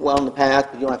 Did it well in the past,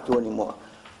 but you don't have to do it anymore.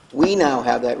 We now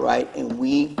have that right, and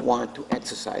we want to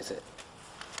exercise it.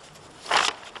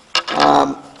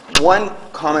 One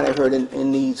comment I heard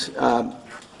in these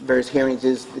various hearings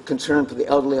is the concern for the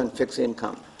elderly on fixed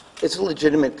income. It's a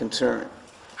legitimate concern.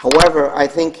 However, I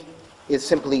think it's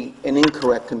simply an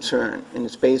incorrect concern, and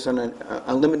it's based on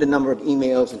a limited number of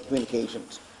emails and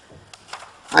communications.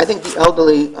 I think the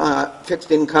elderly,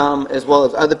 fixed income, as well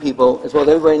as other people, as well as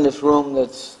everybody in this room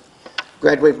that's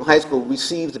graduated from high school,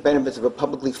 receives the benefits of a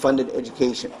publicly funded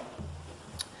education.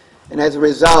 And as a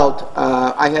result,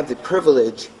 I have the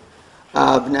privilege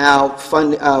of now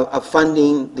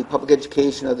funding the public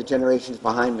education of the generations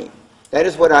behind me. That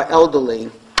is what our elderly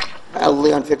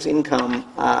on fixed income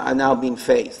are now being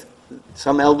faced.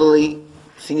 Some elderly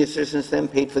senior citizens then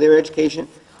paid for their education.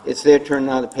 It's their turn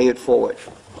now to pay it forward.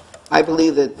 I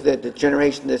believe that the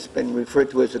generation that's been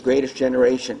referred to as the greatest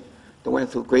generation that went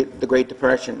through the Great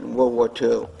Depression and World War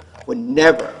II would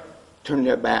never turn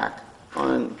their back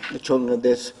on the children of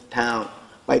this town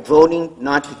by voting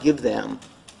not to give them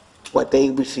what they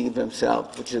received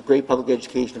themselves, which is a great public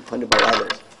education funded by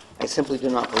others. I simply do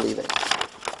not believe it,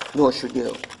 nor should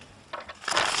you.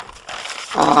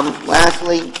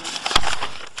 Lastly,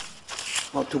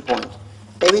 well, 2 points.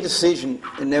 Every decision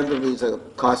inevitably is a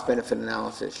cost-benefit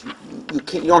analysis. You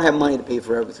don't have money to pay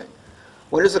for everything.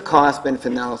 What is the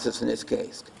cost-benefit analysis in this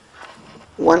case?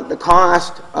 The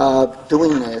cost of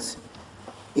doing this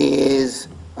is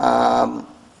about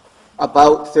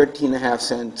 13.5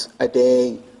 cents a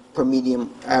day per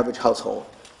medium average household.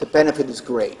 The benefit is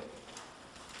great.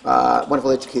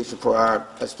 Wonderful education for our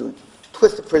students.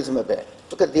 Twist the prism a bit.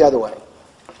 Look at it the other way.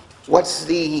 What's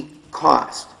the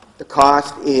cost? The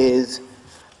cost is...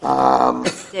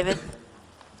 David?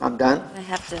 I'm done? I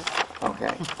have to.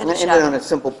 Okay. I'm going to end it on a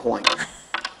simple point.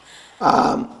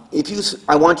 I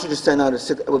want you to send out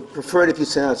I would prefer it if you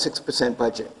send out a 6%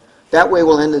 budget. That way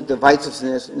we'll end the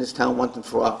divisiveness in this town once and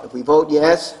for all. If we vote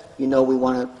yes, you know we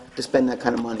want to spend that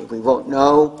kind of money. If we vote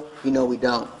no, you know we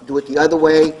don't. Do it the other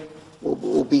way,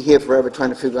 we'll be here forever trying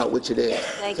to figure out which it is.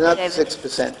 Thank you, David.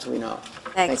 6%, so we know.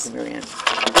 Thanks. Thank you, Mary Ann.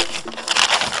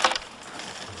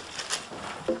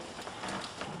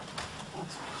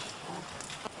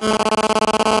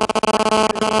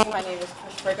 My name is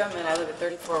Trish Brigham, and I live at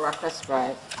 34 Rockcrest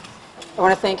Drive. I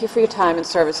want to thank you for your time and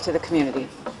service to the community.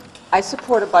 I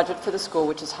support a budget for the school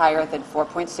which is higher than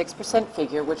 4.6%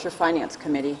 figure, which your Finance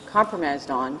Committee compromised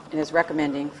on and is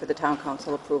recommending for the Town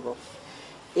Council approval.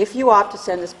 If you opt to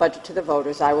send this budget to the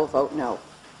voters, I will vote no.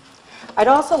 I'd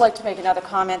also like to make another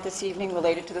comment this evening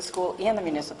related to the school and the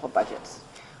municipal budgets.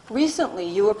 Recently,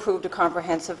 you approved a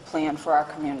comprehensive plan for our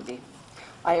community.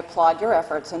 I applaud your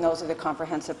efforts and those of the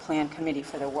Comprehensive Plan Committee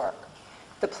for their work.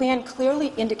 The plan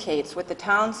clearly indicates what the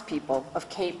townspeople of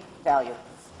Cape value: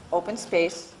 open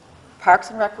space,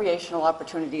 parks and recreational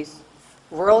opportunities,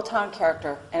 rural town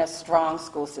character, and a strong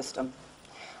school system.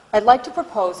 I'd like to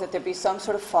propose that there be some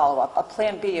sort of follow-up, a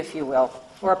Plan B, if you will,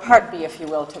 or a Part B, if you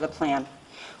will, to the plan,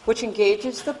 which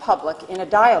engages the public in a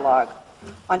dialogue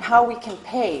on how we can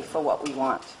pay for what we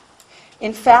want.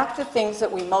 In fact, the things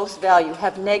that we most value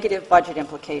have negative budget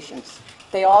implications.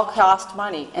 They all cost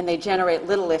money, and they generate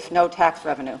little, if no, tax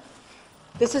revenue.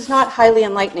 This is not highly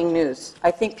enlightening news. I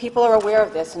think people are aware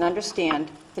of this and understand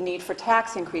the need for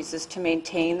tax increases to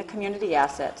maintain the community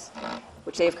assets,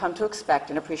 which they have come to expect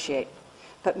and appreciate.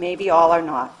 But maybe all are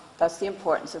not. Thus the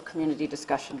importance of community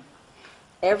discussion.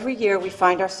 Every year we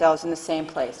find ourselves in the same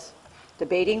place,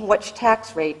 debating which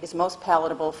tax rate is most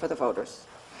palatable for the voters,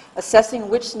 assessing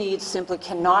which needs simply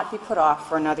cannot be put off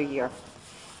for another year.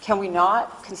 Can we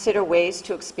not consider ways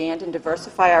to expand and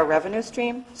diversify our revenue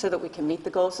stream so that we can meet the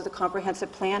goals of the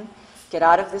comprehensive plan, get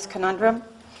out of this conundrum,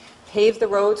 pave the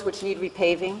roads which need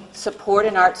repaving, support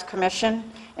an arts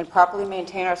commission, and properly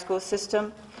maintain our school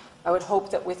system? I would hope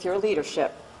that with your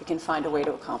leadership, we can find a way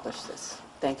to accomplish this.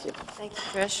 Thank you. Thank you,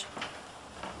 Trish.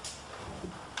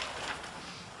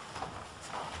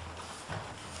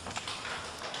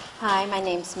 Hi, my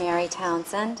name's Mary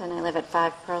Townsend, and I live at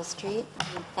 5 Pearl Street.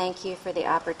 And thank you for the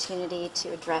opportunity to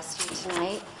address you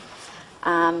tonight.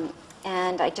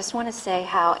 And I just want to say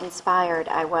how inspired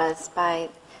I was by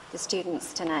the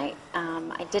students tonight.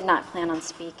 I did not plan on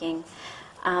speaking,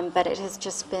 but it has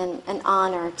just been an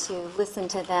honor to listen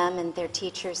to them and their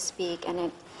teachers speak, and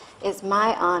it is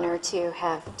my honor to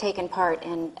have taken part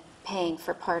in paying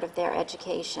for part of their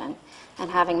education and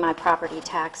having my property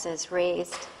taxes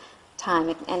raised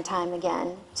time and time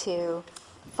again to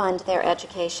fund their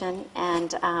education.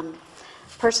 And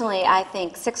personally, I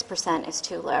think 6% is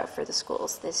too low for the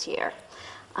schools this year,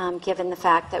 given the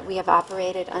fact that we have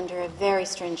operated under a very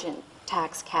stringent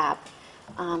tax cap,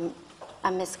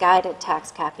 a misguided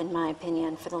tax cap, in my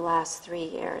opinion, for the last 3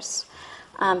 years.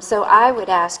 So I would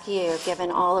ask you, given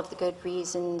all of the good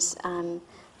reasons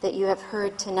that you have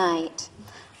heard tonight,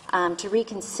 to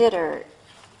reconsider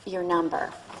your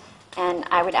number. And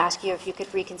I would ask you if you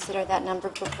could reconsider that number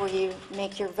before you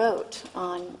make your vote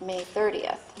on May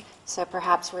 30th. So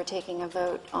perhaps we're taking a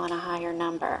vote on a higher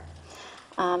number.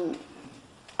 I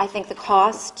think the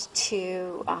cost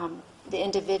to the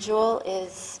individual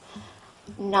is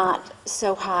not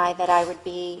so high that I would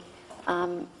be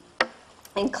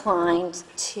inclined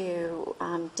to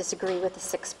disagree with the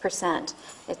 6%.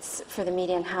 It's for the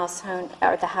median household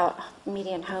or the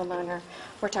median homeowner.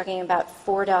 We're talking about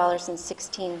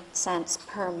 $4.16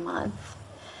 per month.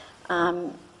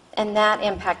 And that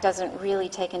impact doesn't really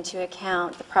take into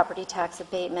account the property tax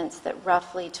abatements that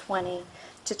roughly 20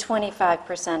 to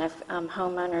 25% of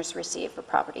homeowners receive for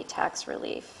property tax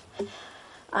relief.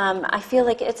 I feel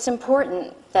like it's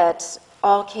important that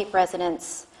all Cape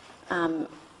residents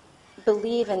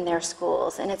believe in their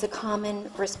schools, and it's a common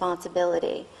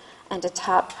responsibility and a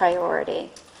top priority.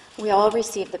 We all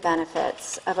receive the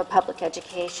benefits of a public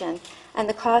education, and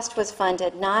the cost was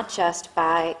funded not just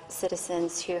by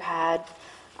citizens who had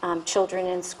children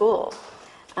in school.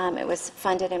 It was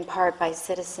funded in part by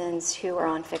citizens who were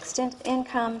on fixed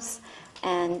incomes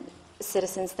and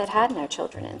citizens that had no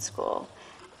children in school.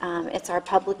 It's our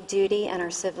public duty and our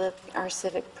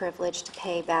civic privilege to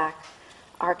pay back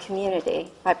our community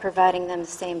by providing them the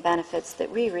same benefits that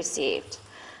we received.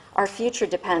 Our future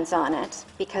depends on it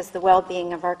because the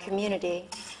well-being of our community,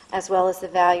 as well as the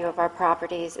value of our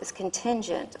properties, is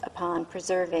contingent upon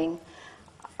preserving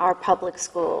our public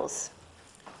schools.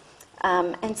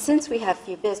 And since we have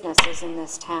few businesses in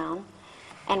this town,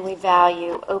 and we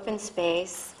value open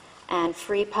space and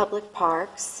free public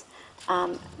parks,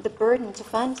 the burden to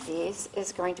fund these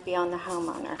is going to be on the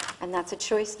homeowner, and that's a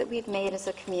choice that we've made as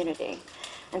a community.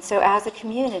 And so as a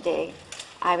community,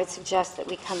 I would suggest that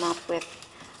we come up with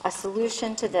a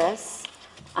solution to this,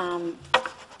 and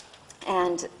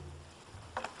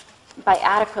by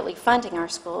adequately funding our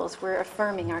schools, we're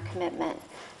affirming our commitment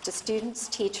to students,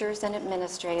 teachers, and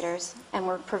administrators, and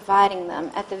we're providing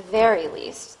them, at the very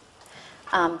least,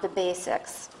 the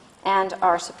basics and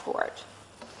our support.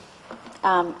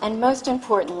 And most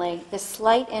importantly, the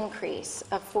slight increase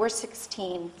of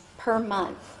 $4.16 per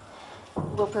month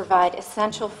will provide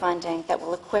essential funding that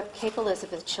will equip Cape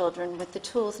Elizabeth children with the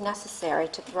tools necessary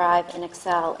to thrive and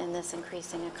excel in this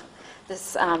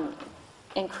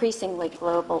increasingly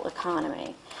global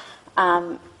economy.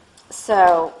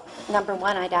 So, number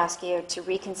one, I'd ask you to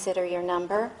reconsider your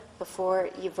number before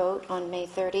you vote on May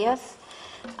 30th.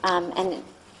 And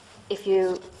if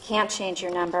you can't change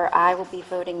your number, I will be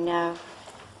voting no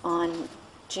on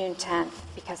June 10th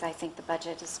because I think the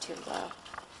budget is too low.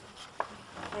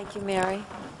 Thank you, Mary.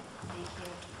 Thank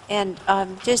you.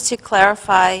 And just to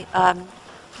clarify,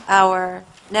 our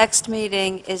next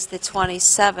meeting is the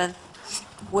 27th,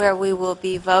 where we will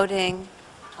be voting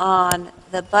on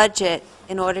the budget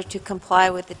in order to comply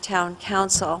with the town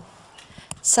council.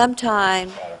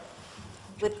 Sometime,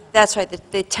 that's right,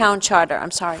 the town charter,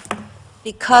 I'm sorry.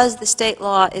 Because the state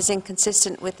law is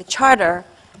inconsistent with the charter,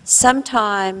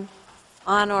 sometime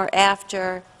on or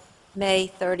after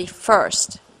May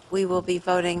 31st, we will be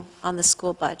voting on the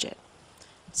school budget.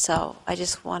 So I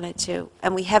just wanted to,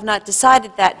 and we have not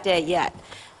decided that day yet.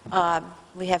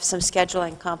 We have some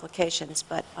scheduling complications,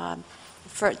 but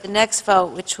for the next vote,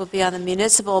 which will be on the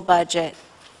municipal budget,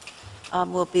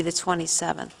 will be the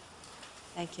 27th.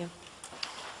 Thank you.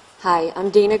 Hi, I'm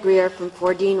Dana Greer from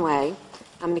 4 Dean Way.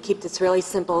 I'm going to keep this really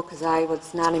simple because I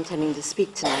was not intending to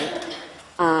speak tonight.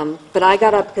 But I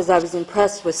got up because I was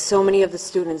impressed with so many of the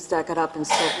students that got up and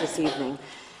spoke this evening.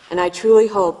 And I truly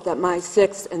hope that my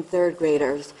 6th and 3rd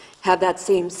graders have that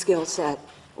same skill set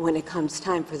when it comes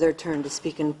time for their turn to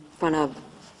speak in front of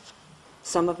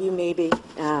some of you maybe,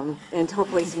 and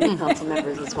hopefully some new council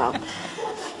members as well.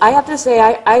 I have to say,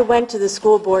 I went to the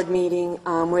school board meeting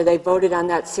where they voted on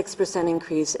that 6%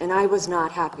 increase, and I was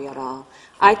not happy at all.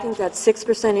 I think that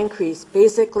 6% increase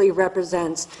basically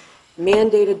represents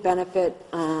mandated benefit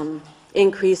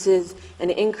increases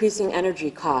and increasing energy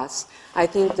costs. I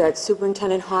think that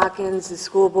Superintendent Hawkins, the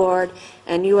school board,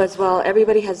 and you as well,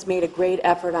 everybody has made a great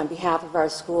effort on behalf of our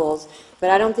schools, but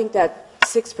I don't think that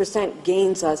 6%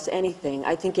 gains us anything.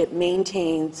 I think it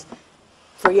maintains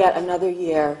for yet another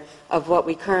year of what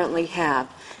we currently have.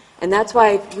 And that's why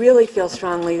I really feel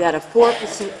strongly that a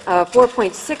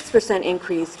 4.6%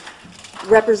 increase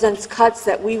represents cuts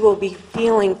that we will be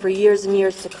feeling for years and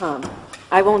years to come.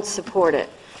 I won't support it.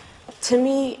 To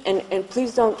me, and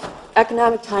please don't,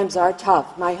 economic times are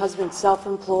tough. My husband's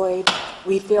self-employed.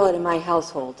 We feel it in my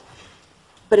household.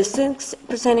 But a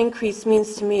 6% increase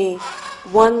means to me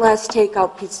one less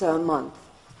takeout pizza a month.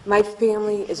 My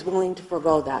family is willing to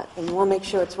forego that, and we'll make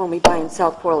sure it's when we buy in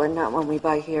South Portland, not when we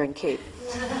buy here in Cape.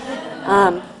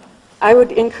 I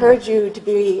would encourage you to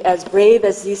be as brave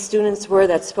as these students were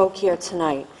that spoke here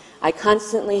tonight. I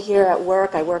constantly hear at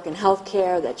work, I work in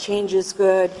healthcare, that change is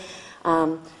good.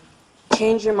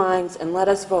 Change your minds and let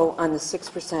us vote on the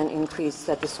 6% increase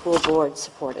that the school board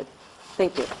supported.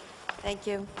 Thank you. Thank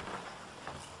you.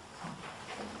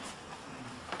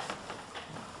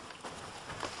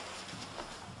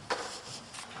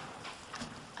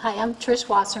 Hi, I'm Trish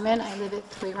Wasserman. I live at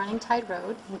 3 Running Tide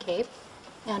Road in Cape.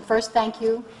 And first, thank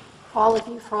you, all of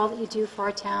you, for all that you do for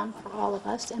our town, for all of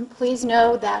us. And please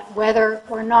know that whether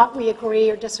or not we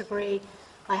agree or disagree,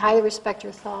 I highly respect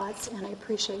your thoughts, and I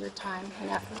appreciate your time and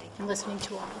effort in listening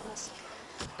to all of us.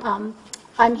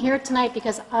 I'm here tonight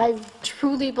because I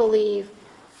truly believe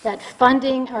that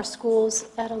funding our schools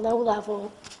at a low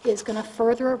level is going to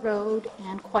further erode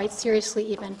and quite seriously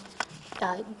even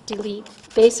delete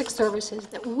basic services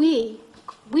that we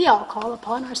all call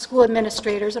upon our school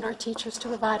administrators and our teachers to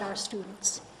provide our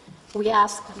students. We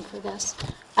ask them for this.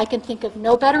 I can think of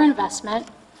no better investment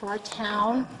for our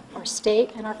town, our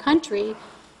state, and our country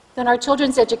than our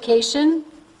children's education,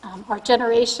 our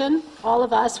generation, all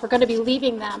of us. We're going to be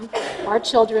leaving them, our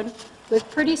children, with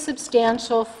pretty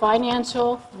substantial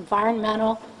financial,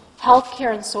 environmental,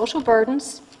 healthcare, and social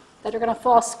burdens that are going to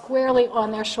fall squarely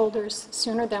on their shoulders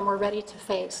sooner than we're ready to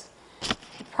face.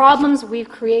 The problems we've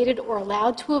created or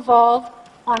allowed to evolve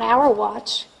on our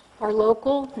watch are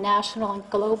local, national, and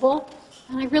global,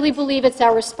 and I really believe it's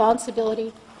our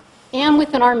responsibility and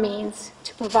within our means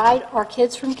to provide our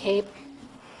kids from Cape,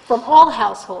 from all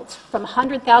households, from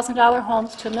 $100,000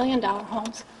 homes to $1 million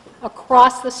homes,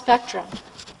 across the spectrum,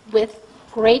 with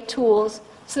great tools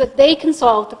so that they can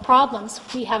solve the problems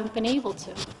we haven't been able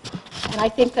to. And I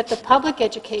think that the public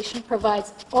education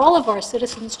provides all of our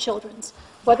citizens' children,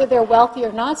 whether they're wealthy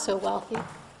or not so wealthy,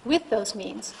 with those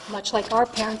means, much like our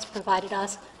parents provided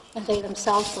us and they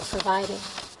themselves were provided.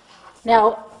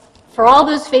 Now, for all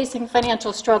those facing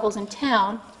financial struggles in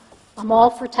town, I'm all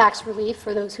for tax relief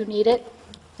for those who need it.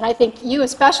 And I think you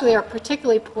especially are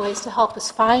particularly poised to help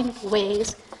us find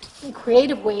ways,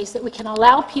 creative ways, that we can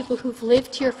allow people who've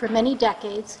lived here for many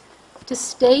decades to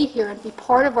stay here and be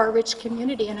part of our rich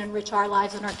community and enrich our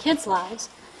lives and our kids' lives.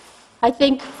 I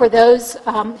think for those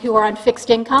who are on fixed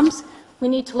incomes, we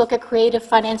need to look at creative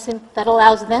financing that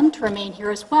allows them to remain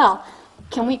here as well.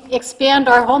 Can we expand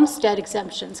our homestead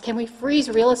exemptions? Can we freeze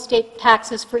real estate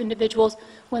taxes for individuals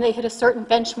when they hit a certain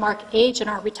benchmark age and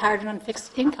are retired and on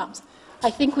fixed incomes?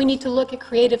 I think we need to look at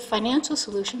creative financial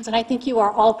solutions, and I think you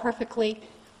are all perfectly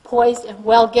poised and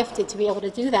well gifted to be able to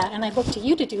do that, and I look to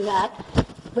you to do that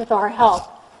with our help.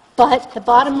 But the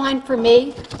bottom line for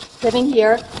me, living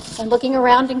here and looking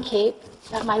around in Cape,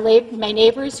 at my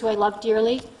neighbors who I love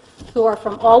dearly, who are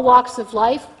from all walks of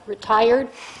life, retired,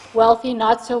 wealthy,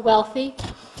 not so wealthy,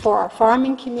 for our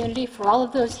farming community, for all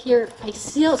of those here, I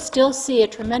still see a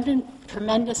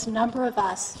tremendous number of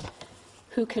us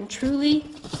who can truly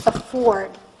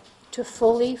afford to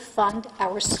fully fund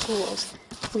our schools.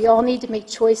 We all need to make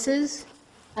choices,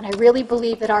 and I really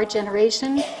believe that our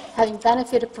generation, having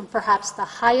benefited from perhaps the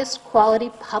highest quality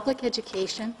public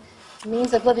education,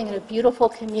 means of living in a beautiful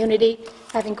community,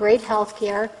 having great health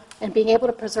care, and being able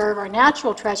to preserve our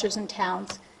natural treasures and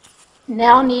towns,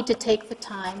 now need to take the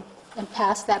time and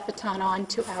pass that baton on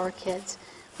to our kids.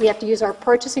 We have to use our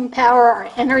purchasing power, our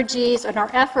energies, and our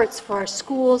efforts for our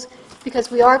schools,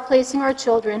 because we are placing our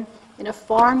children in a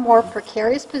far more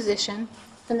precarious position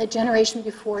than the generation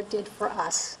before did for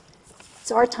us.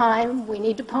 It's our time. We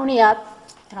need to pony up,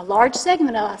 and a large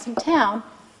segment of us in town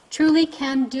truly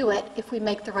can do it if we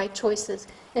make the right choices.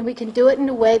 And we can do it in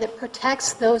a way that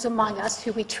protects those among us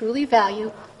who we truly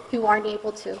value, who aren't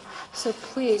able to. So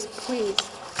please, please,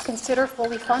 consider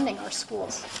fully funding our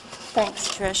schools. Thanks.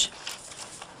 Trish.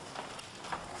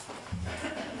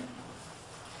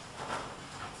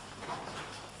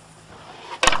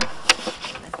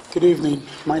 Good evening.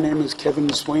 My name is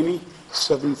Kevin Sweeney,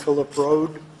 7 Phillip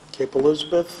Road, Cape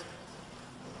Elizabeth.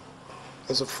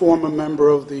 As a former member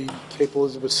of the Cape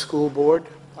Elizabeth School Board,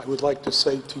 I would like to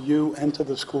say to you and to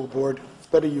the school board,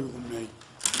 better you than me.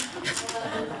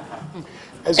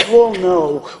 As you all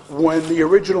know, when the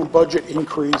original budget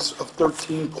increase of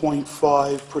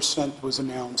 13.5% was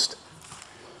announced,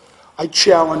 I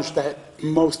challenged that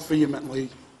most vehemently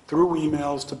through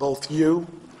emails to both you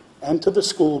and to the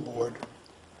school board,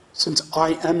 since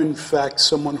I am in fact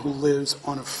someone who lives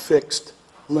on a fixed,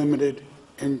 limited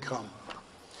income.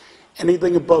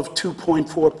 Anything above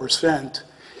 2.4%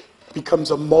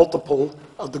 becomes a multiple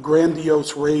of the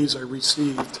grandiose raise I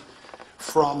received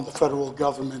from the federal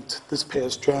government this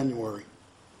past January.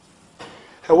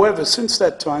 However, since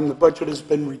that time, the budget has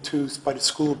been reduced by the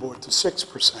school board to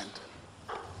 6%.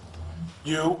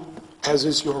 You, as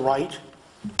is your right,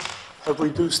 have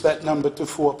reduced that number to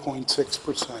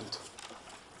 4.6%.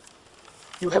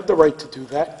 You have the right to do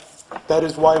that. That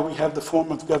is why we have the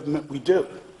form of government we do.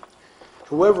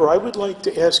 However, I would like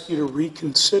to ask you to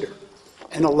reconsider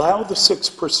and allow the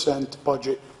 6%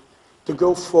 budget to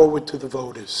go forward to the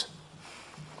voters.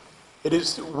 It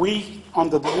is we,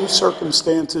 under the new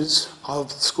circumstances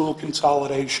of school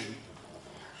consolidation,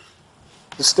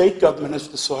 the state government has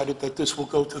decided that this will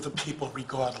go to the people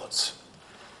regardless.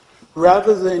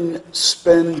 Rather than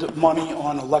spend money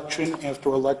on election after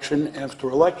election after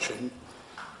election,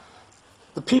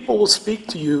 the people will speak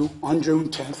to you on June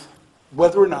 10th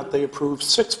whether or not they approve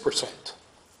 6%.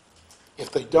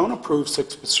 If they don't approve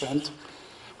 6%,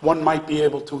 one might be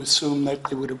able to assume that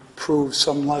they would approve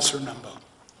some lesser number.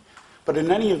 But in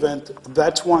any event,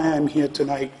 that's why I'm here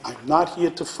tonight. I'm not here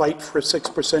to fight for a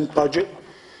 6% budget.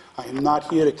 I am not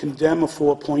here to condemn a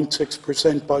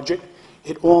 4.6% budget.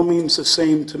 It all means the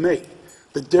same to me.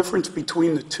 The difference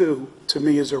between the two, to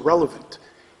me, is irrelevant.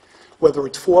 Whether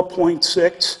it's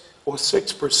 4.6 or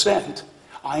 6%,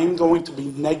 I am going to be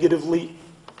negatively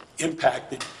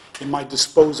impacted in my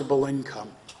disposable income.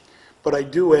 But I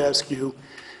do ask you,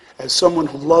 as someone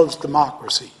who loves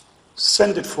democracy,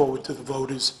 send it forward to the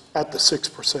voters at the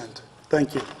 6%.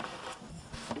 Thank you.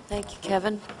 Thank you,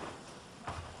 Kevin.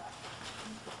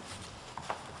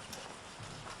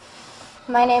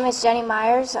 My name is Jenny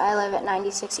Myers. I live at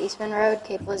 96 Eastman Road,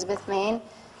 Cape Elizabeth, Maine,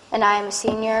 and I am a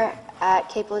senior at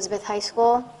Cape Elizabeth High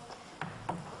School.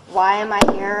 Why am I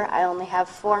here? I only have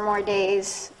 4 more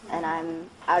days, and I'm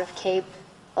out of Cape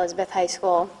Elizabeth High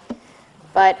School.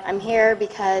 But I'm here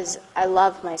because I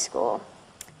love my school,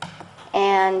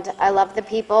 and I love the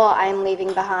people I'm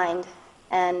leaving behind.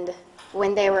 And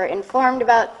when they were informed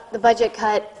about the budget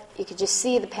cut, you could just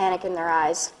see the panic in their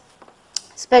eyes,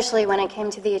 especially when it came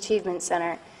to the Achievement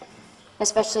Center,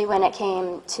 especially when it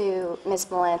came to Ms.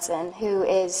 Melanson, who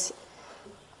is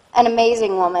an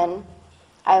amazing woman.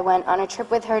 I went on a trip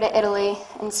with her to Italy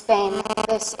and Spain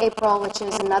this April, which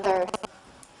is another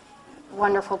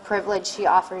wonderful privilege she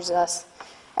offers us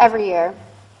every year.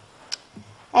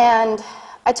 And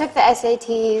I took the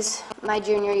SATs my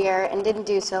junior year and didn't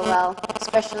do so well,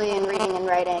 especially in reading and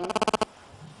writing.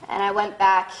 And I went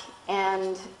back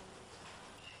and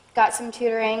got some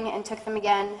tutoring and took them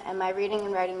again, and my reading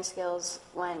and writing skills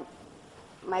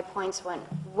my points went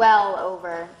well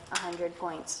over 100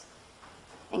 points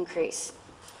increase.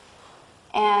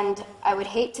 And I would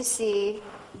hate to see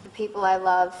the people I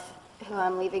love, who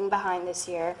I'm leaving behind this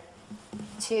year,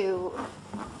 to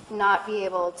not be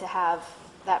able to have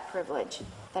that privilege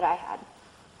that I had.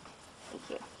 Thank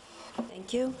you.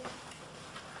 Thank you.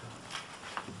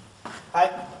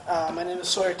 Hi, my name is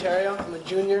Sawyer Terrio. I'm a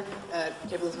junior at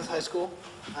Cape Elizabeth High School.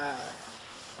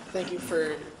 Thank you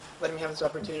for letting me have this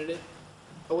opportunity.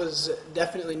 I was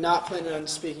definitely not planning on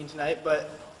speaking tonight, but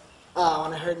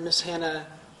when I heard Miss Hannah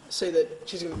say that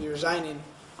she's going to be resigning,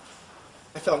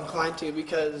 I felt inclined to,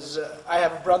 because I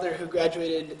have a brother who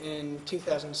graduated in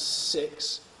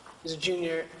 2006. He's a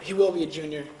junior. He will be a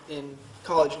junior in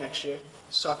college next year.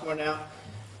 He's a sophomore now.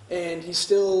 And he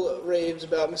still raves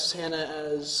about Mrs. Hannah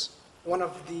as one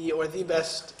of the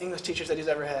best English teachers that he's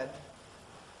ever had.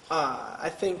 I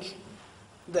think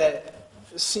that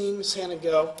seeing Miss Hannah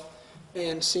go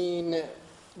and seeing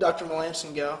Dr.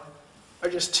 Melanson go are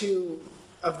just two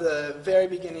of the very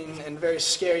beginning and very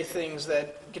scary things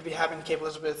that could be happening to Cape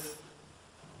Elizabeth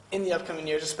in the upcoming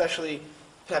years, especially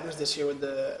if it happens this year with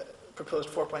the proposed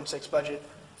 4.6 budget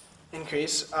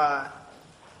increase.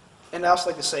 And I also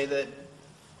like to say that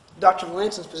Dr.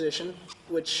 Melanson's position,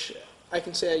 which I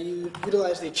can say I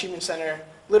utilize the Achievement Center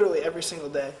literally every single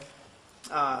day.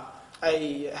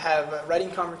 I have writing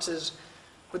conferences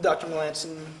with Dr.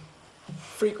 Melanson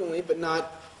frequently, but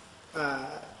not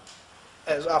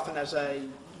as often as I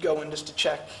go in just to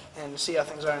check and see how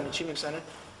things are in the Achievement Center.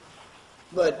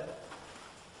 But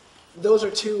those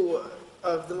are two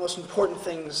of the most important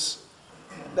things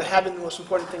that have been the most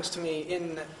important things to me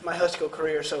in my high school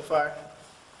career so far.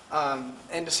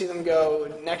 And to see them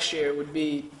go next year would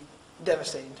be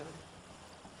devastating to me.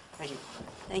 Thank you.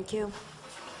 Thank you.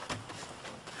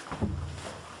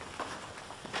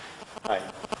 Hi,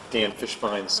 Dan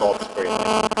Fishbein, Salisbury.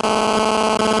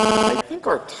 I think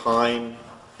our time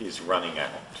is running out.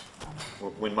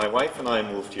 When my wife and I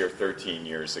moved here 13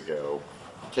 years ago,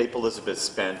 Cape Elizabeth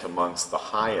spent amongst the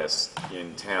highest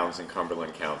in towns in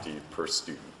Cumberland County per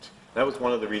student. That was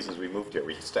one of the reasons we moved here.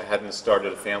 We hadn't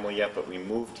started a family yet, but we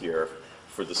moved here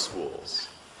for the schools.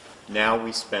 Now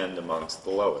we spend amongst the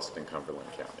lowest in Cumberland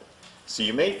County. So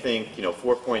you may think,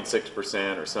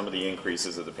 4.6% or some of the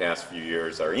increases of the past few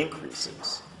years are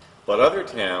increases, but other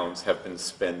towns have been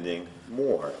spending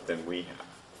more than we have,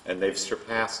 and they've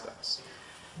surpassed us.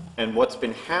 And what's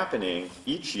been happening,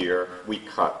 each year we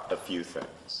cut a few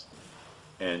things.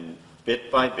 And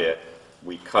bit by bit,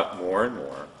 we cut more and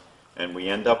more, and we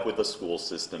end up with a school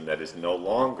system that is no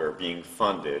longer being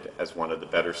funded as one of the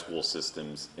better school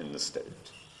systems in the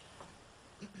state.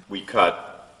 We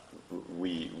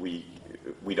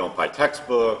don't buy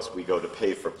textbooks, we go to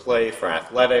pay for play for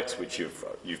athletics, which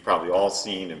you've probably all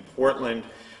seen in Portland,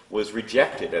 was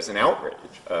rejected as an outrage,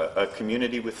 a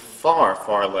community with far,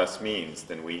 far less means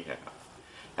than we have.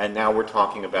 And now we're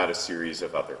talking about a series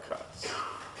of other cuts.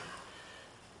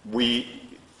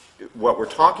 What we're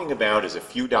talking about is a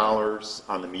few dollars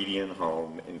on the median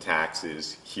home in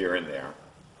taxes here and there.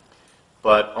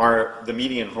 But the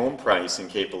median home price in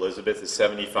Cape Elizabeth is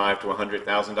 $75,000 to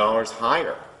 $100,000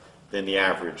 higher than the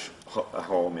average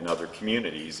home in other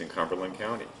communities in Cumberland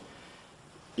County.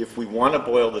 If we want to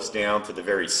boil this down to the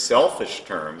very selfish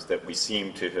terms that we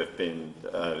seem to have been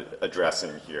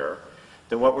addressing here,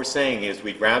 then what we're saying is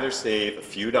we'd rather save a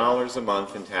few dollars a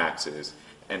month in taxes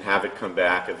and have it come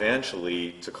back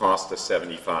eventually to cost us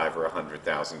 $75,000 or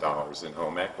 $100,000 in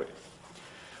home equity.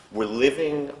 We're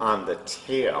living on the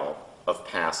tail of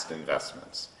past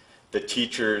investments. The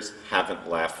teachers haven't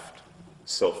left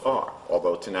so far,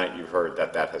 although tonight you heard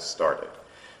that that has started.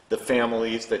 The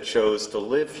families that chose to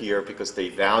live here because they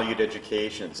valued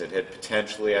educations and had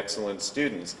potentially excellent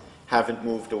students haven't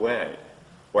moved away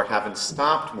or haven't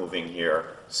stopped moving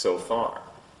here so far.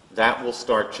 That will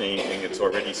start changing. It's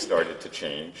already started to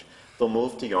change. They'll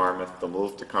move to Yarmouth, they'll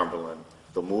move to Cumberland,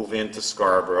 they'll move into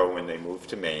Scarborough when they move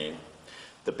to Maine.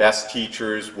 The best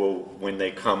teachers will, when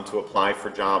they come to apply for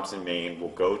jobs in Maine, will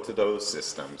go to those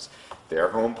systems. Their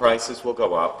home prices will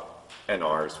go up and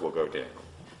ours will go down.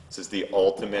 This is the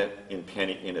ultimate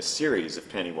in a series of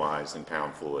penny-wise and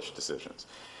pound-foolish decisions.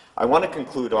 I want to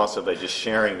conclude also by just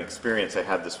sharing an experience I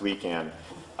had this weekend.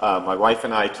 My wife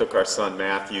and I took our son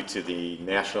Matthew to the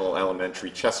National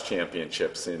Elementary Chess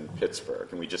Championships in Pittsburgh,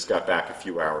 and we just got back a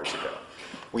few hours ago.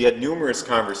 We had numerous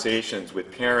conversations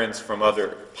with parents from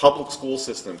other public school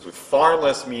systems with far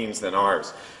less means than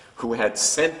ours who had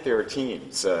sent their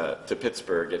teams to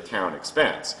Pittsburgh at town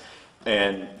expense.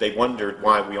 And they wondered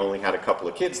why we only had a couple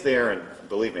of kids there, and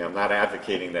believe me, I'm not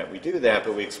advocating that we do that,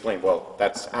 but we explained, well,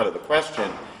 that's out of the question.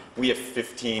 We have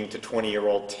 15 to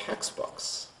 20-year-old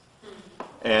textbooks.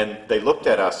 And they looked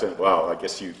at us and, well, I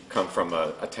guess you come from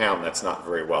a town that's not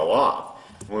very well off.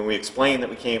 When we explained that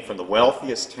we came from the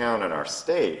wealthiest town in our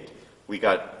state, we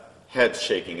got heads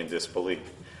shaking in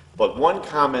disbelief. But one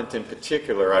comment in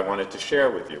particular I wanted to share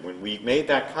with you. When we made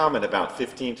that comment about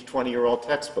 15 to 20-year-old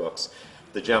textbooks,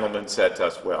 the gentleman said to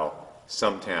us, well,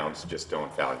 some towns just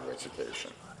don't value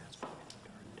education.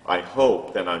 I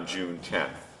hope that on June 10th,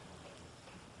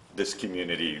 this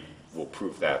community will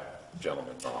prove that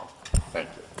gentleman wrong. Thank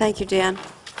you. Thank you, Dan.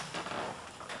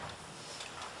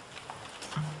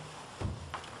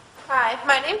 Hi,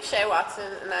 my name's Shay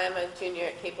Watson, and I'm a junior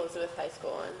at Cape Elizabeth High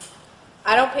School. And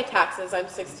I don't pay taxes. I'm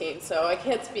 16, so I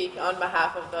can't speak on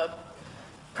behalf of the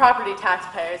property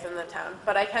taxpayers in the town,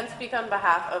 but I can speak on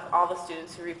behalf of all the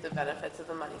students who reap the benefits of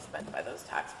the money spent by those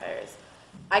taxpayers.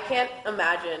 I can't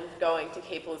imagine going to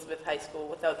Cape Elizabeth High School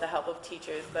without the help of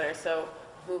teachers that are so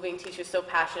moving, teachers so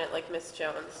passionate like Ms.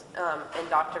 Jones and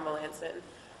Dr. Melanson.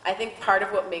 I think part of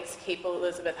what makes Cape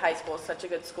Elizabeth High School such a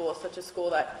good school, such a school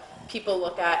that people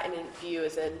look at and view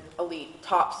as an elite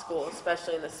top school,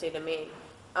 especially in the state of Maine.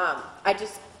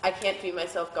 I can't view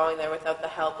myself going there without the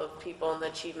help of people in the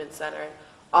Achievement Center and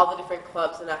all the different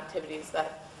clubs and activities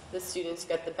that the students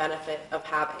get the benefit of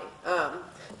having.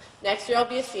 Next year I'll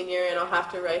be a senior and I'll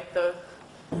have to write the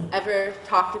ever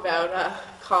talked about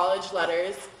college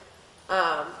letters.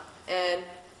 And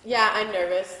yeah, I'm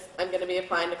nervous. I'm going to be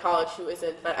applying to college, who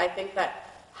isn't, but I think that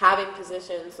having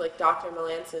positions like Dr.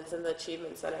 Melanson's in the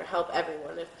Achievement Center help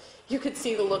everyone. If you could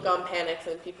see the look on panics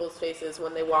in people's faces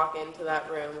when they walk into that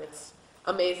room, it's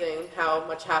amazing how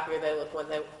much happier they look when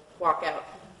they walk out.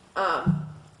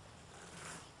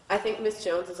 I think Ms.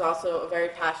 Jones is also a very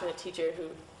passionate teacher who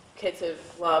kids have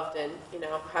loved and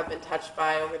have been touched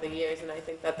by over the years, and I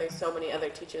think that there's so many other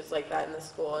teachers like that in the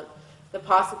school. And the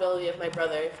possibility of my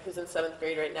brother, who's in 7th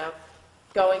grade right now,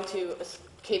 going to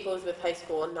Cape Elizabeth High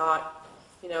School and not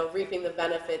reaping the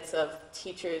benefits of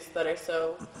teachers that are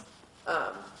so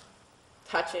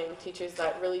touching, teachers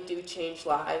that really do change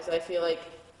lives. I feel like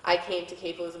I came to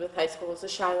Cape Elizabeth High School as a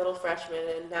shy little freshman,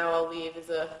 and now I'll leave as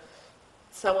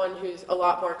someone who's a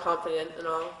lot more confident, and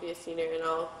I'll be a senior, and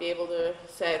I'll be able to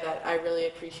say that I really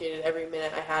appreciated every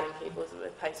minute I had in Cape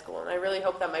Elizabeth High School. And I really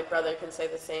hope that my brother can say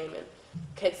the same, and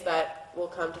kids that will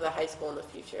come to the high school in the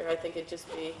future. I think it'd just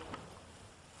be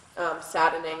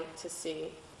saddening to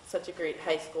see such a great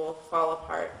high school fall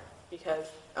apart because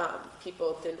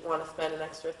people didn't want to spend an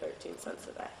extra 13 cents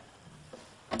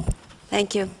a day.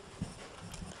 Thank you.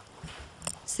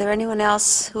 Is there anyone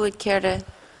else who would care to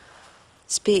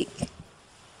speak?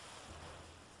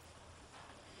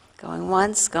 Going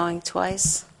once, going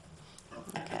twice?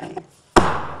 Okay.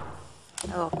 I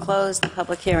will close the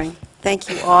public hearing. Thank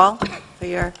you all for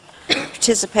your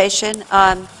participation.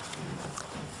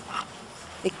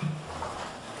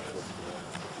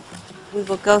 We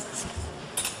will go,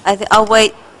 I'll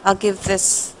wait, I'll give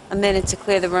this a minute to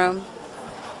clear the room.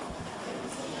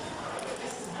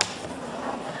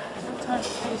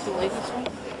 Use the latest one?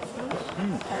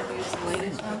 Use the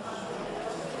latest one?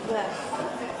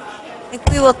 I think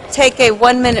we will take a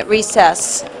 1-minute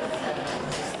recess.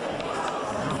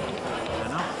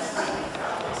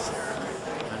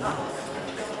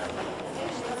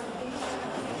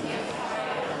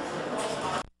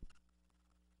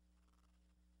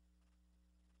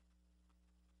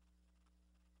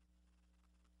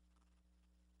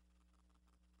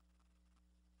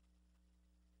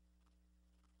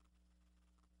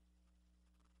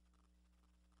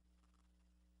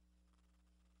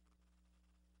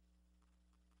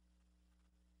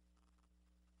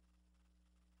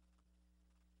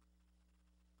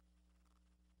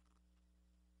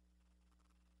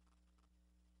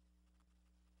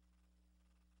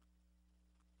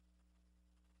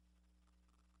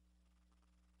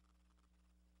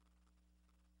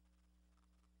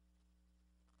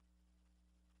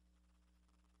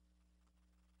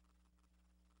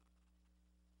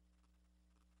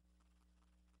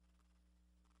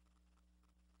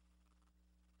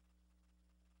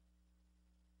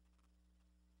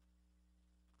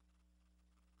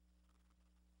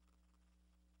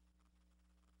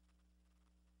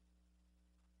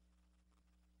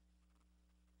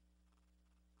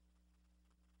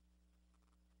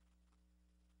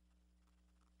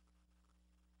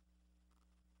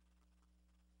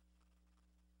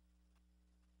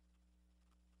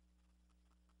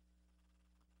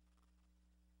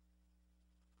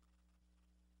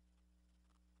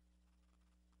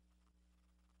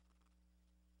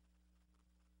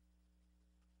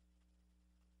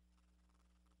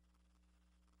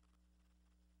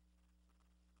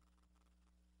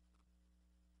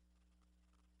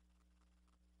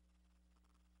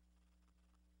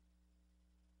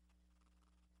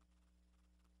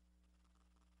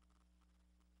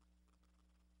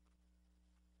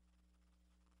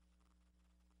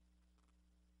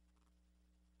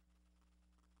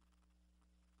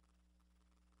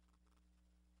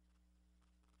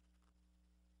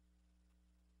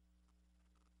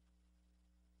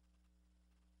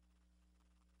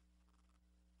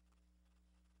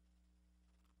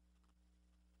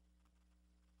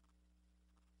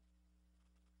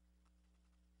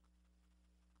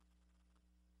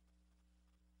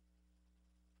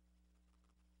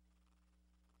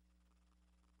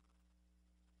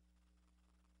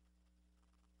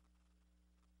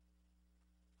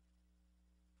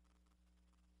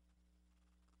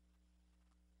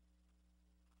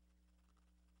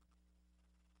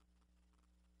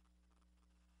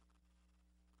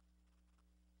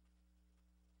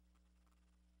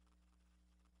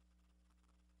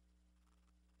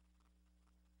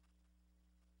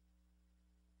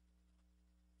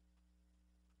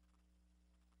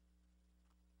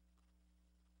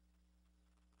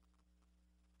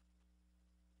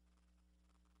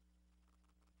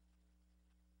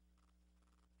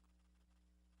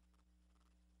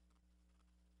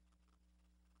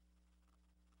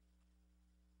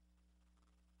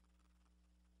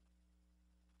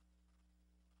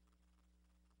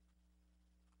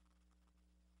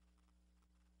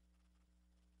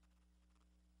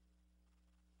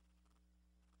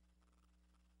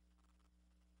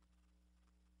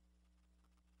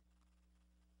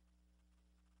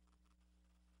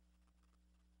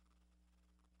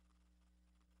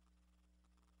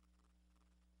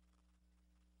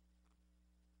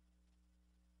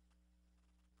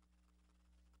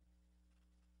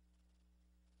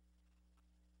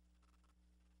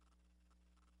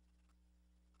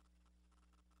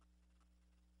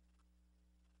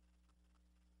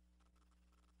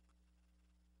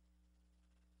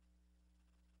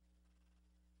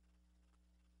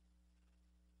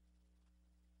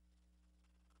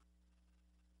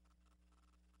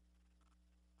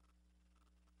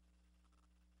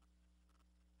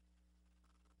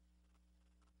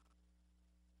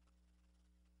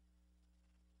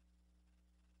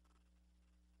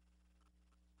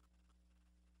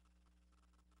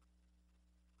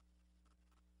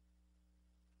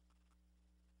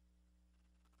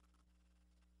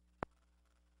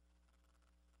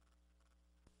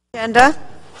 agenda.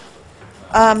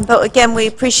 But again, we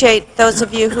appreciate those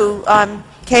of you who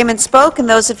came and spoke, and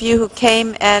those of you who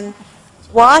came and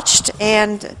watched,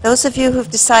 and those of you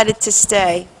who've decided to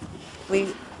stay.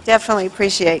 We definitely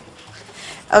appreciate.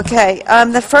 Okay,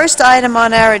 the first item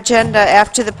on our agenda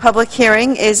after the public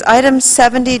hearing is item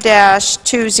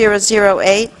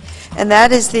 70-2008, and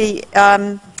that is the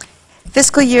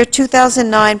fiscal year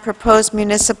 2009 proposed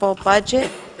municipal budget.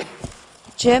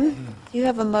 Jim, do you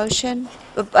have a motion?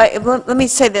 Let me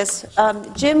say this.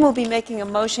 Jim will be making a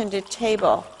motion to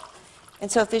table. And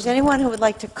so if there's anyone who would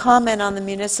like to comment on the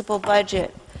municipal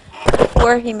budget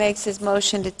before he makes his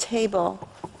motion to table,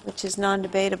 which is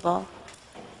non-debatable.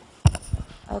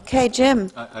 Okay, Jim.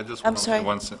 I just want to say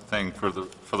one thing for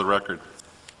the record,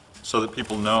 so that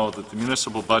people know that the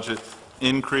municipal budget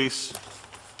increase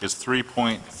is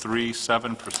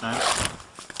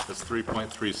 3.37%. That's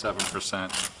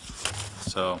 3.37%.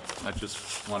 So I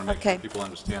just want to make sure people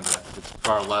understand that. It's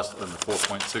far less than the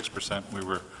 4.6% we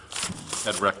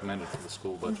had recommended for the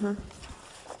school budget.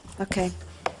 Okay.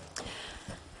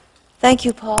 Thank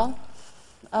you, Paul.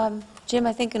 Jim,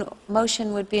 I think a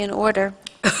motion would be in order.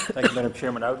 Thank you, Madam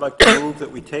Chairman. I would like to move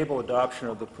that we table adoption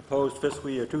of the proposed fiscal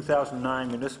year 2009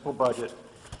 municipal budget,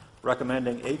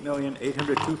 recommending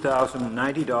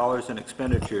 $8,802,090 in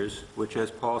expenditures, which, as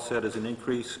Paul said, is an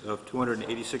increase of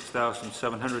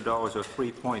 $286,700 or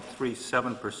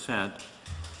 3.37%.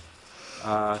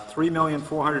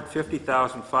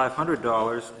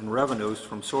 $3,450,500 in revenues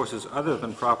from sources other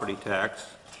than property tax,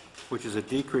 which is a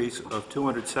decrease of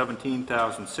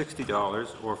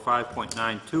 $217,060 or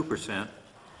 5.92%,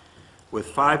 with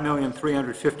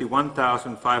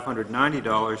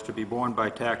 $5,351,590 to be borne by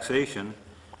taxation,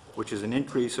 which is an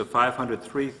increase of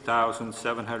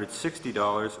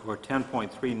 $503,760 or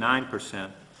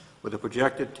 10.39%, with a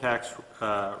projected tax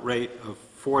rate of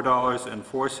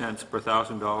 $4.04 per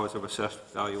 $1,000 of assessed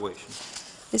valuation.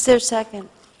 Is there a second?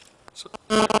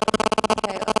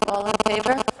 Okay, all in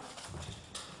favor?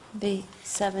 Be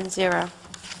 7-0.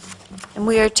 And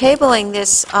we are tabling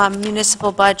this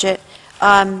municipal budget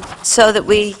so that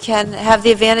we can have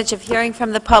the advantage of hearing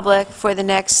from the public for the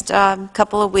next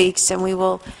couple of weeks, and we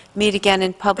will meet again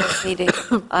in public meeting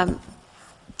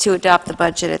to adopt the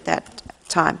budget at that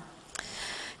time.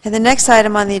 And the next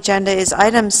item on the agenda is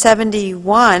item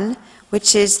 71,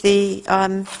 which is the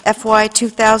FY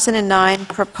 2009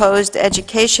 proposed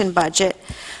education budget.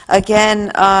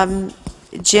 Again,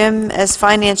 Jim, as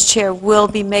finance chair, will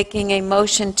be making a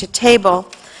motion to table,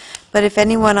 but if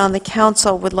anyone on the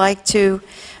council would like to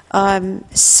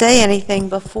say anything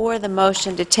before the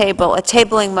motion to table, a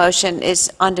tabling motion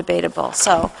is undebatable.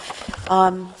 So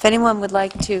if anyone would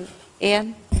like to,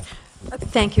 Ann?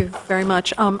 Thank you very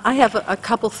much. I have a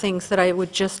couple things that I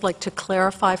would just like to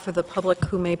clarify for the public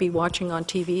who may be watching on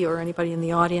TV or anybody in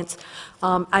the audience.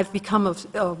 I've become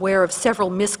aware of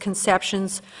several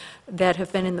misconceptions that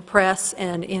have been in the press,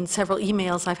 and in several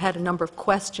emails I've had a number of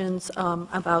questions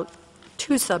about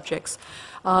two subjects.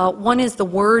 One is the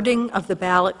wording of the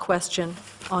ballot question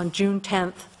on June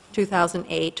 10th,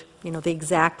 2008, the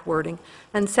exact wording.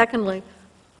 And secondly,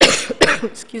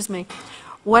 excuse me,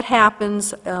 what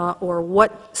happens or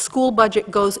what school budget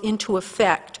goes into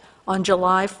effect on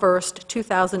July 1st,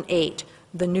 2008,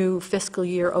 the new fiscal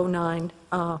year 09,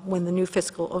 when the new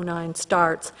fiscal 09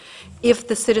 starts, if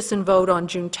the citizen vote on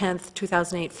June 10th,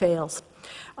 2008 fails.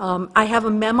 I have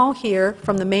a memo here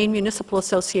from the Maine Municipal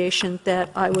Association that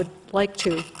I would like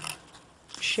to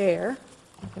share.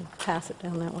 I can pass it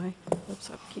down that way.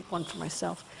 Oops, I'll keep one for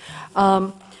myself.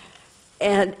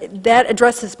 And that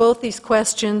addresses both these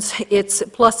questions. It's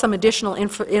plus some additional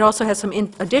it also has some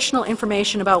additional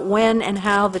information about when and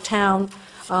how the town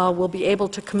will be able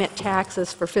to commit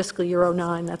taxes for fiscal year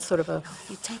 09. That's sort of a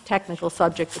technical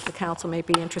subject that the council may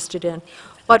be interested in.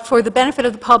 But for the benefit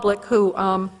of the public who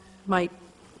might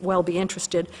well be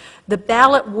interested, the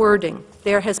ballot wording,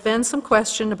 there has been some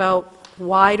question about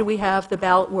why do we have the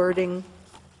ballot wording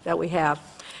that we have.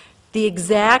 The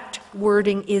exact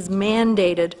wording is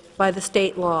mandated by the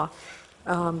state law,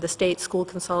 the state school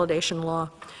consolidation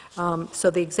law. So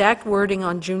the exact wording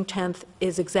on June 10th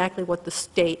is exactly what the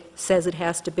state says it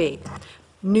has to be.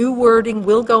 New wording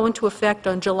will go into effect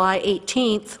on July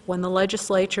 18th when the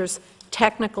legislature's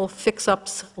technical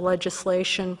fix-ups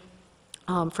legislation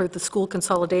for the school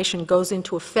consolidation goes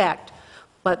into effect.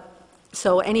 But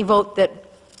so any vote that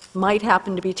might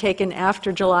happen to be taken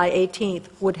after July 18th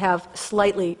would have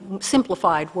slightly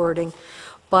simplified wording,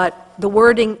 but the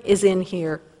wording is in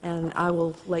here, and I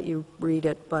will let you read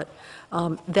it. But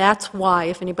that's why,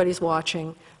 if anybody's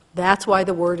watching, That's why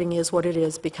the wording is what it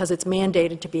is, because it's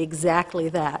mandated to be exactly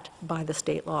that by the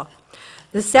state law.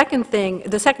 The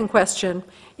second question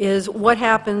is what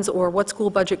happens or what school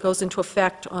budget goes into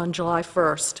effect on July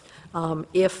 1st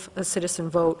if a citizen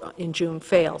vote in June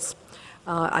fails.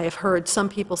 I have heard some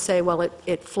people say, well,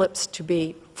 it flips to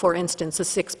be, for instance, a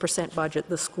 6% budget,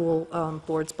 the school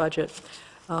board's budget.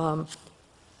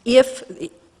 If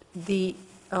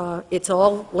it's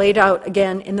all laid out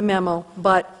again in the memo,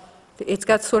 but it's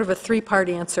got sort of a three-part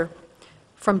answer.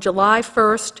 From July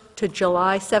 1st to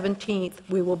July 17th,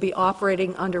 we will be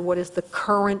operating under what is the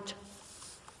current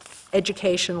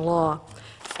education law.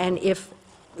 And if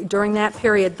during that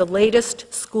period the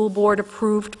latest school board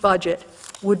approved budget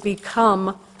would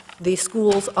become the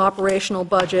school's operational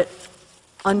budget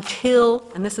until,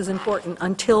 and this is important,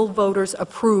 until voters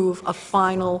approve the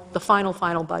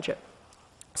final budget.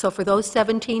 So for those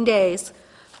 17 days,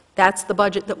 that's the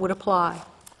budget that would apply.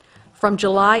 From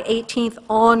July 18th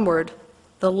onward,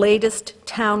 the latest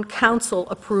town council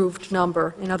approved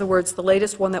number, in other words, the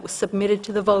latest one that was submitted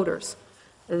to the voters,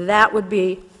 that would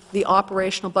be the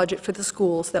operational budget for the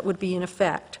schools that would be in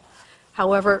effect.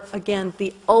 However, again,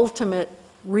 the ultimate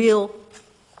real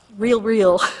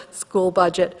school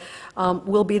budget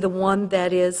will be the one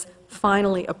that is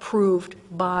finally approved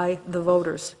by the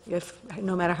voters,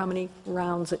 no matter how many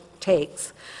rounds it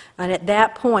takes. And at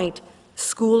that point,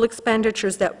 school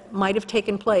expenditures that might have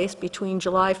taken place between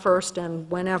July 1st and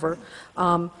whenever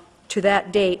to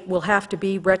that date will have to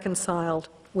be reconciled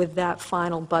with that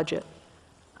final budget.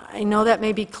 I know that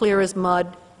may be clear as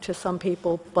mud to some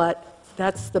people, but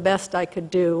that's the best I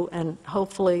could do, and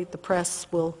hopefully the press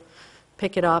will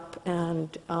pick it up,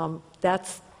 and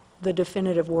that's the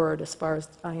definitive word as far as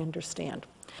I understand.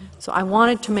 So I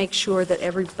wanted to make sure that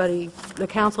everybody, the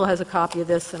council has a copy of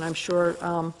this, and I'm sure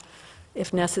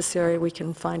if necessary we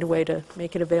can find a way to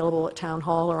make it available at Town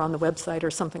Hall or on the website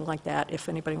or something like that if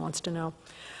anybody wants to know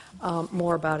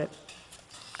more about it.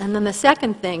 And then the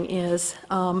second thing is,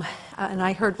 and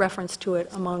I heard reference to it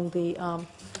among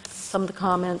some of the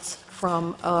comments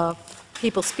from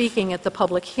people speaking at the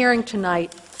public hearing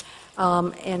tonight,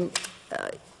 and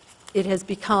it has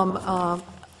become,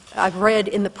 I've read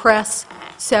in the press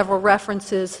several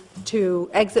references to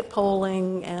exit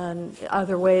polling and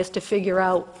other ways to figure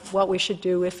out what we should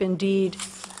do if indeed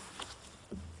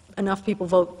enough people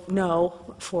vote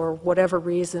no for whatever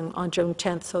reason on June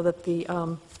 10th so that the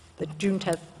June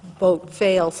 10th vote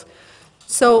fails.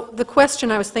 So the question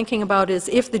I was thinking about is,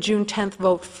 if the June 10th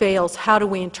vote fails, how do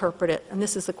we interpret it? And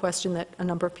this is the question that a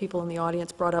number of people in the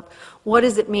audience brought up. What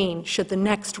does it mean? Should the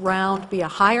next round be a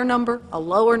higher number, a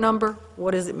lower number?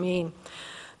 What does it mean?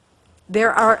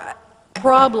 There are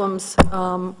problems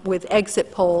with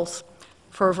exit polls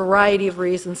for a variety of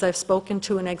reasons. I've spoken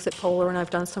to an exit poller and I've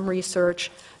done some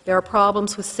research. There are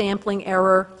problems with sampling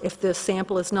error if the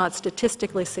sample is not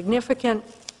statistically significant.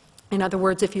 In other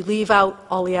words, if you leave out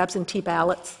all the absentee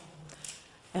ballots,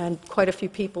 and quite a few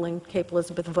people in Cape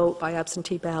Elizabeth vote by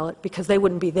absentee ballot because they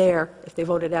wouldn't be there if they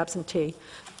voted absentee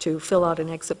to fill out an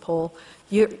exit poll.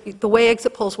 The way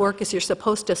exit polls work is you're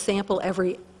supposed to sample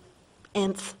every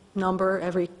nth number,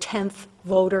 every 10th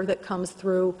voter that comes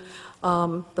through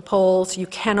the polls. You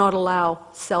cannot allow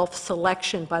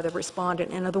self-selection by the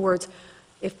respondent. In other words,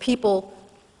 if people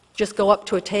just go up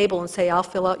to a table and say, I'll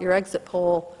fill out your exit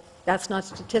poll, that's not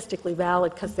statistically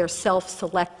valid because they're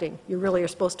self-selecting. You really are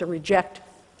supposed to reject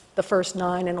the first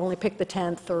 9 and only pick the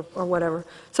 10th or whatever.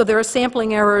 So there are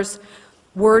sampling errors.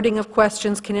 Wording of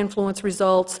questions can influence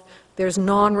results. There's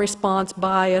non-response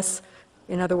bias.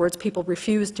 In other words, people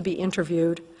refuse to be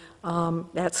interviewed.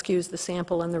 That skews the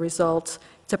sample and the results.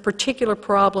 It's a particular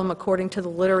problem, according to the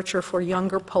literature, for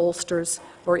younger pollsters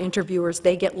or interviewers.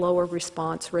 They get lower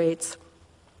response rates.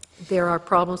 There are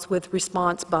problems with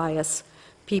response bias.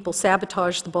 People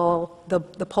sabotage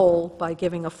the poll by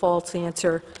giving a false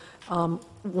answer.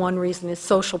 One reason is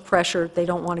social pressure. They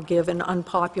don't want to give an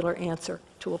unpopular answer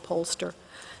to a pollster.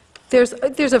 There's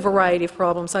a variety of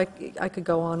problems. I could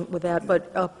go on with that, but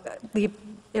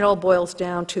it all boils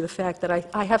down to the fact that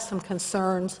I have some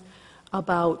concerns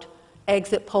about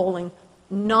exit polling,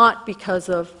 not because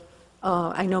of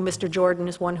I know Mr. Jordan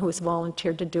is one who has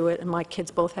volunteered to do it, and my kids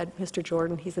both had Mr.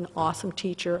 Jordan. He's an awesome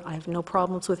teacher. I have no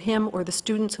problems with him or the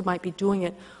students who might be doing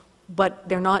it, but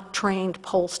they're not trained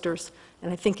pollsters.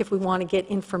 And I think if we want to get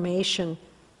information,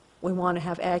 we want to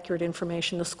have accurate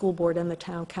information, the school board and the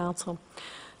town council.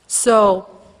 So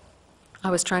I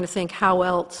was trying to think, how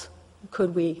else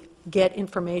could we get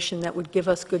information that would give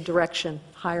us good direction,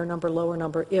 higher number, lower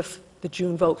number, if the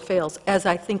June vote fails, as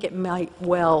I think it might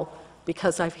well,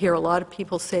 because I hear a lot of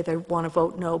people say they want to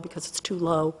vote no because it's too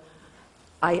low.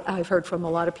 I've heard from a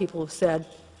lot of people who've said,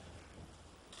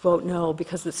 vote no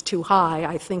because it's too high.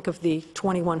 I think of the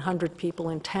 2,100 people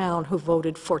in town who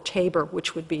voted for Tabor,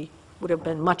 which would have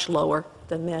been much lower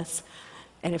than this.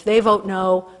 And if they vote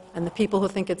no, and the people who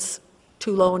think it's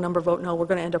too low a number vote no, we're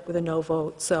going to end up with a no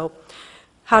vote. So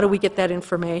how do we get that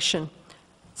information?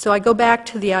 So I go back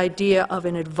to the idea of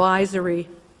an advisory,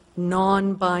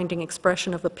 non-binding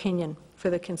expression of opinion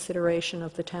for the consideration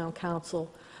of the town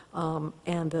council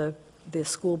and the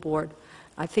school board.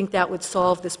 I think that would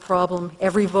solve this problem.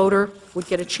 Every voter would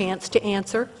get a chance to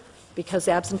answer because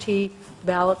absentee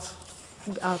ballots,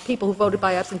 people who voted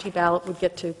by absentee ballot would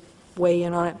get to weigh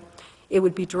in on it. It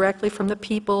would be directly from the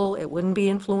people. It wouldn't be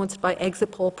influenced by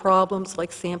exit poll problems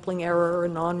like sampling error or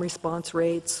non-response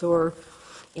rates or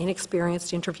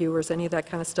inexperienced interviewers, any of that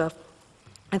kind of stuff.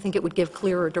 I think it would give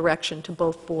clearer direction to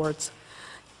both boards.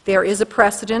 There is a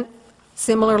precedent.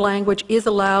 Similar language is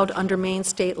allowed under Maine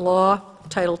state law,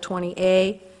 Title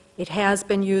 20A. It has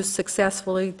been used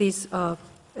successfully. These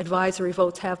advisory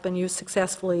votes have been used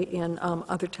successfully in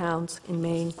other towns in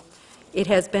Maine. It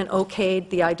has been okayed,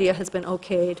 the idea has been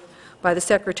okayed by the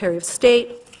Secretary of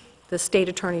State, the State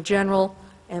Attorney General,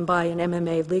 and by an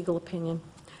MMA legal opinion.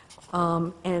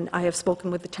 And I have spoken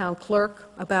with the town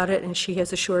clerk about it, and she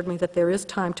has assured me that there is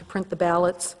time to print the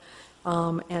ballots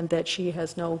and that she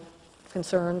has no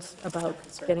concerns about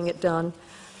getting it done.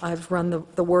 I've run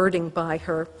the wording by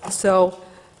her. So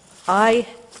I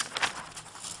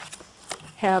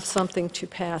have something to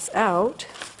pass out,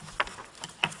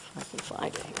 if I can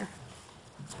find it here,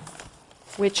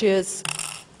 which is,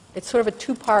 it's sort of a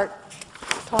two-part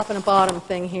top and a bottom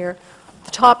thing here.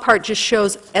 The top part just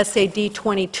shows SAD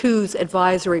 22's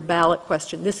advisory ballot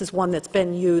question. This is one that's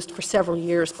been used for several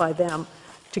years by them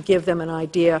to give them an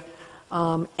idea.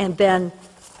 And then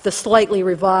the slightly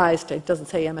revised, it doesn't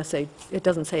say MSA, it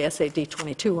doesn't say SAD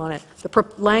 22 on it. The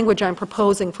language I'm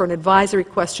proposing for an advisory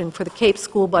question for the Cape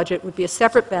school budget would be a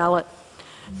separate ballot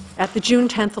at the June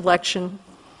 10th election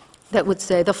that would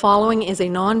say the following is a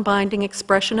non-binding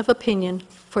expression of opinion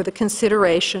for the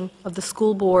consideration of the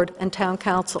school board and town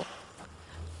council.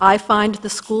 I find the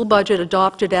school budget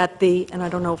adopted at the, and I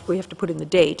don't know if we have to put in the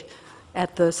date,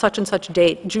 at the such and such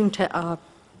date, May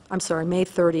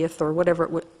 30th or whatever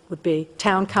it would be,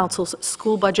 town council's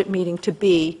school budget meeting to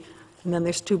be, and then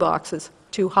there's two boxes,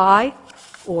 too high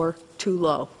or too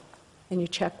low, and you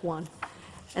check one.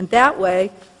 And that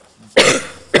way,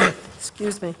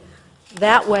 excuse me,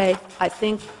 that way I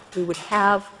think we would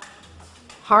have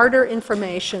harder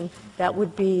information that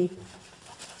would be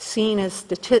seen as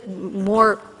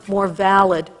more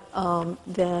valid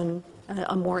than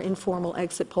a more informal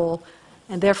exit poll.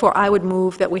 And therefore, I would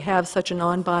move that we have such a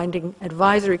non-binding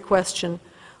advisory question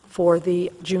for the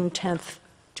June 10th,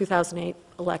 2008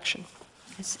 election.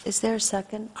 Is there a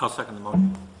second? I'll second the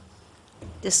motion.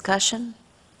 Discussion?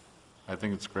 I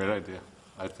think it's a great idea.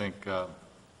 I think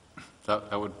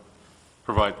that would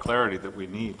provide clarity that we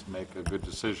need to make a good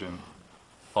decision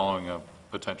following a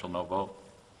potential no vote.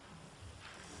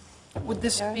 Would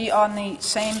this be on the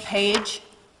same page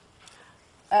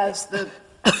as the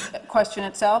question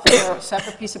itself, or a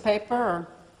separate piece of paper, or?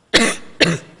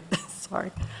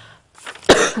 Sorry.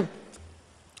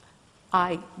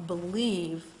 I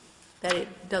believe that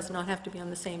it does not have to be on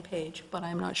the same page, but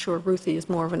I'm not sure. Ruthie is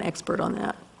more of an expert on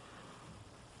that.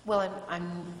 Well,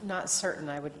 I'm not certain.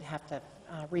 I would have to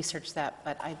research that,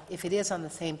 but if it is on the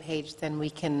same page, then we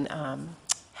can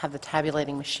have the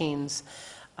tabulating machines,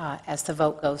 as the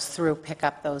vote goes through, pick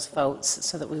up those votes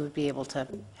so that we would be able to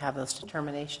have those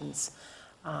determinations.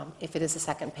 If it is a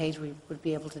second page, we would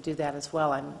be able to do that as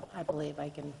well. I believe I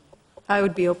can. I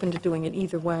would be open to doing it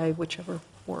either way, whichever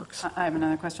works. I have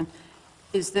another question.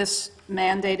 Is this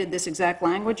mandated, this exact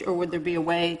language, or would there be a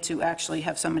way to actually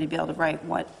have somebody be able to write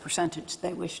what percentage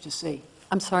they wish to see?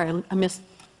 I'm sorry, I missed.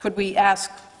 Could we have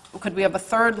a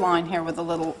third line here with a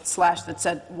little slash that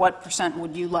said, what percent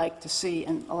would you like to see,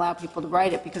 and allow people to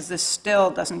write it? Because this still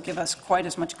doesn't give us quite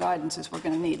as much guidance as we're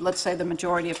going to need. Let's say the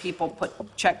majority of people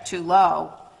put check too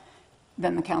low,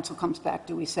 then the council comes back.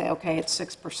 Do we say, okay, it's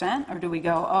 6%, or do we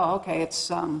go, oh, okay, it's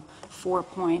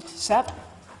 4.7?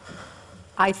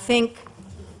 I think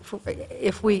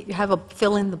if we have a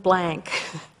fill in the blank,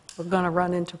 we're going to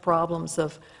run into problems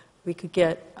of, we could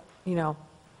get,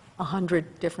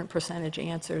 100 different percentage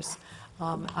answers.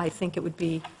 I think it would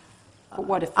be,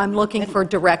 I'm looking for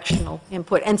directional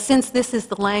input. And since this is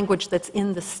the language that's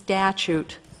in the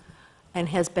statute and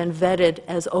has been vetted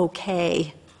as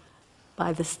okay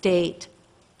by the state,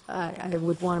 I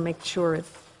would want to make sure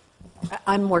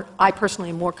I personally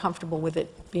am more comfortable with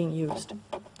it being used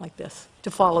like this,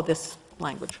 to follow this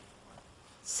language.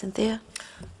 Cynthia?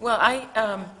 Well,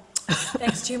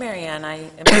 thanks to you, Marianne, I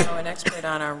am now an expert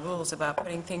on our rules about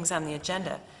putting things on the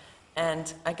agenda.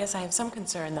 And I guess I have some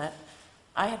concern that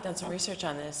I had done some research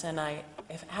on this, and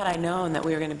had I known that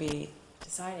we were going to be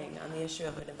deciding on the issue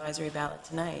of an advisory ballot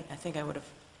tonight, I think I would have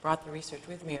brought the research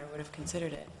with me or would have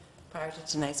considered it prior to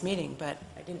tonight's meeting, but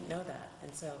I didn't know that.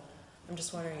 And so I'm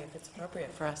just wondering if it's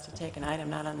appropriate for us to take an item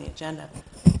not on the agenda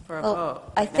for a vote.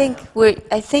 I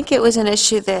think it was an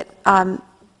issue that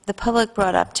the public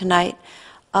brought up tonight.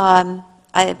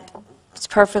 It's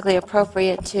perfectly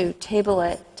appropriate to table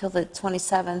it till the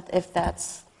 27th if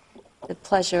that's the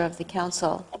pleasure of the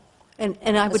council. And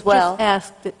I would well. just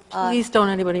ask that please don't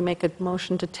anybody make a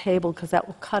motion to table, because that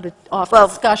will cut it off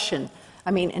discussion.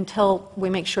 I mean, until we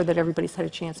make sure that everybody's had a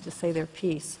chance to say their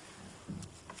piece.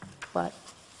 But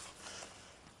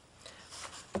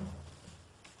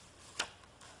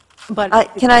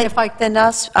then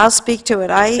I'll speak to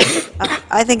it.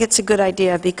 I think it's a good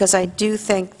idea, because I do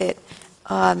think that,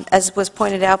 as was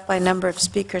pointed out by a number of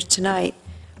speakers tonight,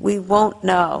 we won't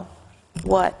know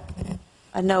what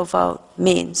a no vote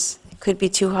means. It could be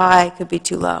too high, it could be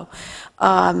too low.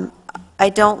 I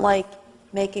don't like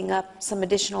making up some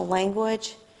additional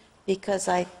language, because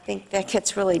I think that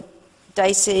gets really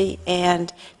dicey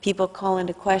and people call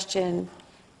into question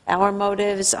our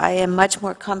motives. I am much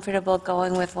more comfortable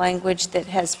going with language that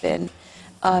has been,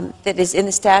 that is in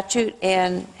the statute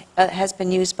and has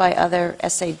been used by other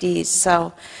SADs.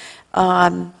 So,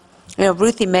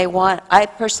 Ruthie may want, I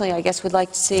personally, I guess, would like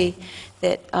to see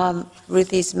that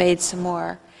Ruthie's made some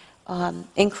more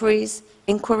inquiries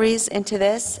into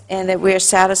this, and that we're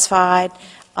satisfied,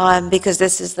 because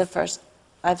this is the first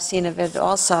I've seen of it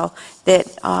also,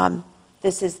 that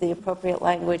this is the appropriate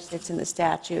language that's in the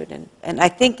statute. And I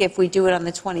think if we do it on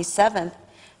the 27th,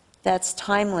 that's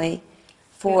timely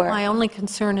for... My only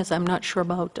concern is I'm not sure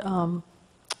about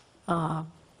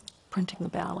printing the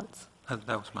ballots. That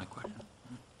was my question.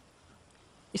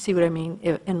 You see what I mean?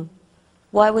 And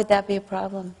why would that be a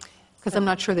problem? Because I'm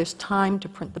not sure there's time to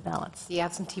print the ballots. The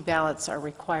absentee ballots are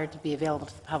required to be available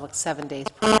to the public 7 days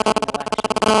prior to the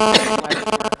election.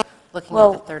 Looking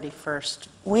at the 31st.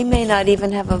 We may not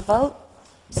even have a vote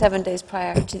 7 days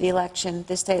prior to the election.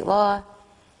 The state law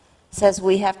says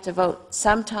we have to vote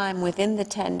sometime within the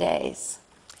 10 days.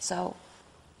 So,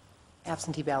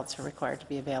 absentee ballots are required to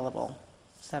be available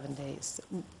 7 days.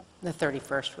 The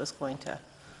 31st was going to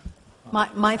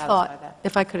My thought,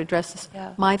 if I could address this,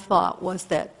 my thought was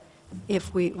that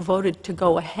if we voted to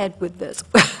go ahead with this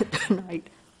tonight,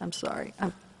 I'm sorry,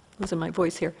 I'm losing my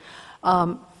voice here,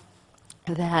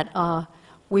 that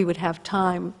we would have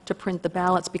time to print the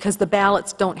ballots, because the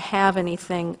ballots don't have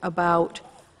anything about,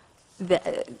 they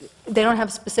don't have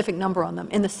a specific number on them,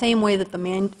 in the same way that the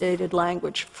mandated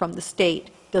language from the state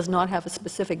does not have a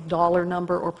specific dollar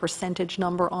number or percentage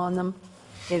number on them.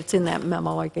 It's in that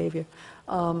memo I gave you.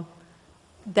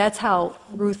 That's how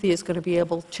Ruthie is going to be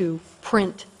able to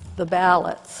print the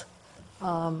ballots,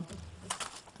 the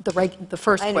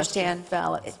first question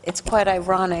ballot. It's quite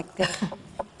ironic that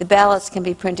the ballots can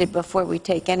be printed before we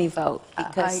take any vote,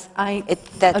 because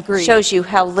that agree. shows you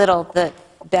how little the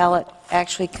ballot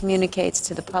actually communicates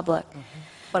to the public.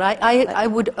 But I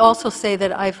would also say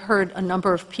that I've heard a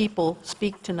number of people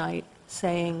speak tonight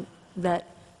saying that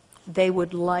they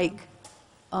would like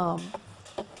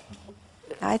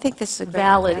I think this is a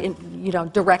valid,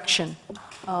 direction,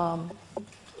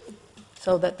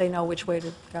 so that they know which way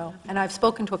to go. And I've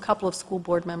spoken to a couple of school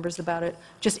board members about it,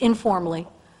 just informally,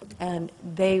 and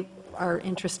they are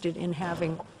interested in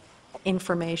having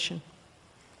information,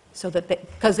 so that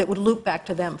because it would loop back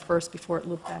to them first before it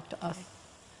looped back to us.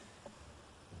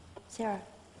 Sarah.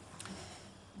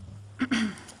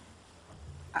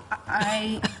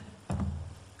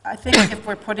 I think if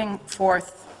we're putting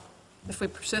forth, if we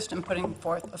persist in putting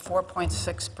forth a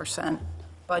 4.6%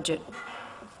 budget,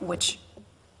 which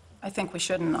I think we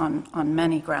shouldn't on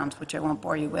many grounds, which I won't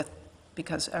bore you with,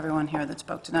 because everyone here that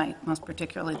spoke tonight, most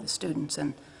particularly the students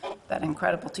and that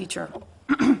incredible teacher,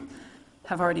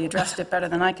 have already addressed it better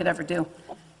than I could ever do.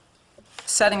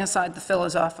 Setting aside the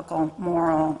philosophical,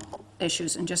 moral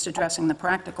issues and just addressing the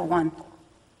practical one,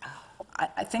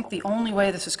 I think the only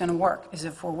way this is going to work is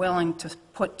if we're willing to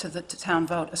put to the town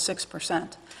vote a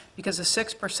 6%, because a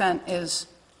 6% is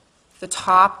the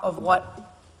top of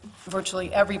what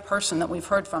virtually every person that we've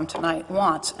heard from tonight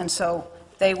wants. And so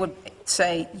they would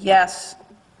say yes,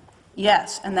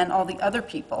 yes, and then all the other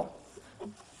people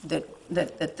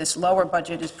that this lower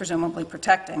budget is presumably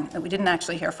protecting, that we didn't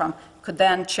actually hear from, could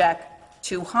then check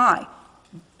too high,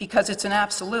 because it's an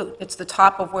absolute. It's the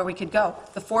top of where we could go.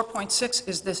 The 4.6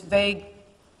 is this vague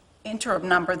interim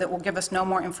number that will give us no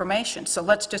more information. So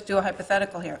let's just do a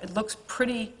hypothetical here. It looks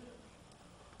pretty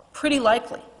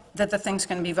likely that the thing's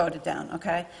going to be voted down,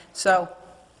 okay? So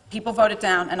people vote it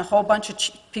down, and a whole bunch of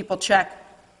people check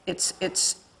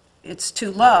it's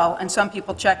too low, and some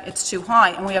people check it's too high,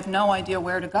 and we have no idea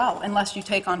where to go unless you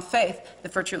take on faith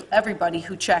that virtually everybody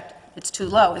who checked it's too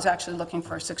low is actually looking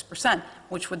for a 6%,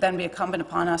 which would then be incumbent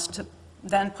upon us to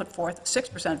then put forth a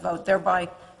 6% vote, thereby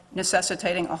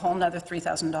necessitating a whole nother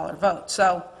 $3,000 vote.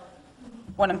 So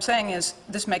what I'm saying is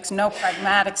this makes no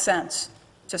pragmatic sense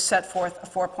to set forth a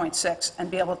 4.6 and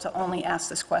be able to only ask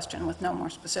this question with no more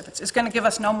specifics. It's going to give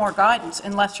us no more guidance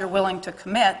unless you're willing to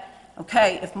commit,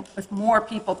 okay, if more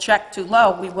people check too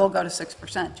low, we will go to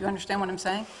 6%. Do you understand what I'm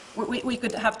saying? We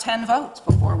could have 10 votes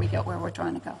before we get where we're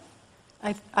trying to go.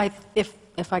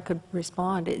 If I could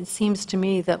respond, it seems to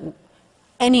me that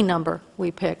any number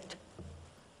we picked,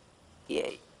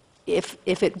 if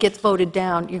it gets voted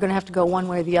down, you're going to have to go one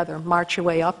way or the other, march your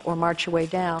way up or march your way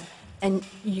down. And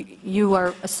you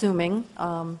are assuming,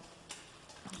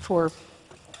 for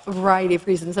a variety of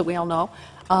reasons that we all know,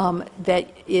 that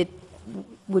it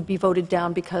would be voted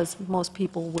down because most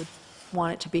people would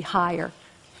want it to be higher,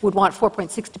 would want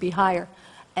 4.6 to be higher.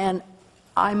 And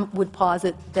I would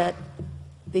posit that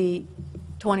the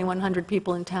 2,100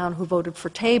 people in town who voted for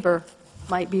Tabor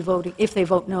might be voting, if they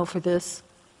vote no for this,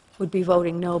 would be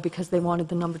voting no because they wanted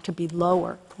the number to be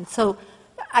lower. And so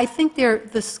I think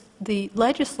the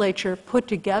legislature put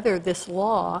together this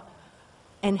law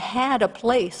and had a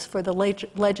place for the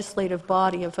legislative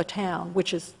body of a town,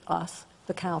 which is us,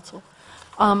 the council,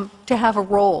 to have a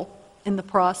role in the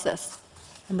process.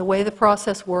 And the way the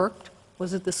process worked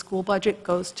was that the school budget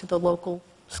goes to the local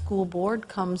school board,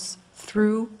 comes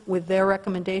through with their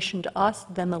recommendation to us,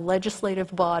 then the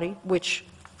legislative body, which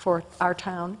for our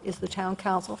town is the town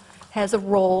council, has a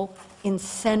role in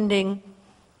sending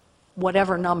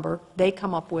whatever number they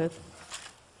come up with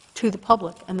to the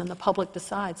public, and then the public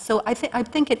decides. So I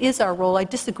think it is our role. I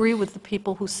disagree with the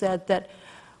people who said that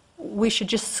we should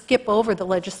just skip over the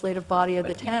legislative body of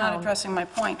the town. You're not addressing my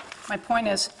point. My point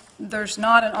is there's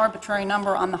not an arbitrary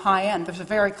number on the high end. There's a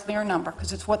very clear number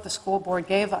because it's what the school board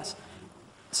gave us.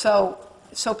 So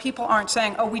people aren't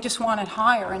saying, oh, we just want it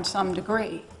higher in some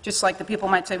degree, just like the people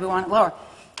might say we want it lower.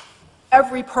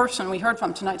 Every person we heard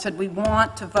from tonight said we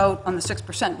want to vote on the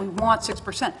 6%. We want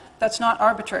 6%. That's not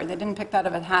arbitrary. They didn't pick that out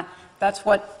of a hat. That's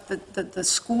what the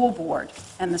school board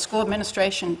and the school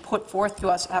administration put forth to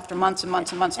us after months and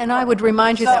months and months. And I would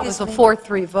remind you that was a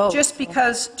 4-3 vote. Just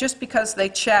because they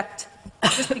checked,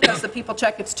 just because the people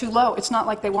check it's too low, it's not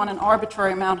like they want an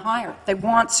arbitrary amount higher. They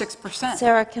want 6%.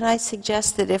 Sarah, can I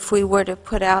suggest that if we were to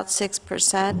put out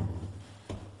 6%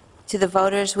 to the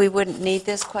voters, we wouldn't need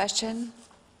this question?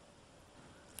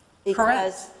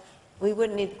 Because we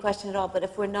wouldn't need the question at all, but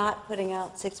if we're not putting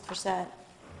out 6%.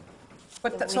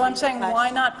 So I'm saying, why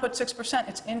not put 6%?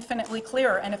 It's infinitely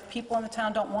clearer, and if people in the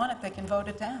town don't want it, they can vote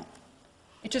it down.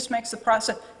 It just makes the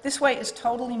process, this way is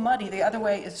totally muddy, the other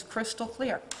way is crystal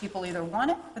clear. People either want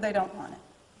it or they don't want it.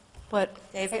 But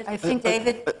David? I think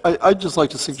I'd just like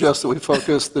to suggest that we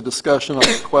focus the discussion on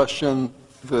the question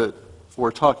that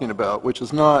we're talking about, which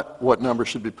is not what number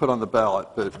should be put on the ballot,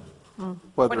 but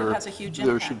whether it has a huge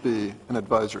there impact. should be an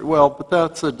advisory. Well, but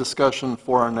that's a discussion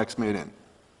for our next meeting,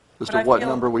 as But to I what feel-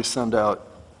 number we send out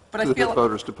to the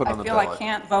voters to put on the I feel I ballot.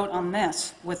 can't vote on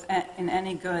this in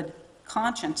any good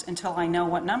conscience until I know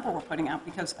what number we're putting out,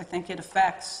 because I think it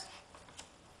affects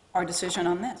our decision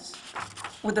on this.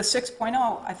 With the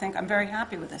 6.0, I think I'm very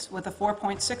happy with this. With the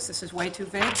 4.6, this is way too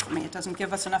vague for me. It doesn't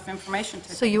give us enough information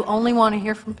to... So you only want to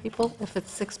hear from people if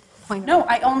it's 6.0? No,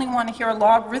 I only want to hear a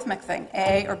logarithmic thing,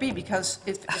 A or B, because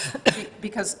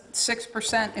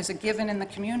 6% is a given in the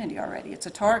community already. It's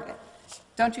a target.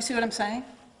 Don't you see what I'm saying?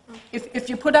 If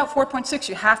you put out 4.6,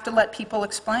 you have to let people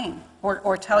explain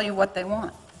or tell you what they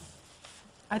want.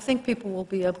 I think people will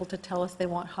be able to tell us they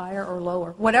want higher or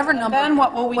lower. Whatever number, then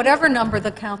what will we do? whatever number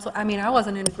the council, I mean, I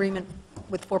wasn't in agreement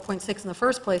with 4.6 in the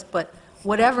first place, but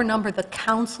whatever number the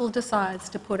council decides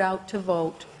to put out to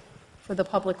vote for the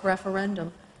public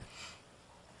referendum,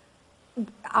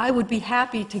 I would be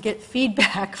happy to get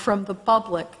feedback from the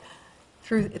public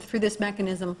through this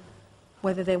mechanism,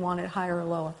 whether they want it higher or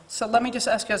lower. So let me just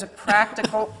ask you as a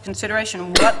practical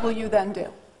consideration, what will you then do?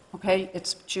 Okay,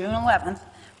 it's June 11th.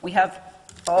 We have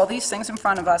all these things in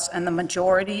front of us, and the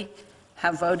majority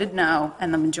have voted no,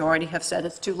 and the majority have said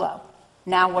it's too low.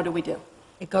 Now what do we do?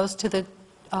 It goes to the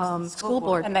school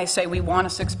board. And they say we want a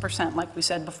 6%, like we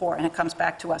said before, and it comes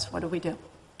back to us. What do we do?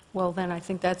 Well, then I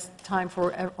think that's time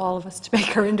for all of us to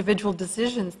make our individual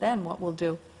decisions then, what we'll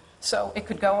do. So it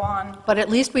could go on. But at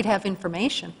least we'd have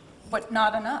information. but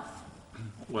not enough.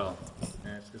 Well,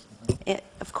 can I ask you something?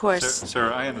 Of course.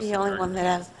 Sarah, I understand The only your one that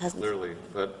argument hasn't. clearly,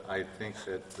 but I think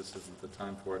that this isn't the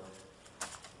time for it.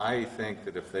 I think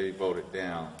that if they vote it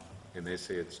down and they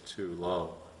say it's too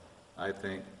low, I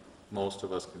think most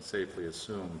of us can safely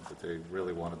assume that they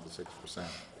really wanted the 6%.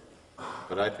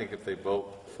 But I think if they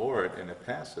vote for it and it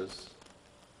passes,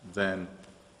 then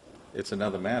it's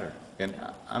another matter. And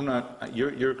I'm not,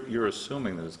 you're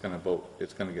assuming that it's going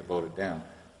to get voted down,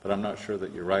 but I'm not sure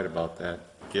that you're right about that,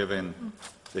 given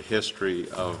the history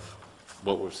of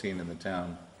what we've seen in the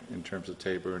town in terms of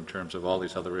Tabor, in terms of all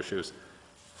these other issues.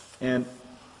 And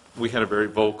we had a very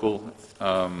vocal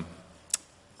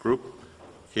group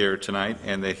here tonight,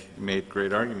 and they made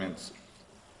great arguments,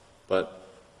 but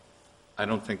I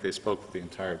don't think they spoke to the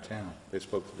entire town. They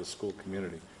spoke to the school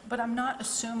community. But I'm not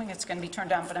assuming it's going to be turned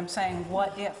down, but I'm saying,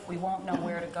 what if? We won't know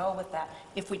where to go with that.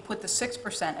 If we put the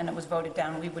 6% and it was voted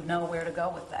down, we would know where to go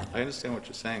with that. I understand what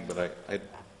you're saying, but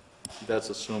that's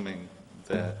assuming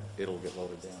that it'll get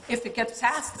voted down. If it gets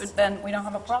passed, then we don't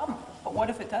have a problem. But what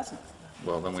if it doesn't?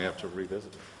 Well, then we have to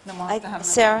revisit it. Then we'll have to have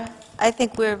Sarah, I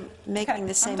think we're making Okay, the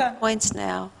I'm same done. points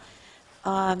now.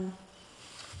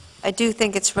 I do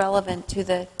think it's relevant to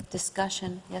the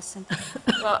discussion. Yes, Cynthia?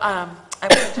 Well,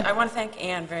 I want to thank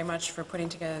Ann very much for putting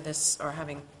together this, or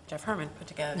having Jeff Herman put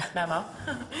together this memo.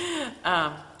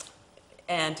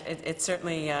 And it's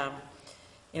certainly,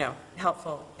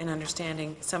 helpful in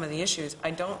understanding some of the issues. I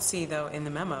don't see, though, in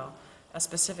the memo, a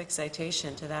specific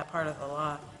citation to that part of the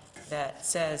law that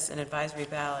says an advisory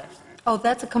ballot. Oh,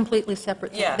 that's a completely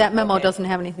separate thing. Yeah, That memo okay. doesn't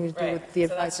have anything to do Right. with the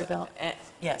So that's advisory ballot.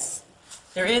 Yes.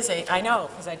 There is I know,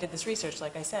 because I did this research,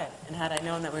 like I said, and had I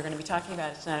known that we were going to be talking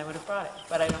about it tonight, I would have brought it,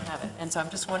 but I don't have it. And so I'm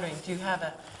just wondering, do you have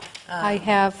a... I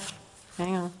have,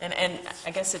 hang on. And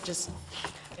I guess it just...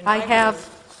 in I my have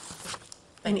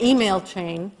view- an email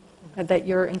chain that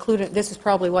you're including, this is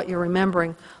probably what you're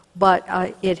remembering, but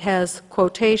it has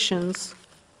quotations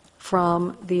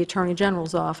from the Attorney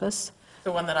General's office.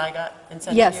 The one that I got and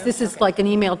sent to you? Yes, this is Okay. like an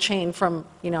email chain from,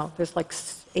 there's like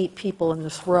 8 people in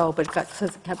this row, but it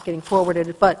kept getting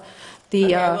forwarded, but the...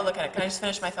 Okay, I will look at it. Can I just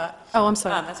finish my thought? Oh, I'm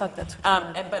sorry, I thought that's...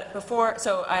 But before,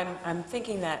 so I'm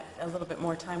thinking that a little bit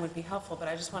more time would be helpful, but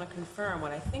I just want to confirm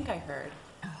what I think I heard,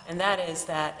 and that is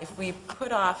that if we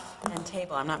put off and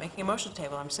table, I'm not making a motion to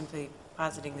table, I'm simply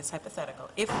positing this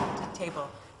hypothetical, if we table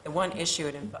the one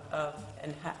issue of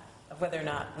whether or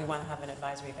not we want to have an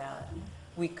advisory ballot,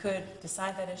 we could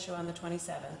decide that issue on the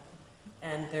 27th,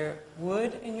 and there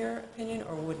would, in your opinion,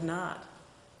 or would not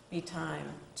be time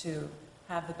to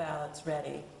have the ballots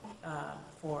ready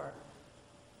for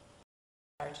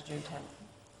prior to June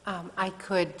 10th? I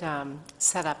could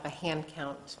set up a hand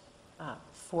count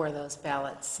for those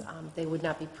ballots. They would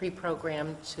not be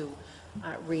pre-programmed to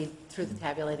read through the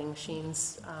tabulating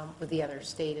machines with the other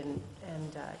state and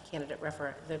candidate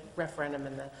the referendum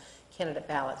and the candidate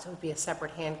ballots. It would be a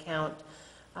separate hand count.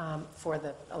 For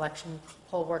the election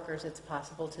poll workers, it's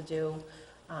possible to do.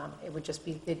 It would just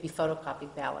be, they'd be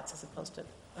photocopied ballots as opposed to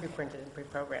pre-printed and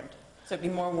pre-programmed. So it'd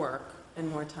be more work and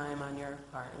more time on your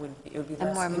part. It would be less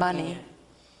And more money. convenient.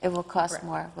 It will cost Correct.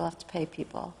 more. We'll have to pay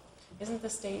people. Isn't the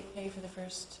state pay for the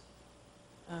first?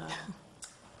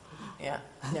 Yeah.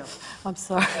 No. I'm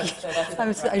sorry.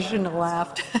 I shouldn't have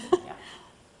laughed.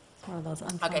 It's one of those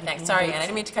Okay, unfunded thanks. Sorry, mandates. Ann, I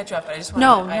didn't mean to cut you off, but I just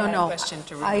No, wanted, I had a no. question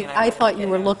to Ruby. and I thought you wanted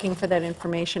were to get it looking for that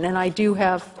information, and I do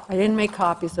have, I didn't make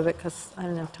copies of it because I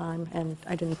didn't have time, and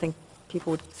I didn't think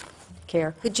people would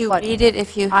care. Could you But read it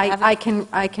if you have it?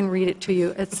 I can read it to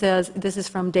you. It says, this is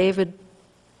from David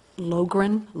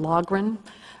Logren,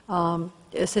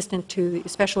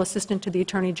 Special Assistant to the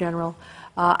Attorney General.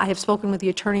 I have spoken with the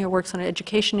attorney who works on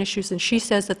education issues, and she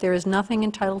says that there is nothing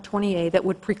in Title 20A that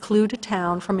would preclude a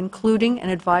town from including an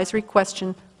advisory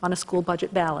question on a school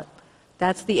budget ballot.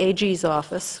 That's the AG's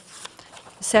office.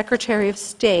 Secretary of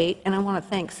State, and I want to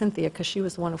thank Cynthia because she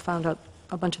was the one who found out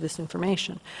a bunch of this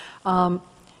information.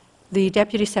 The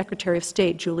Deputy Secretary of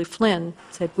State, Julie Flynn,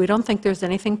 said, "We don't think there's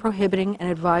anything prohibiting an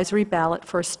advisory ballot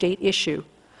for a state issue."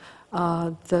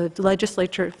 The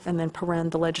legislature, and then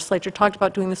the legislature talked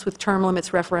about doing this with term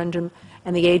limits referendum,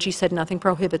 and the AG said nothing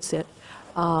prohibits it.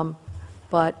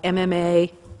 But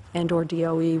MMA and/or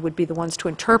DOE would be the ones to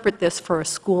interpret this for a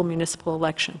school municipal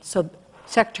election. So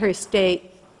Secretary of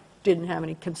State didn't have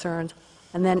any concerns.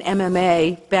 And then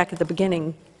MMA, back at the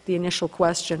beginning, the initial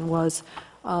question was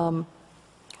an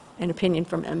opinion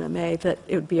from MMA that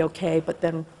it would be okay, but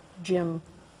then Jim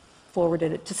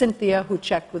forwarded it to Cynthia, who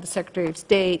checked with the Secretary of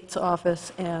State's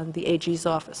office and the AG's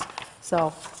office.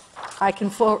 So I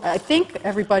think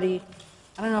everybody,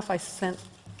 I don't know if I sent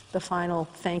the final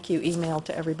thank you email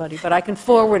to everybody, but I can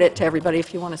forward it to everybody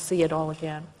if you want to see it all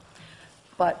again.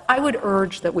 But I would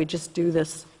urge that we just do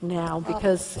this now,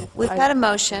 because... We've had a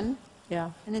motion.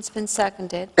 Yeah. And it's been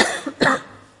seconded.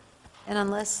 And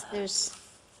unless there's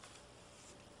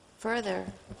further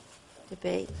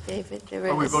debate, David, there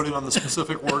is... Are we voting on the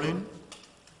specific wording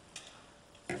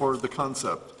or the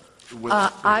concept, which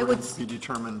I would be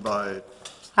determined by...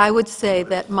 I would say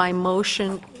that my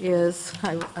motion is,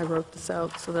 I wrote this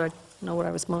out so that I know what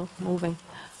I was moving,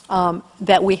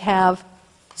 that we have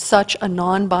such a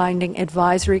non-binding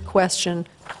advisory question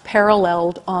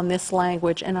paralleled on this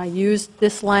language, and I used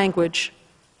this language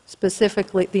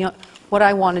specifically, what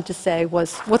I wanted to say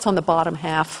was what's on the bottom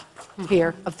half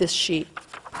here of this sheet.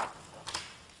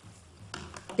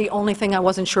 The only thing I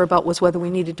wasn't sure about was whether we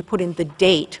needed to put in the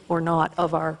date or not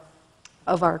of our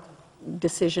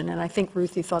decision, and I think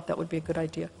Ruthie thought that would be a good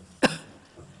idea.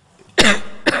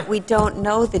 We don't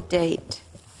know the date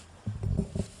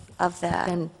of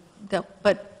that.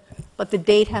 But the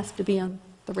date has to be on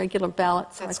the regular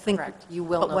ballot, so That's I think... correct. You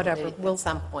will but know whatever, the date at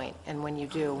some point, and when you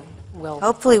do, we'll...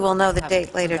 Hopefully we'll know the have date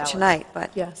it later valid. tonight,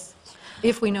 but... Yes,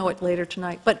 if we know it later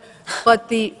tonight. But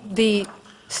the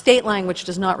state language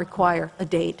does not require a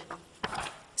date.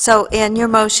 So, and your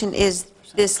motion is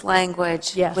this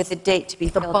language with a date to be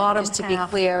filled in, bottom just to be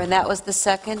half. clear, and that was the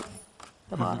second?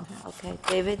 The bottom half. Okay,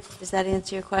 David, does that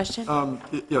answer your question?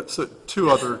 Yeah, so two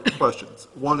other questions.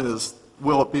 One is,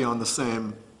 will it be on the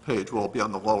same page? Will it be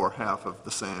on the lower half of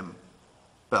the same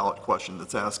ballot question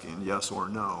that's asking yes or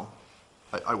no?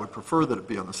 I would prefer that it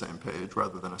be on the same page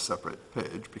rather than a separate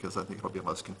page, because I think it'll be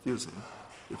less confusing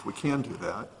if we can do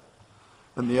that.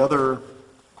 And the other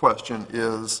question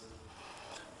is,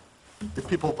 if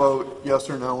people vote yes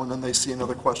or no, and then they see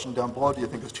another question down below, do you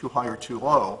think it's too high or too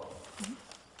low?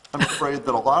 I'm afraid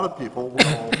that a lot of people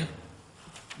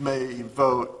may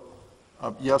vote,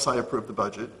 yes, I approve the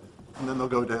budget, and then they'll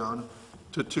go down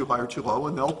to too high or too low,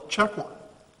 and they'll check one.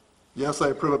 Yes, I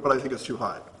approve it, but I think it's too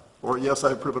high. Or yes,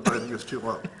 I approve it, but I think it's too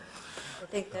low.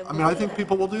 I think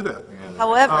people will do that.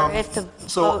 However, if the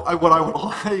What I would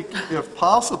like, if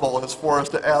possible, is for us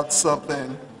to add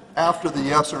something after the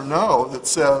yes or no that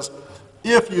says,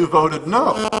 if you voted no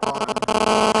on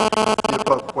the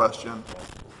above question,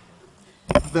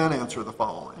 then answer the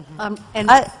following.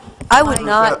 I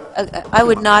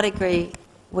would not agree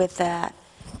with that.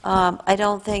 I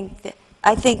don't think that,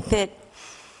 I think that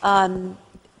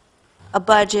a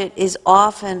budget is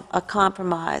often a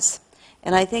compromise.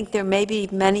 And I think there may be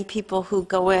many people who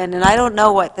go in, and I don't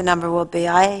know what the number will be.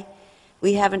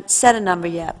 We haven't set a number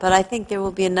yet, but I think there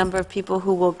will be a number of people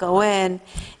who will go in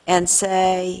and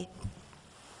say,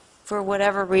 for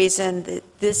whatever reason,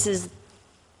 that this is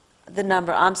the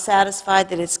number. I'm satisfied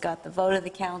that it's got the vote of the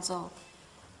council,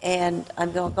 and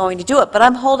I'm going to do it. But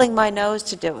I'm holding my nose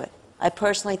to do it. I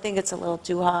personally think it's a little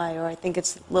too high, or I think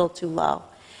it's a little too low.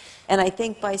 And I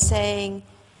think by saying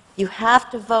you have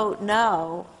to vote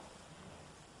no,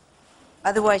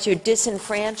 otherwise you're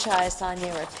disenfranchised on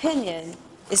your opinion,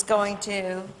 is going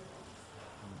to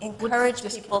encourage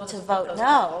people to vote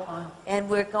no, and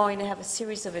we're going to have a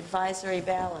series of advisory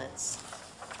ballots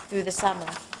through the summer.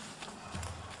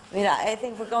 I mean, I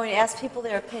think we're going to ask people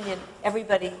their opinion.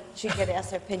 Everybody should get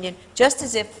asked their opinion. Just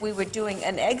as if we were doing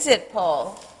an exit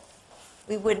poll,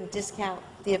 we wouldn't discount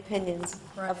the opinions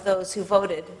of those who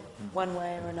voted one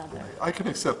way or another. I can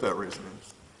accept that reasoning.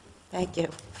 Thank you.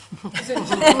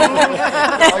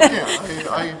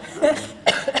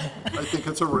 I think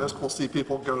it's a risk. We'll see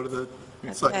people go to the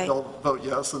site, Okay. they'll vote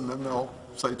yes, and then they'll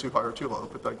say too high or too low,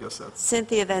 but I guess that's...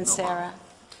 Cynthia, then Sarah.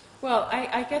 Well,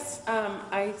 I guess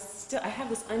I have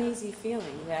this uneasy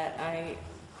feeling that I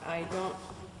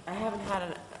haven't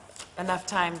had enough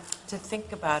time to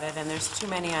think about it, and there's too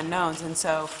many unknowns, and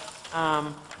so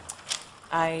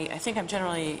I think I'm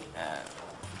generally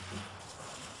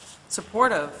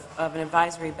supportive of an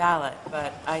advisory ballot,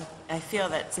 but I feel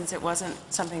that since it wasn't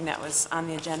something that was on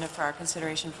the agenda for our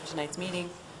consideration for tonight's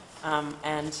meeting,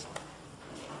 and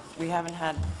we haven't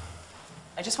had,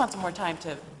 I just want some more time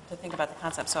to think about the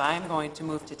concept, so I am going to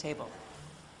move to table.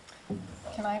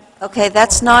 Can I? Okay,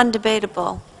 that's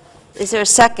non-debatable. Is there a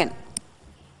second?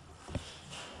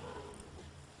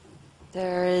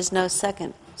 There is no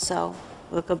second, so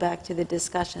we'll go back to the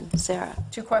discussion. Sarah?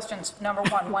 Two questions. Number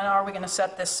one, when are we going to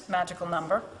set this magical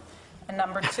number? And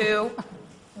number two,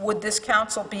 would this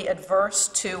council be adverse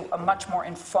to a much more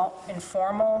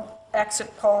informal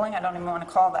exit polling? I don't even want to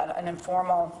call that an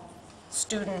informal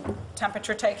student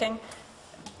temperature taking,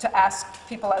 to ask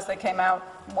people as they came out,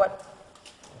 what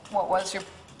was your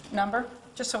number?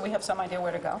 Just so we have some idea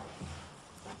where to go.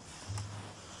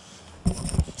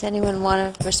 Does anyone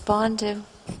want to respond to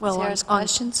Sarah's on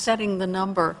questions? setting the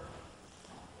number,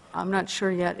 I'm not sure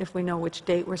yet if we know which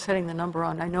date we're setting the number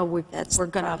on. I know we're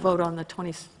going to vote on the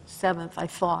 27th, I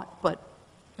thought, but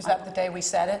Is that the day we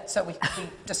set it? So we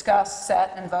discuss,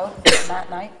 set, and vote on that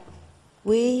night?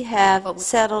 We have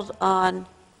settled on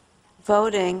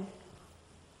voting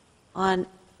on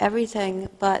everything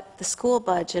but the school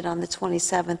budget on the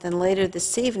 27th, and later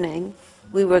this evening,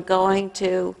 we were going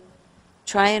to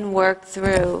try and work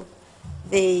through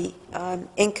the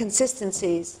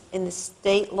inconsistencies in the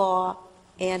state law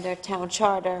and our town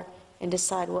charter and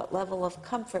decide what level of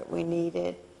comfort we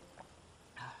needed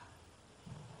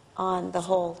on the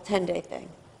whole 10-day thing.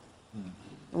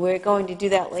 We're going to do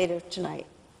that later tonight.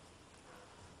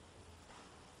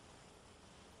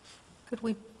 could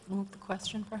we move the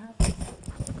question, perhaps?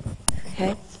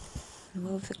 Okay,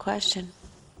 move the question.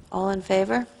 All in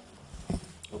favor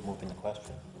Of moving the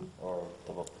question, or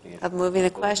the vote? of moving the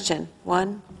question?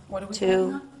 One, What are we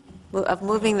two, of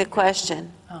moving the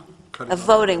question. Oh. Of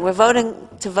voting. We're voting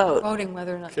to vote. Voting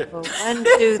whether or not to vote. 1,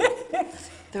 2,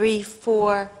 3,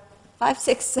 4, 5,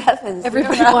 6, 7.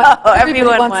 Everybody Zero. wants- Everyone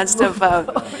everybody wants wants to to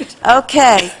vote.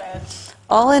 Okay.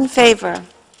 All in favor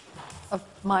Of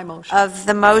my motion. of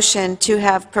the motion to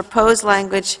have proposed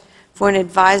language for an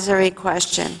advisory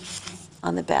question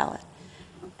on the ballot?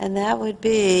 And that would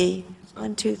be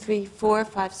 1, 2, 3, 4,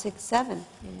 5, 6, 7.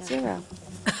 0.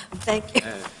 Thank you.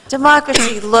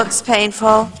 Democracy looks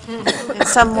painful. And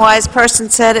some wise person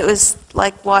said it was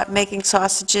like what, making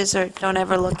sausages, or don't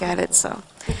ever look at it, so.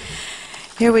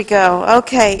 Here we go.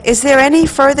 Okay, is there any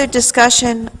further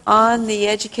discussion on the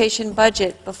education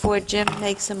budget before Jim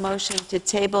makes a motion to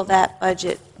table that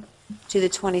budget to the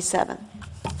 27th?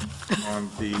 On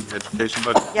the education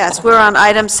budget, Yes, we're on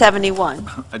item 71.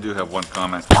 I do have one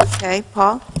comment. Okay,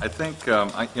 Paul? I think,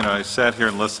 I sat here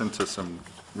and listened to some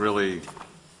really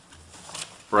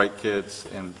bright kids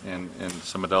and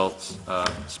some adults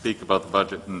speak about the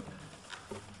budget, and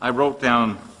I wrote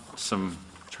down some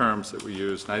terms that we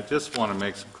used, and I just want to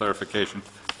make some clarification.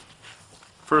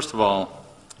 First of all,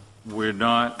 we're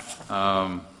not,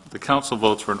 the council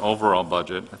votes for an overall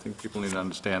budget. I think people need to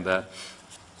understand that.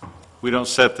 We don't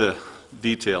set the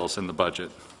details in the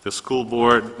budget. The school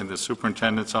board and the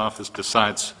superintendent's office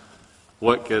decides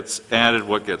what gets added,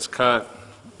 what gets cut,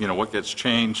 what gets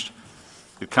changed.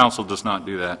 The council does not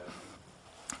do that.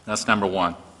 That's number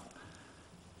one.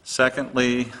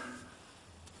 Secondly,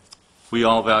 we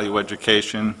all value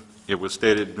education. It was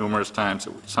stated numerous times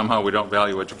that somehow we don't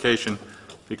value education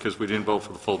because we didn't vote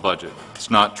for the full budget.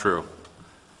 It's not true.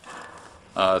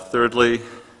 Thirdly,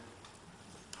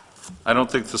 I don't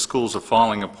think the schools are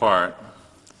falling apart.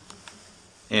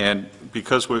 And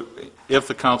because if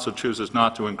the council chooses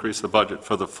not to increase the budget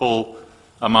for the full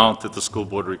amount that the school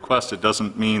board requested,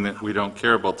 doesn't mean that we don't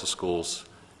care about the schools.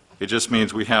 It just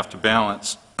means we have to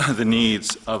balance the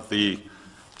needs of the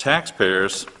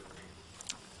taxpayers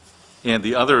and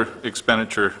the other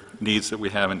expenditure needs that we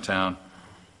have in town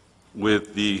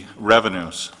with the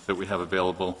revenues that we have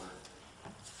available.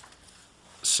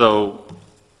 So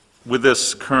with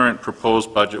this current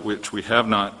proposed budget, which we have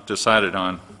not decided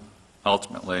on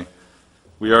ultimately,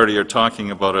 we already are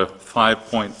talking about a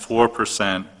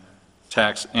 5.4%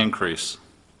 tax increase.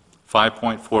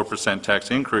 5.4%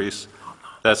 tax increase.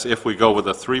 That's if we go with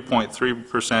a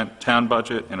 3.3% town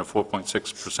budget and a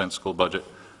 4.6% school budget.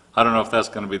 I don't know if that's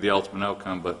going to be the ultimate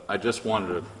outcome, but I just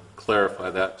wanted to clarify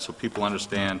that so people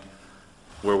understand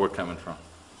where we're coming from.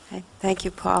 Okay, thank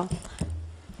you, Paul.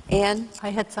 Ann? I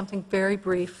had something very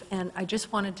brief, and I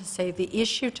just wanted to say the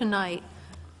issue tonight,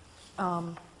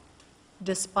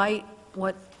 despite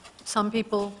what some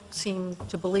people seem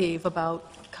to believe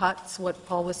about cuts, what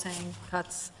Paul was saying,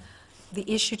 cuts, the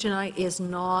issue tonight is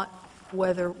not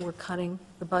whether we're cutting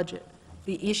the budget.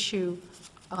 The issue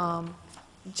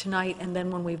tonight, and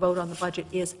then when we vote on the budget,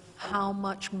 is how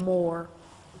much more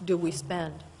do we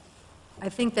spend? I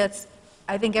think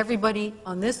everybody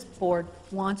on this board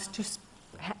wants to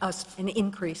an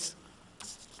increase.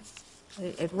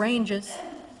 It ranges.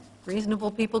 Reasonable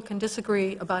people can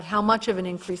disagree about how much of an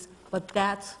increase, but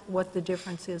that's what the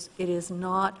difference is. It is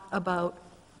not about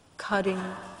cutting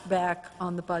back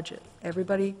on the budget.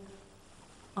 Everybody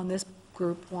on this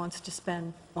group wants to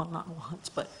spend, well, not wants,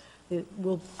 but it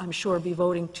will, I'm sure, be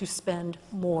voting to spend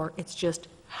more. It's just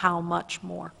how much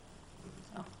more.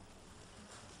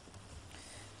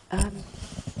 So.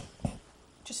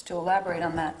 Just to elaborate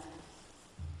on that,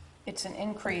 it's an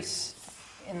increase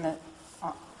in the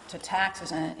to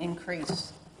taxes and an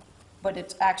increase, but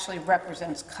it actually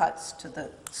represents cuts to the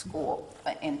school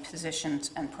in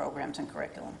positions and programs and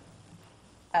curriculum,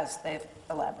 as they've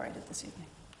elaborated this evening.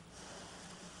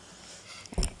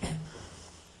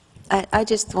 I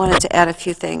just wanted to add a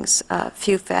few things, a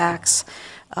few facts.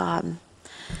 A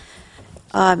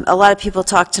lot of people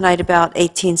talk tonight about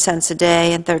 18 cents a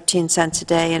day and 13 cents a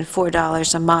day and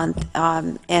 $4 a month,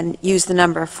 and use the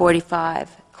number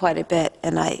 45 quite a bit.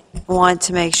 And I want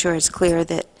to make sure it's clear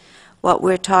that what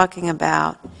we're talking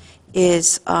about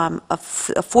is a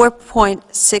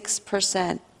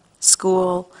 4.6%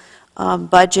 school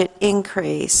budget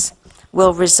increase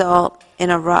will result in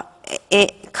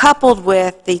coupled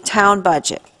with the town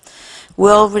budget,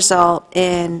 will result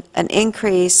in an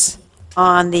increase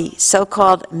on the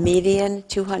so-called median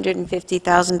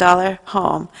 $250,000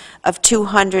 home of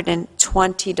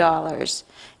 $220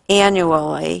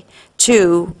 annually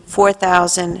to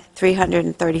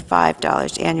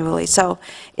 $4,335 annually. So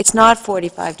it's not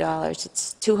 $45,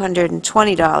 it's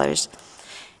 $220.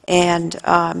 And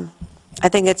I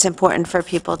think it's important for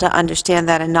people to understand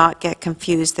that and not get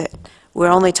confused that we're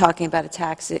only talking about a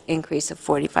tax increase of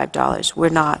 $45. We're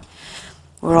not.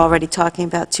 We're already talking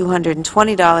about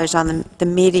 $220 on the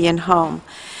median home.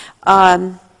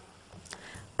 I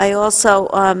also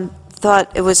thought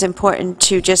it was important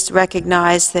to just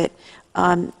recognize that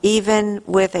even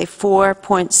with a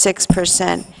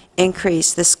 4.6%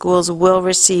 increase, the schools will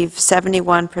receive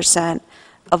 71%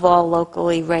 of all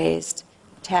locally raised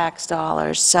tax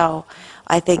dollars. So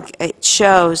I think it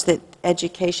shows that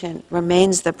education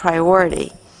remains the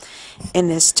priority in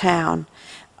this town.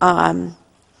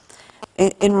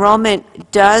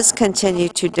 Enrollment does continue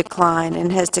to decline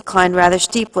and has declined rather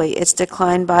steeply. It's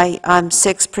declined by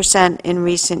 6% in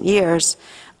recent years,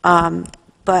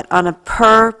 but on a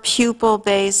per pupil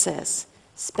basis,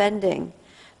 spending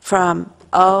from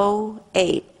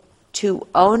 08 to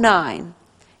 09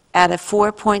 at a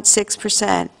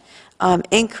 4.6%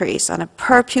 increase on a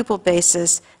per pupil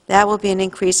basis, that will be an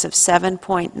increase of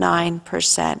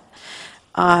 7.9%.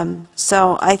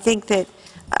 So I think that,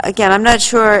 again, I'm not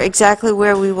sure exactly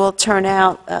where we will turn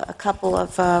out a couple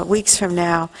of weeks from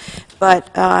now,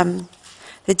 but the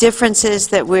differences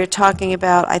that we're talking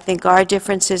about, I think, are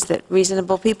differences that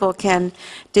reasonable people can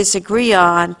disagree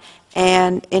on,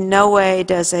 and in no way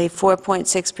does a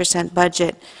 4.6%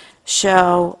 budget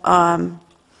show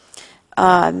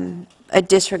a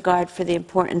disregard for the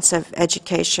importance of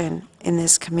education in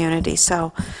this community.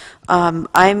 So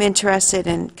I'm interested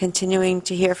in continuing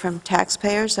to hear from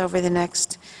taxpayers over the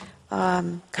next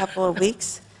couple of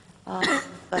weeks,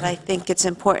 but I think it's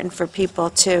important for people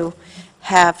to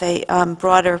have a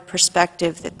broader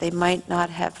perspective that they might not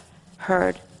have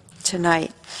heard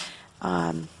tonight.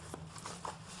 I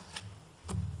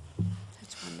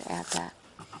just wanted to add that.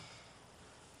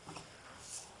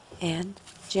 And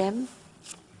Jim,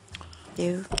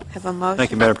 you have a motion?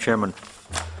 Thank you, Madam Chairman.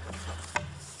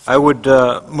 I would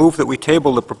move that we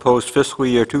table the proposed fiscal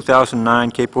year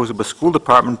 2009 Cape Elizabeth School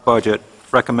Department budget,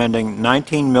 recommending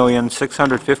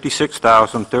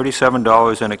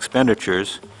 $19,656,037 in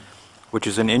expenditures, which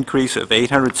is an increase of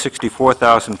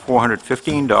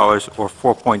 $864,415, or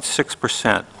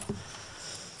 4.6%.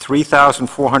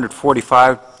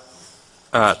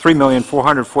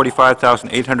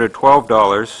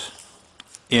 $3,445,812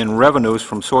 in revenues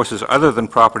from sources other than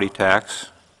property tax,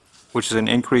 which is an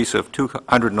increase of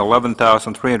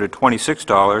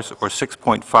 $211,326, or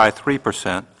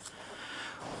 6.53%,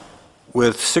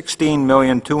 with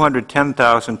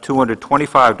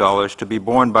 $16,210,225 to be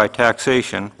borne by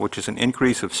taxation, which is an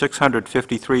increase of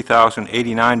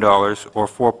 $653,089, or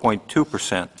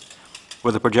 4.2%,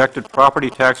 with a projected property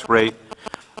tax rate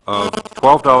of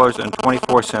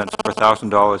 $12.24 per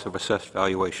 $1,000 of assessed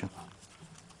valuation.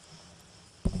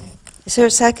 Is there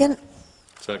a second?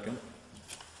 Second.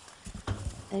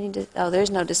 Oh,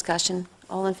 there's no discussion.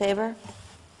 All in favor?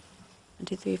 1,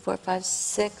 2, 3, 4, 5,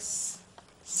 6,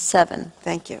 7.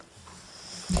 Thank you.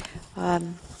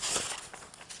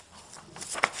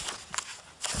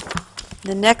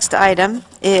 The next item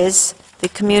is the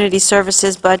Community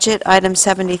Services Budget, item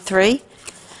 73.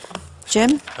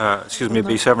 Jim? Excuse me,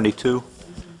 B 72.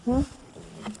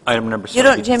 Item number 72. You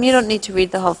don't, Jim, you don't need to read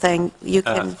the whole thing. You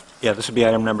can. Yeah, this would be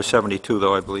item number 72,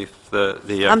 though, I believe.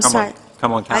 I'm sorry.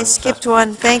 Cumberland County I skipped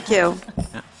one. Thank you.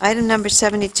 Item number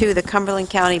 72, the Cumberland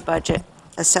County Budget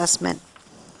Assessment.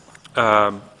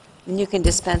 And you can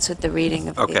dispense with the reading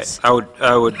of these. Okay.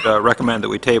 I would recommend that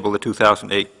we table the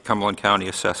 2008 Cumberland County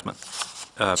Assessment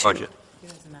budget.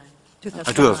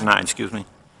 2009, excuse me.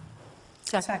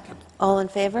 Second. All in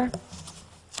favor?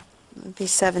 It would be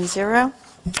 7-0.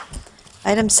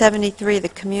 Item 73, the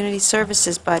Community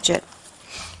Services Budget.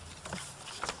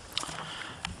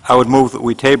 I would move that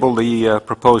we table the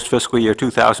proposed fiscal year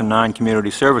 2009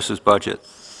 Community Services budget.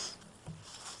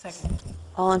 Second.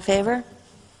 All in favor?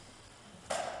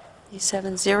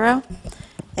 7-0.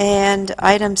 And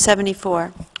item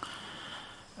 74.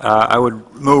 I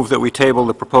would move that we table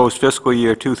the proposed fiscal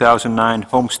year 2009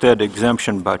 homestead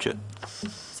exemption budget.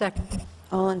 Second.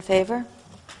 All in favor?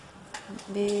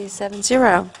 Be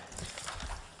 7-0.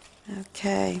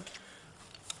 Okay.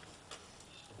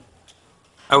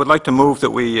 I would like to move that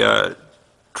we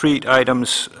treat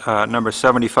items number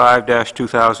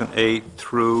 75-2008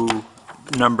 through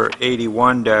number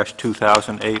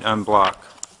 81-2008 en bloc.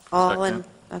 All in,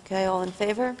 okay, all in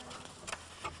favor?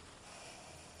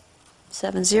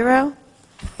 7-0.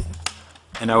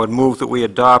 And I would move that we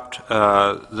adopt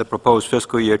the proposed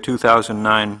fiscal year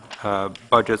 2009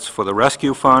 budgets for the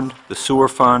Rescue Fund, the Sewer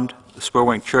Fund, the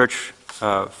Spurwink Church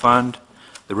Fund,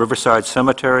 the Riverside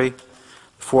Cemetery, the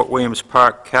Fort Williams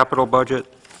Park Capital Budget,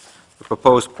 the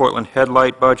proposed Portland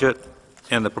Headlight Budget,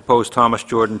 and the proposed Thomas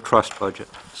Jordan Trust Budget.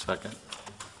 Second.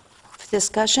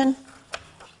 Discussion?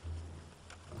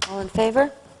 All in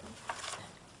favor?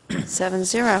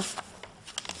 7-0.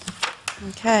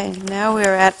 Okay, now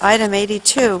we're at item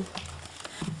 82,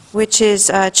 which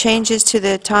is changes to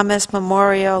the Thomas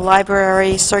Memorial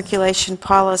Library circulation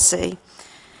policy.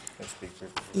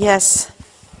 Yes,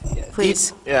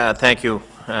 please. Thank you,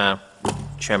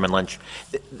 Chairman Lynch.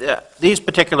 These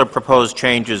particular proposed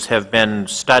changes have been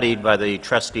studied by the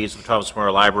trustees of the Thomas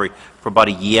Memorial Library for about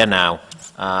a year now.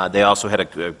 They also had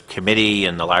a committee,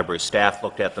 and the library staff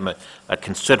looked at them. A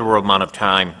considerable amount of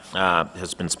time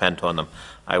has been spent on them.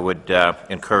 I would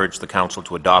encourage the council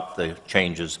to adopt the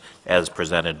changes as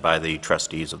presented by the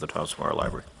trustees of the Thomas Memorial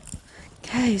Library.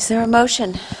 Okay, is there a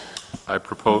motion? I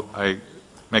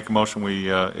make a motion we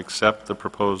accept the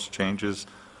proposed changes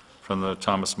from the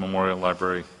Thomas Memorial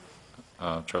Library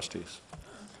trustees.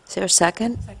 Is there a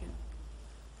second? Second.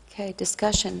 Okay,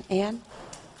 discussion. Ann?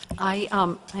 I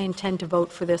intend to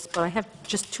vote for this, but I have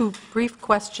just two brief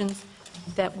questions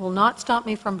that will not stop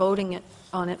me from voting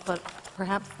on it, but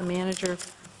perhaps the manager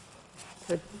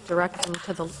could direct them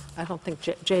to the, I don't think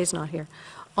Jay's not here.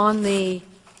 On the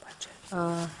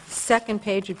second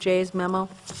page of Jay's memo,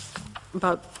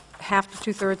 about half to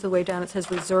two-thirds of the way down, it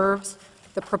says reserves.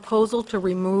 The proposal to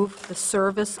remove the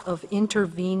service of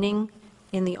intervening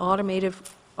in the automated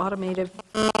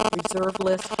reserve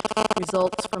list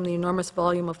results from the enormous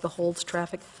volume of the holds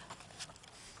traffic.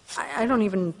 I don't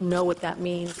even know what that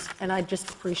means, and I just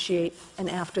appreciate an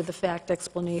after-the-fact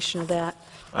explanation of that.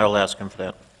 I will ask him for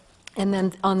that. And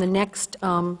then on the next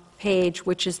page,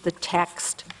 which is the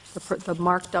text, the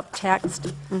marked-up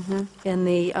text, in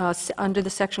the under the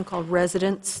section called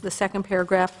residents, the second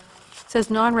paragraph says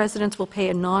non-residents will pay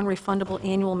a non-refundable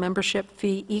annual membership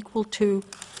fee equal to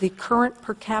the current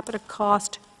per capita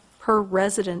cost per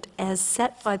resident as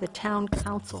set by the town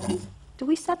council. Do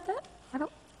we set that?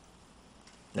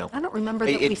 No. I don't remember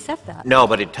that we set that. No,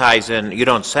 but it ties in. You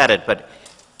don't set it, but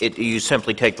you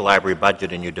simply take the library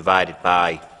budget and you divide it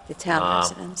by the town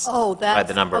residents. Oh, that's by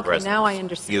the number of okay. residents. Now I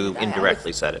understand. You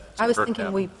indirectly set it. I was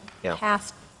thinking we Yeah.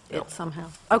 passed it somehow.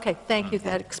 Okay, thank you.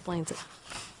 That explains it.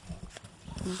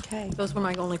 Okay. Those were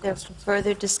my only questions.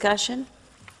 Further discussion?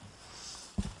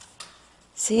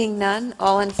 Seeing none,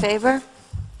 all in favor?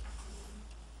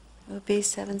 It would be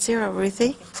 7-0.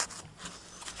 Ruthie?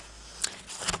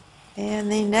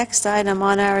 And the next item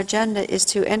on our agenda is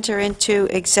to enter into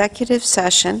executive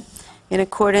session in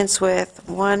accordance with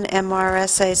 1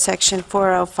 MRSA Section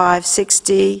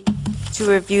 4056D to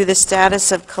review the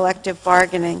status of collective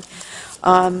bargaining.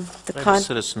 Can I have a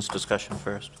citizens discussion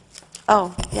first?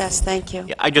 Oh, yes, thank you.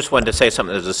 Yeah, I just wanted to say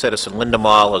something as a citizen. Linda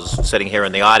Mall is sitting here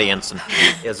in the audience and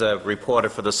is a reporter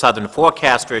for the Southern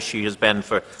Forecaster. She has been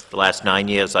for the last 9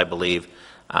 years, I believe,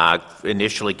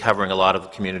 initially covering a lot of the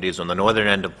communities on the northern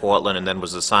end of Portland, and then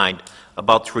was assigned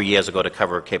about 3 years ago to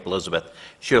cover Cape Elizabeth.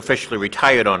 She officially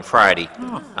retired on Friday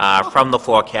from the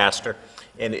Forecaster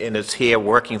and is here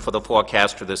working for the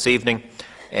Forecaster this evening.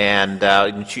 And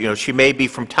she may be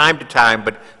from time to time,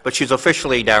 but she's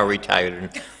officially now retired. And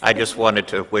I just wanted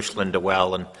to wish Linda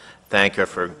well and thank her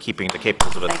for keeping the Cape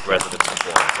Elizabeth residents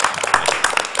informed.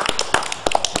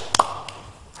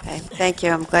 Okay, thank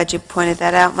you. I'm glad you pointed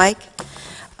that out, Mike.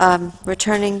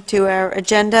 Returning to our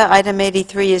agenda, item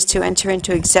 83 is to enter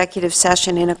into executive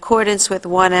session in accordance with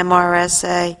 1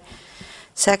 MRSA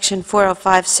Section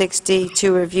 4056D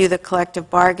to review the collective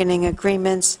bargaining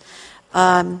agreements.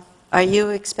 Are you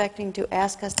expecting to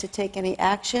ask us to take any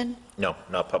action? No,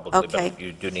 not publicly, Okay. but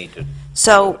you do need to.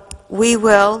 So we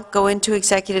will go into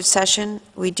executive session.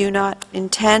 We do not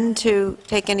intend to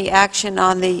take any action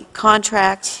on the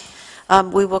contracts.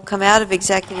 We will come out of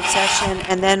executive session,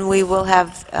 and then we will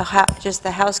have just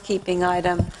the housekeeping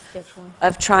item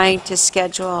of trying to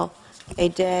schedule a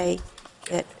day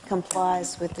it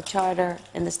complies with the charter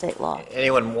and the state law.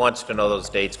 Anyone who wants to know those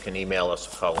dates can email us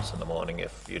or call us in the morning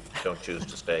if you don't choose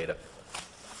to stay to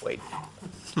wait.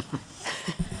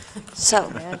 So,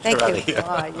 thank They're you.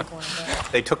 outta here.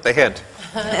 They took the hint.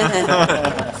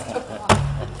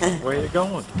 Where are you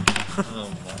going? Oh,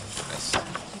 my goodness.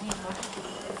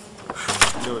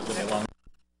 It was a long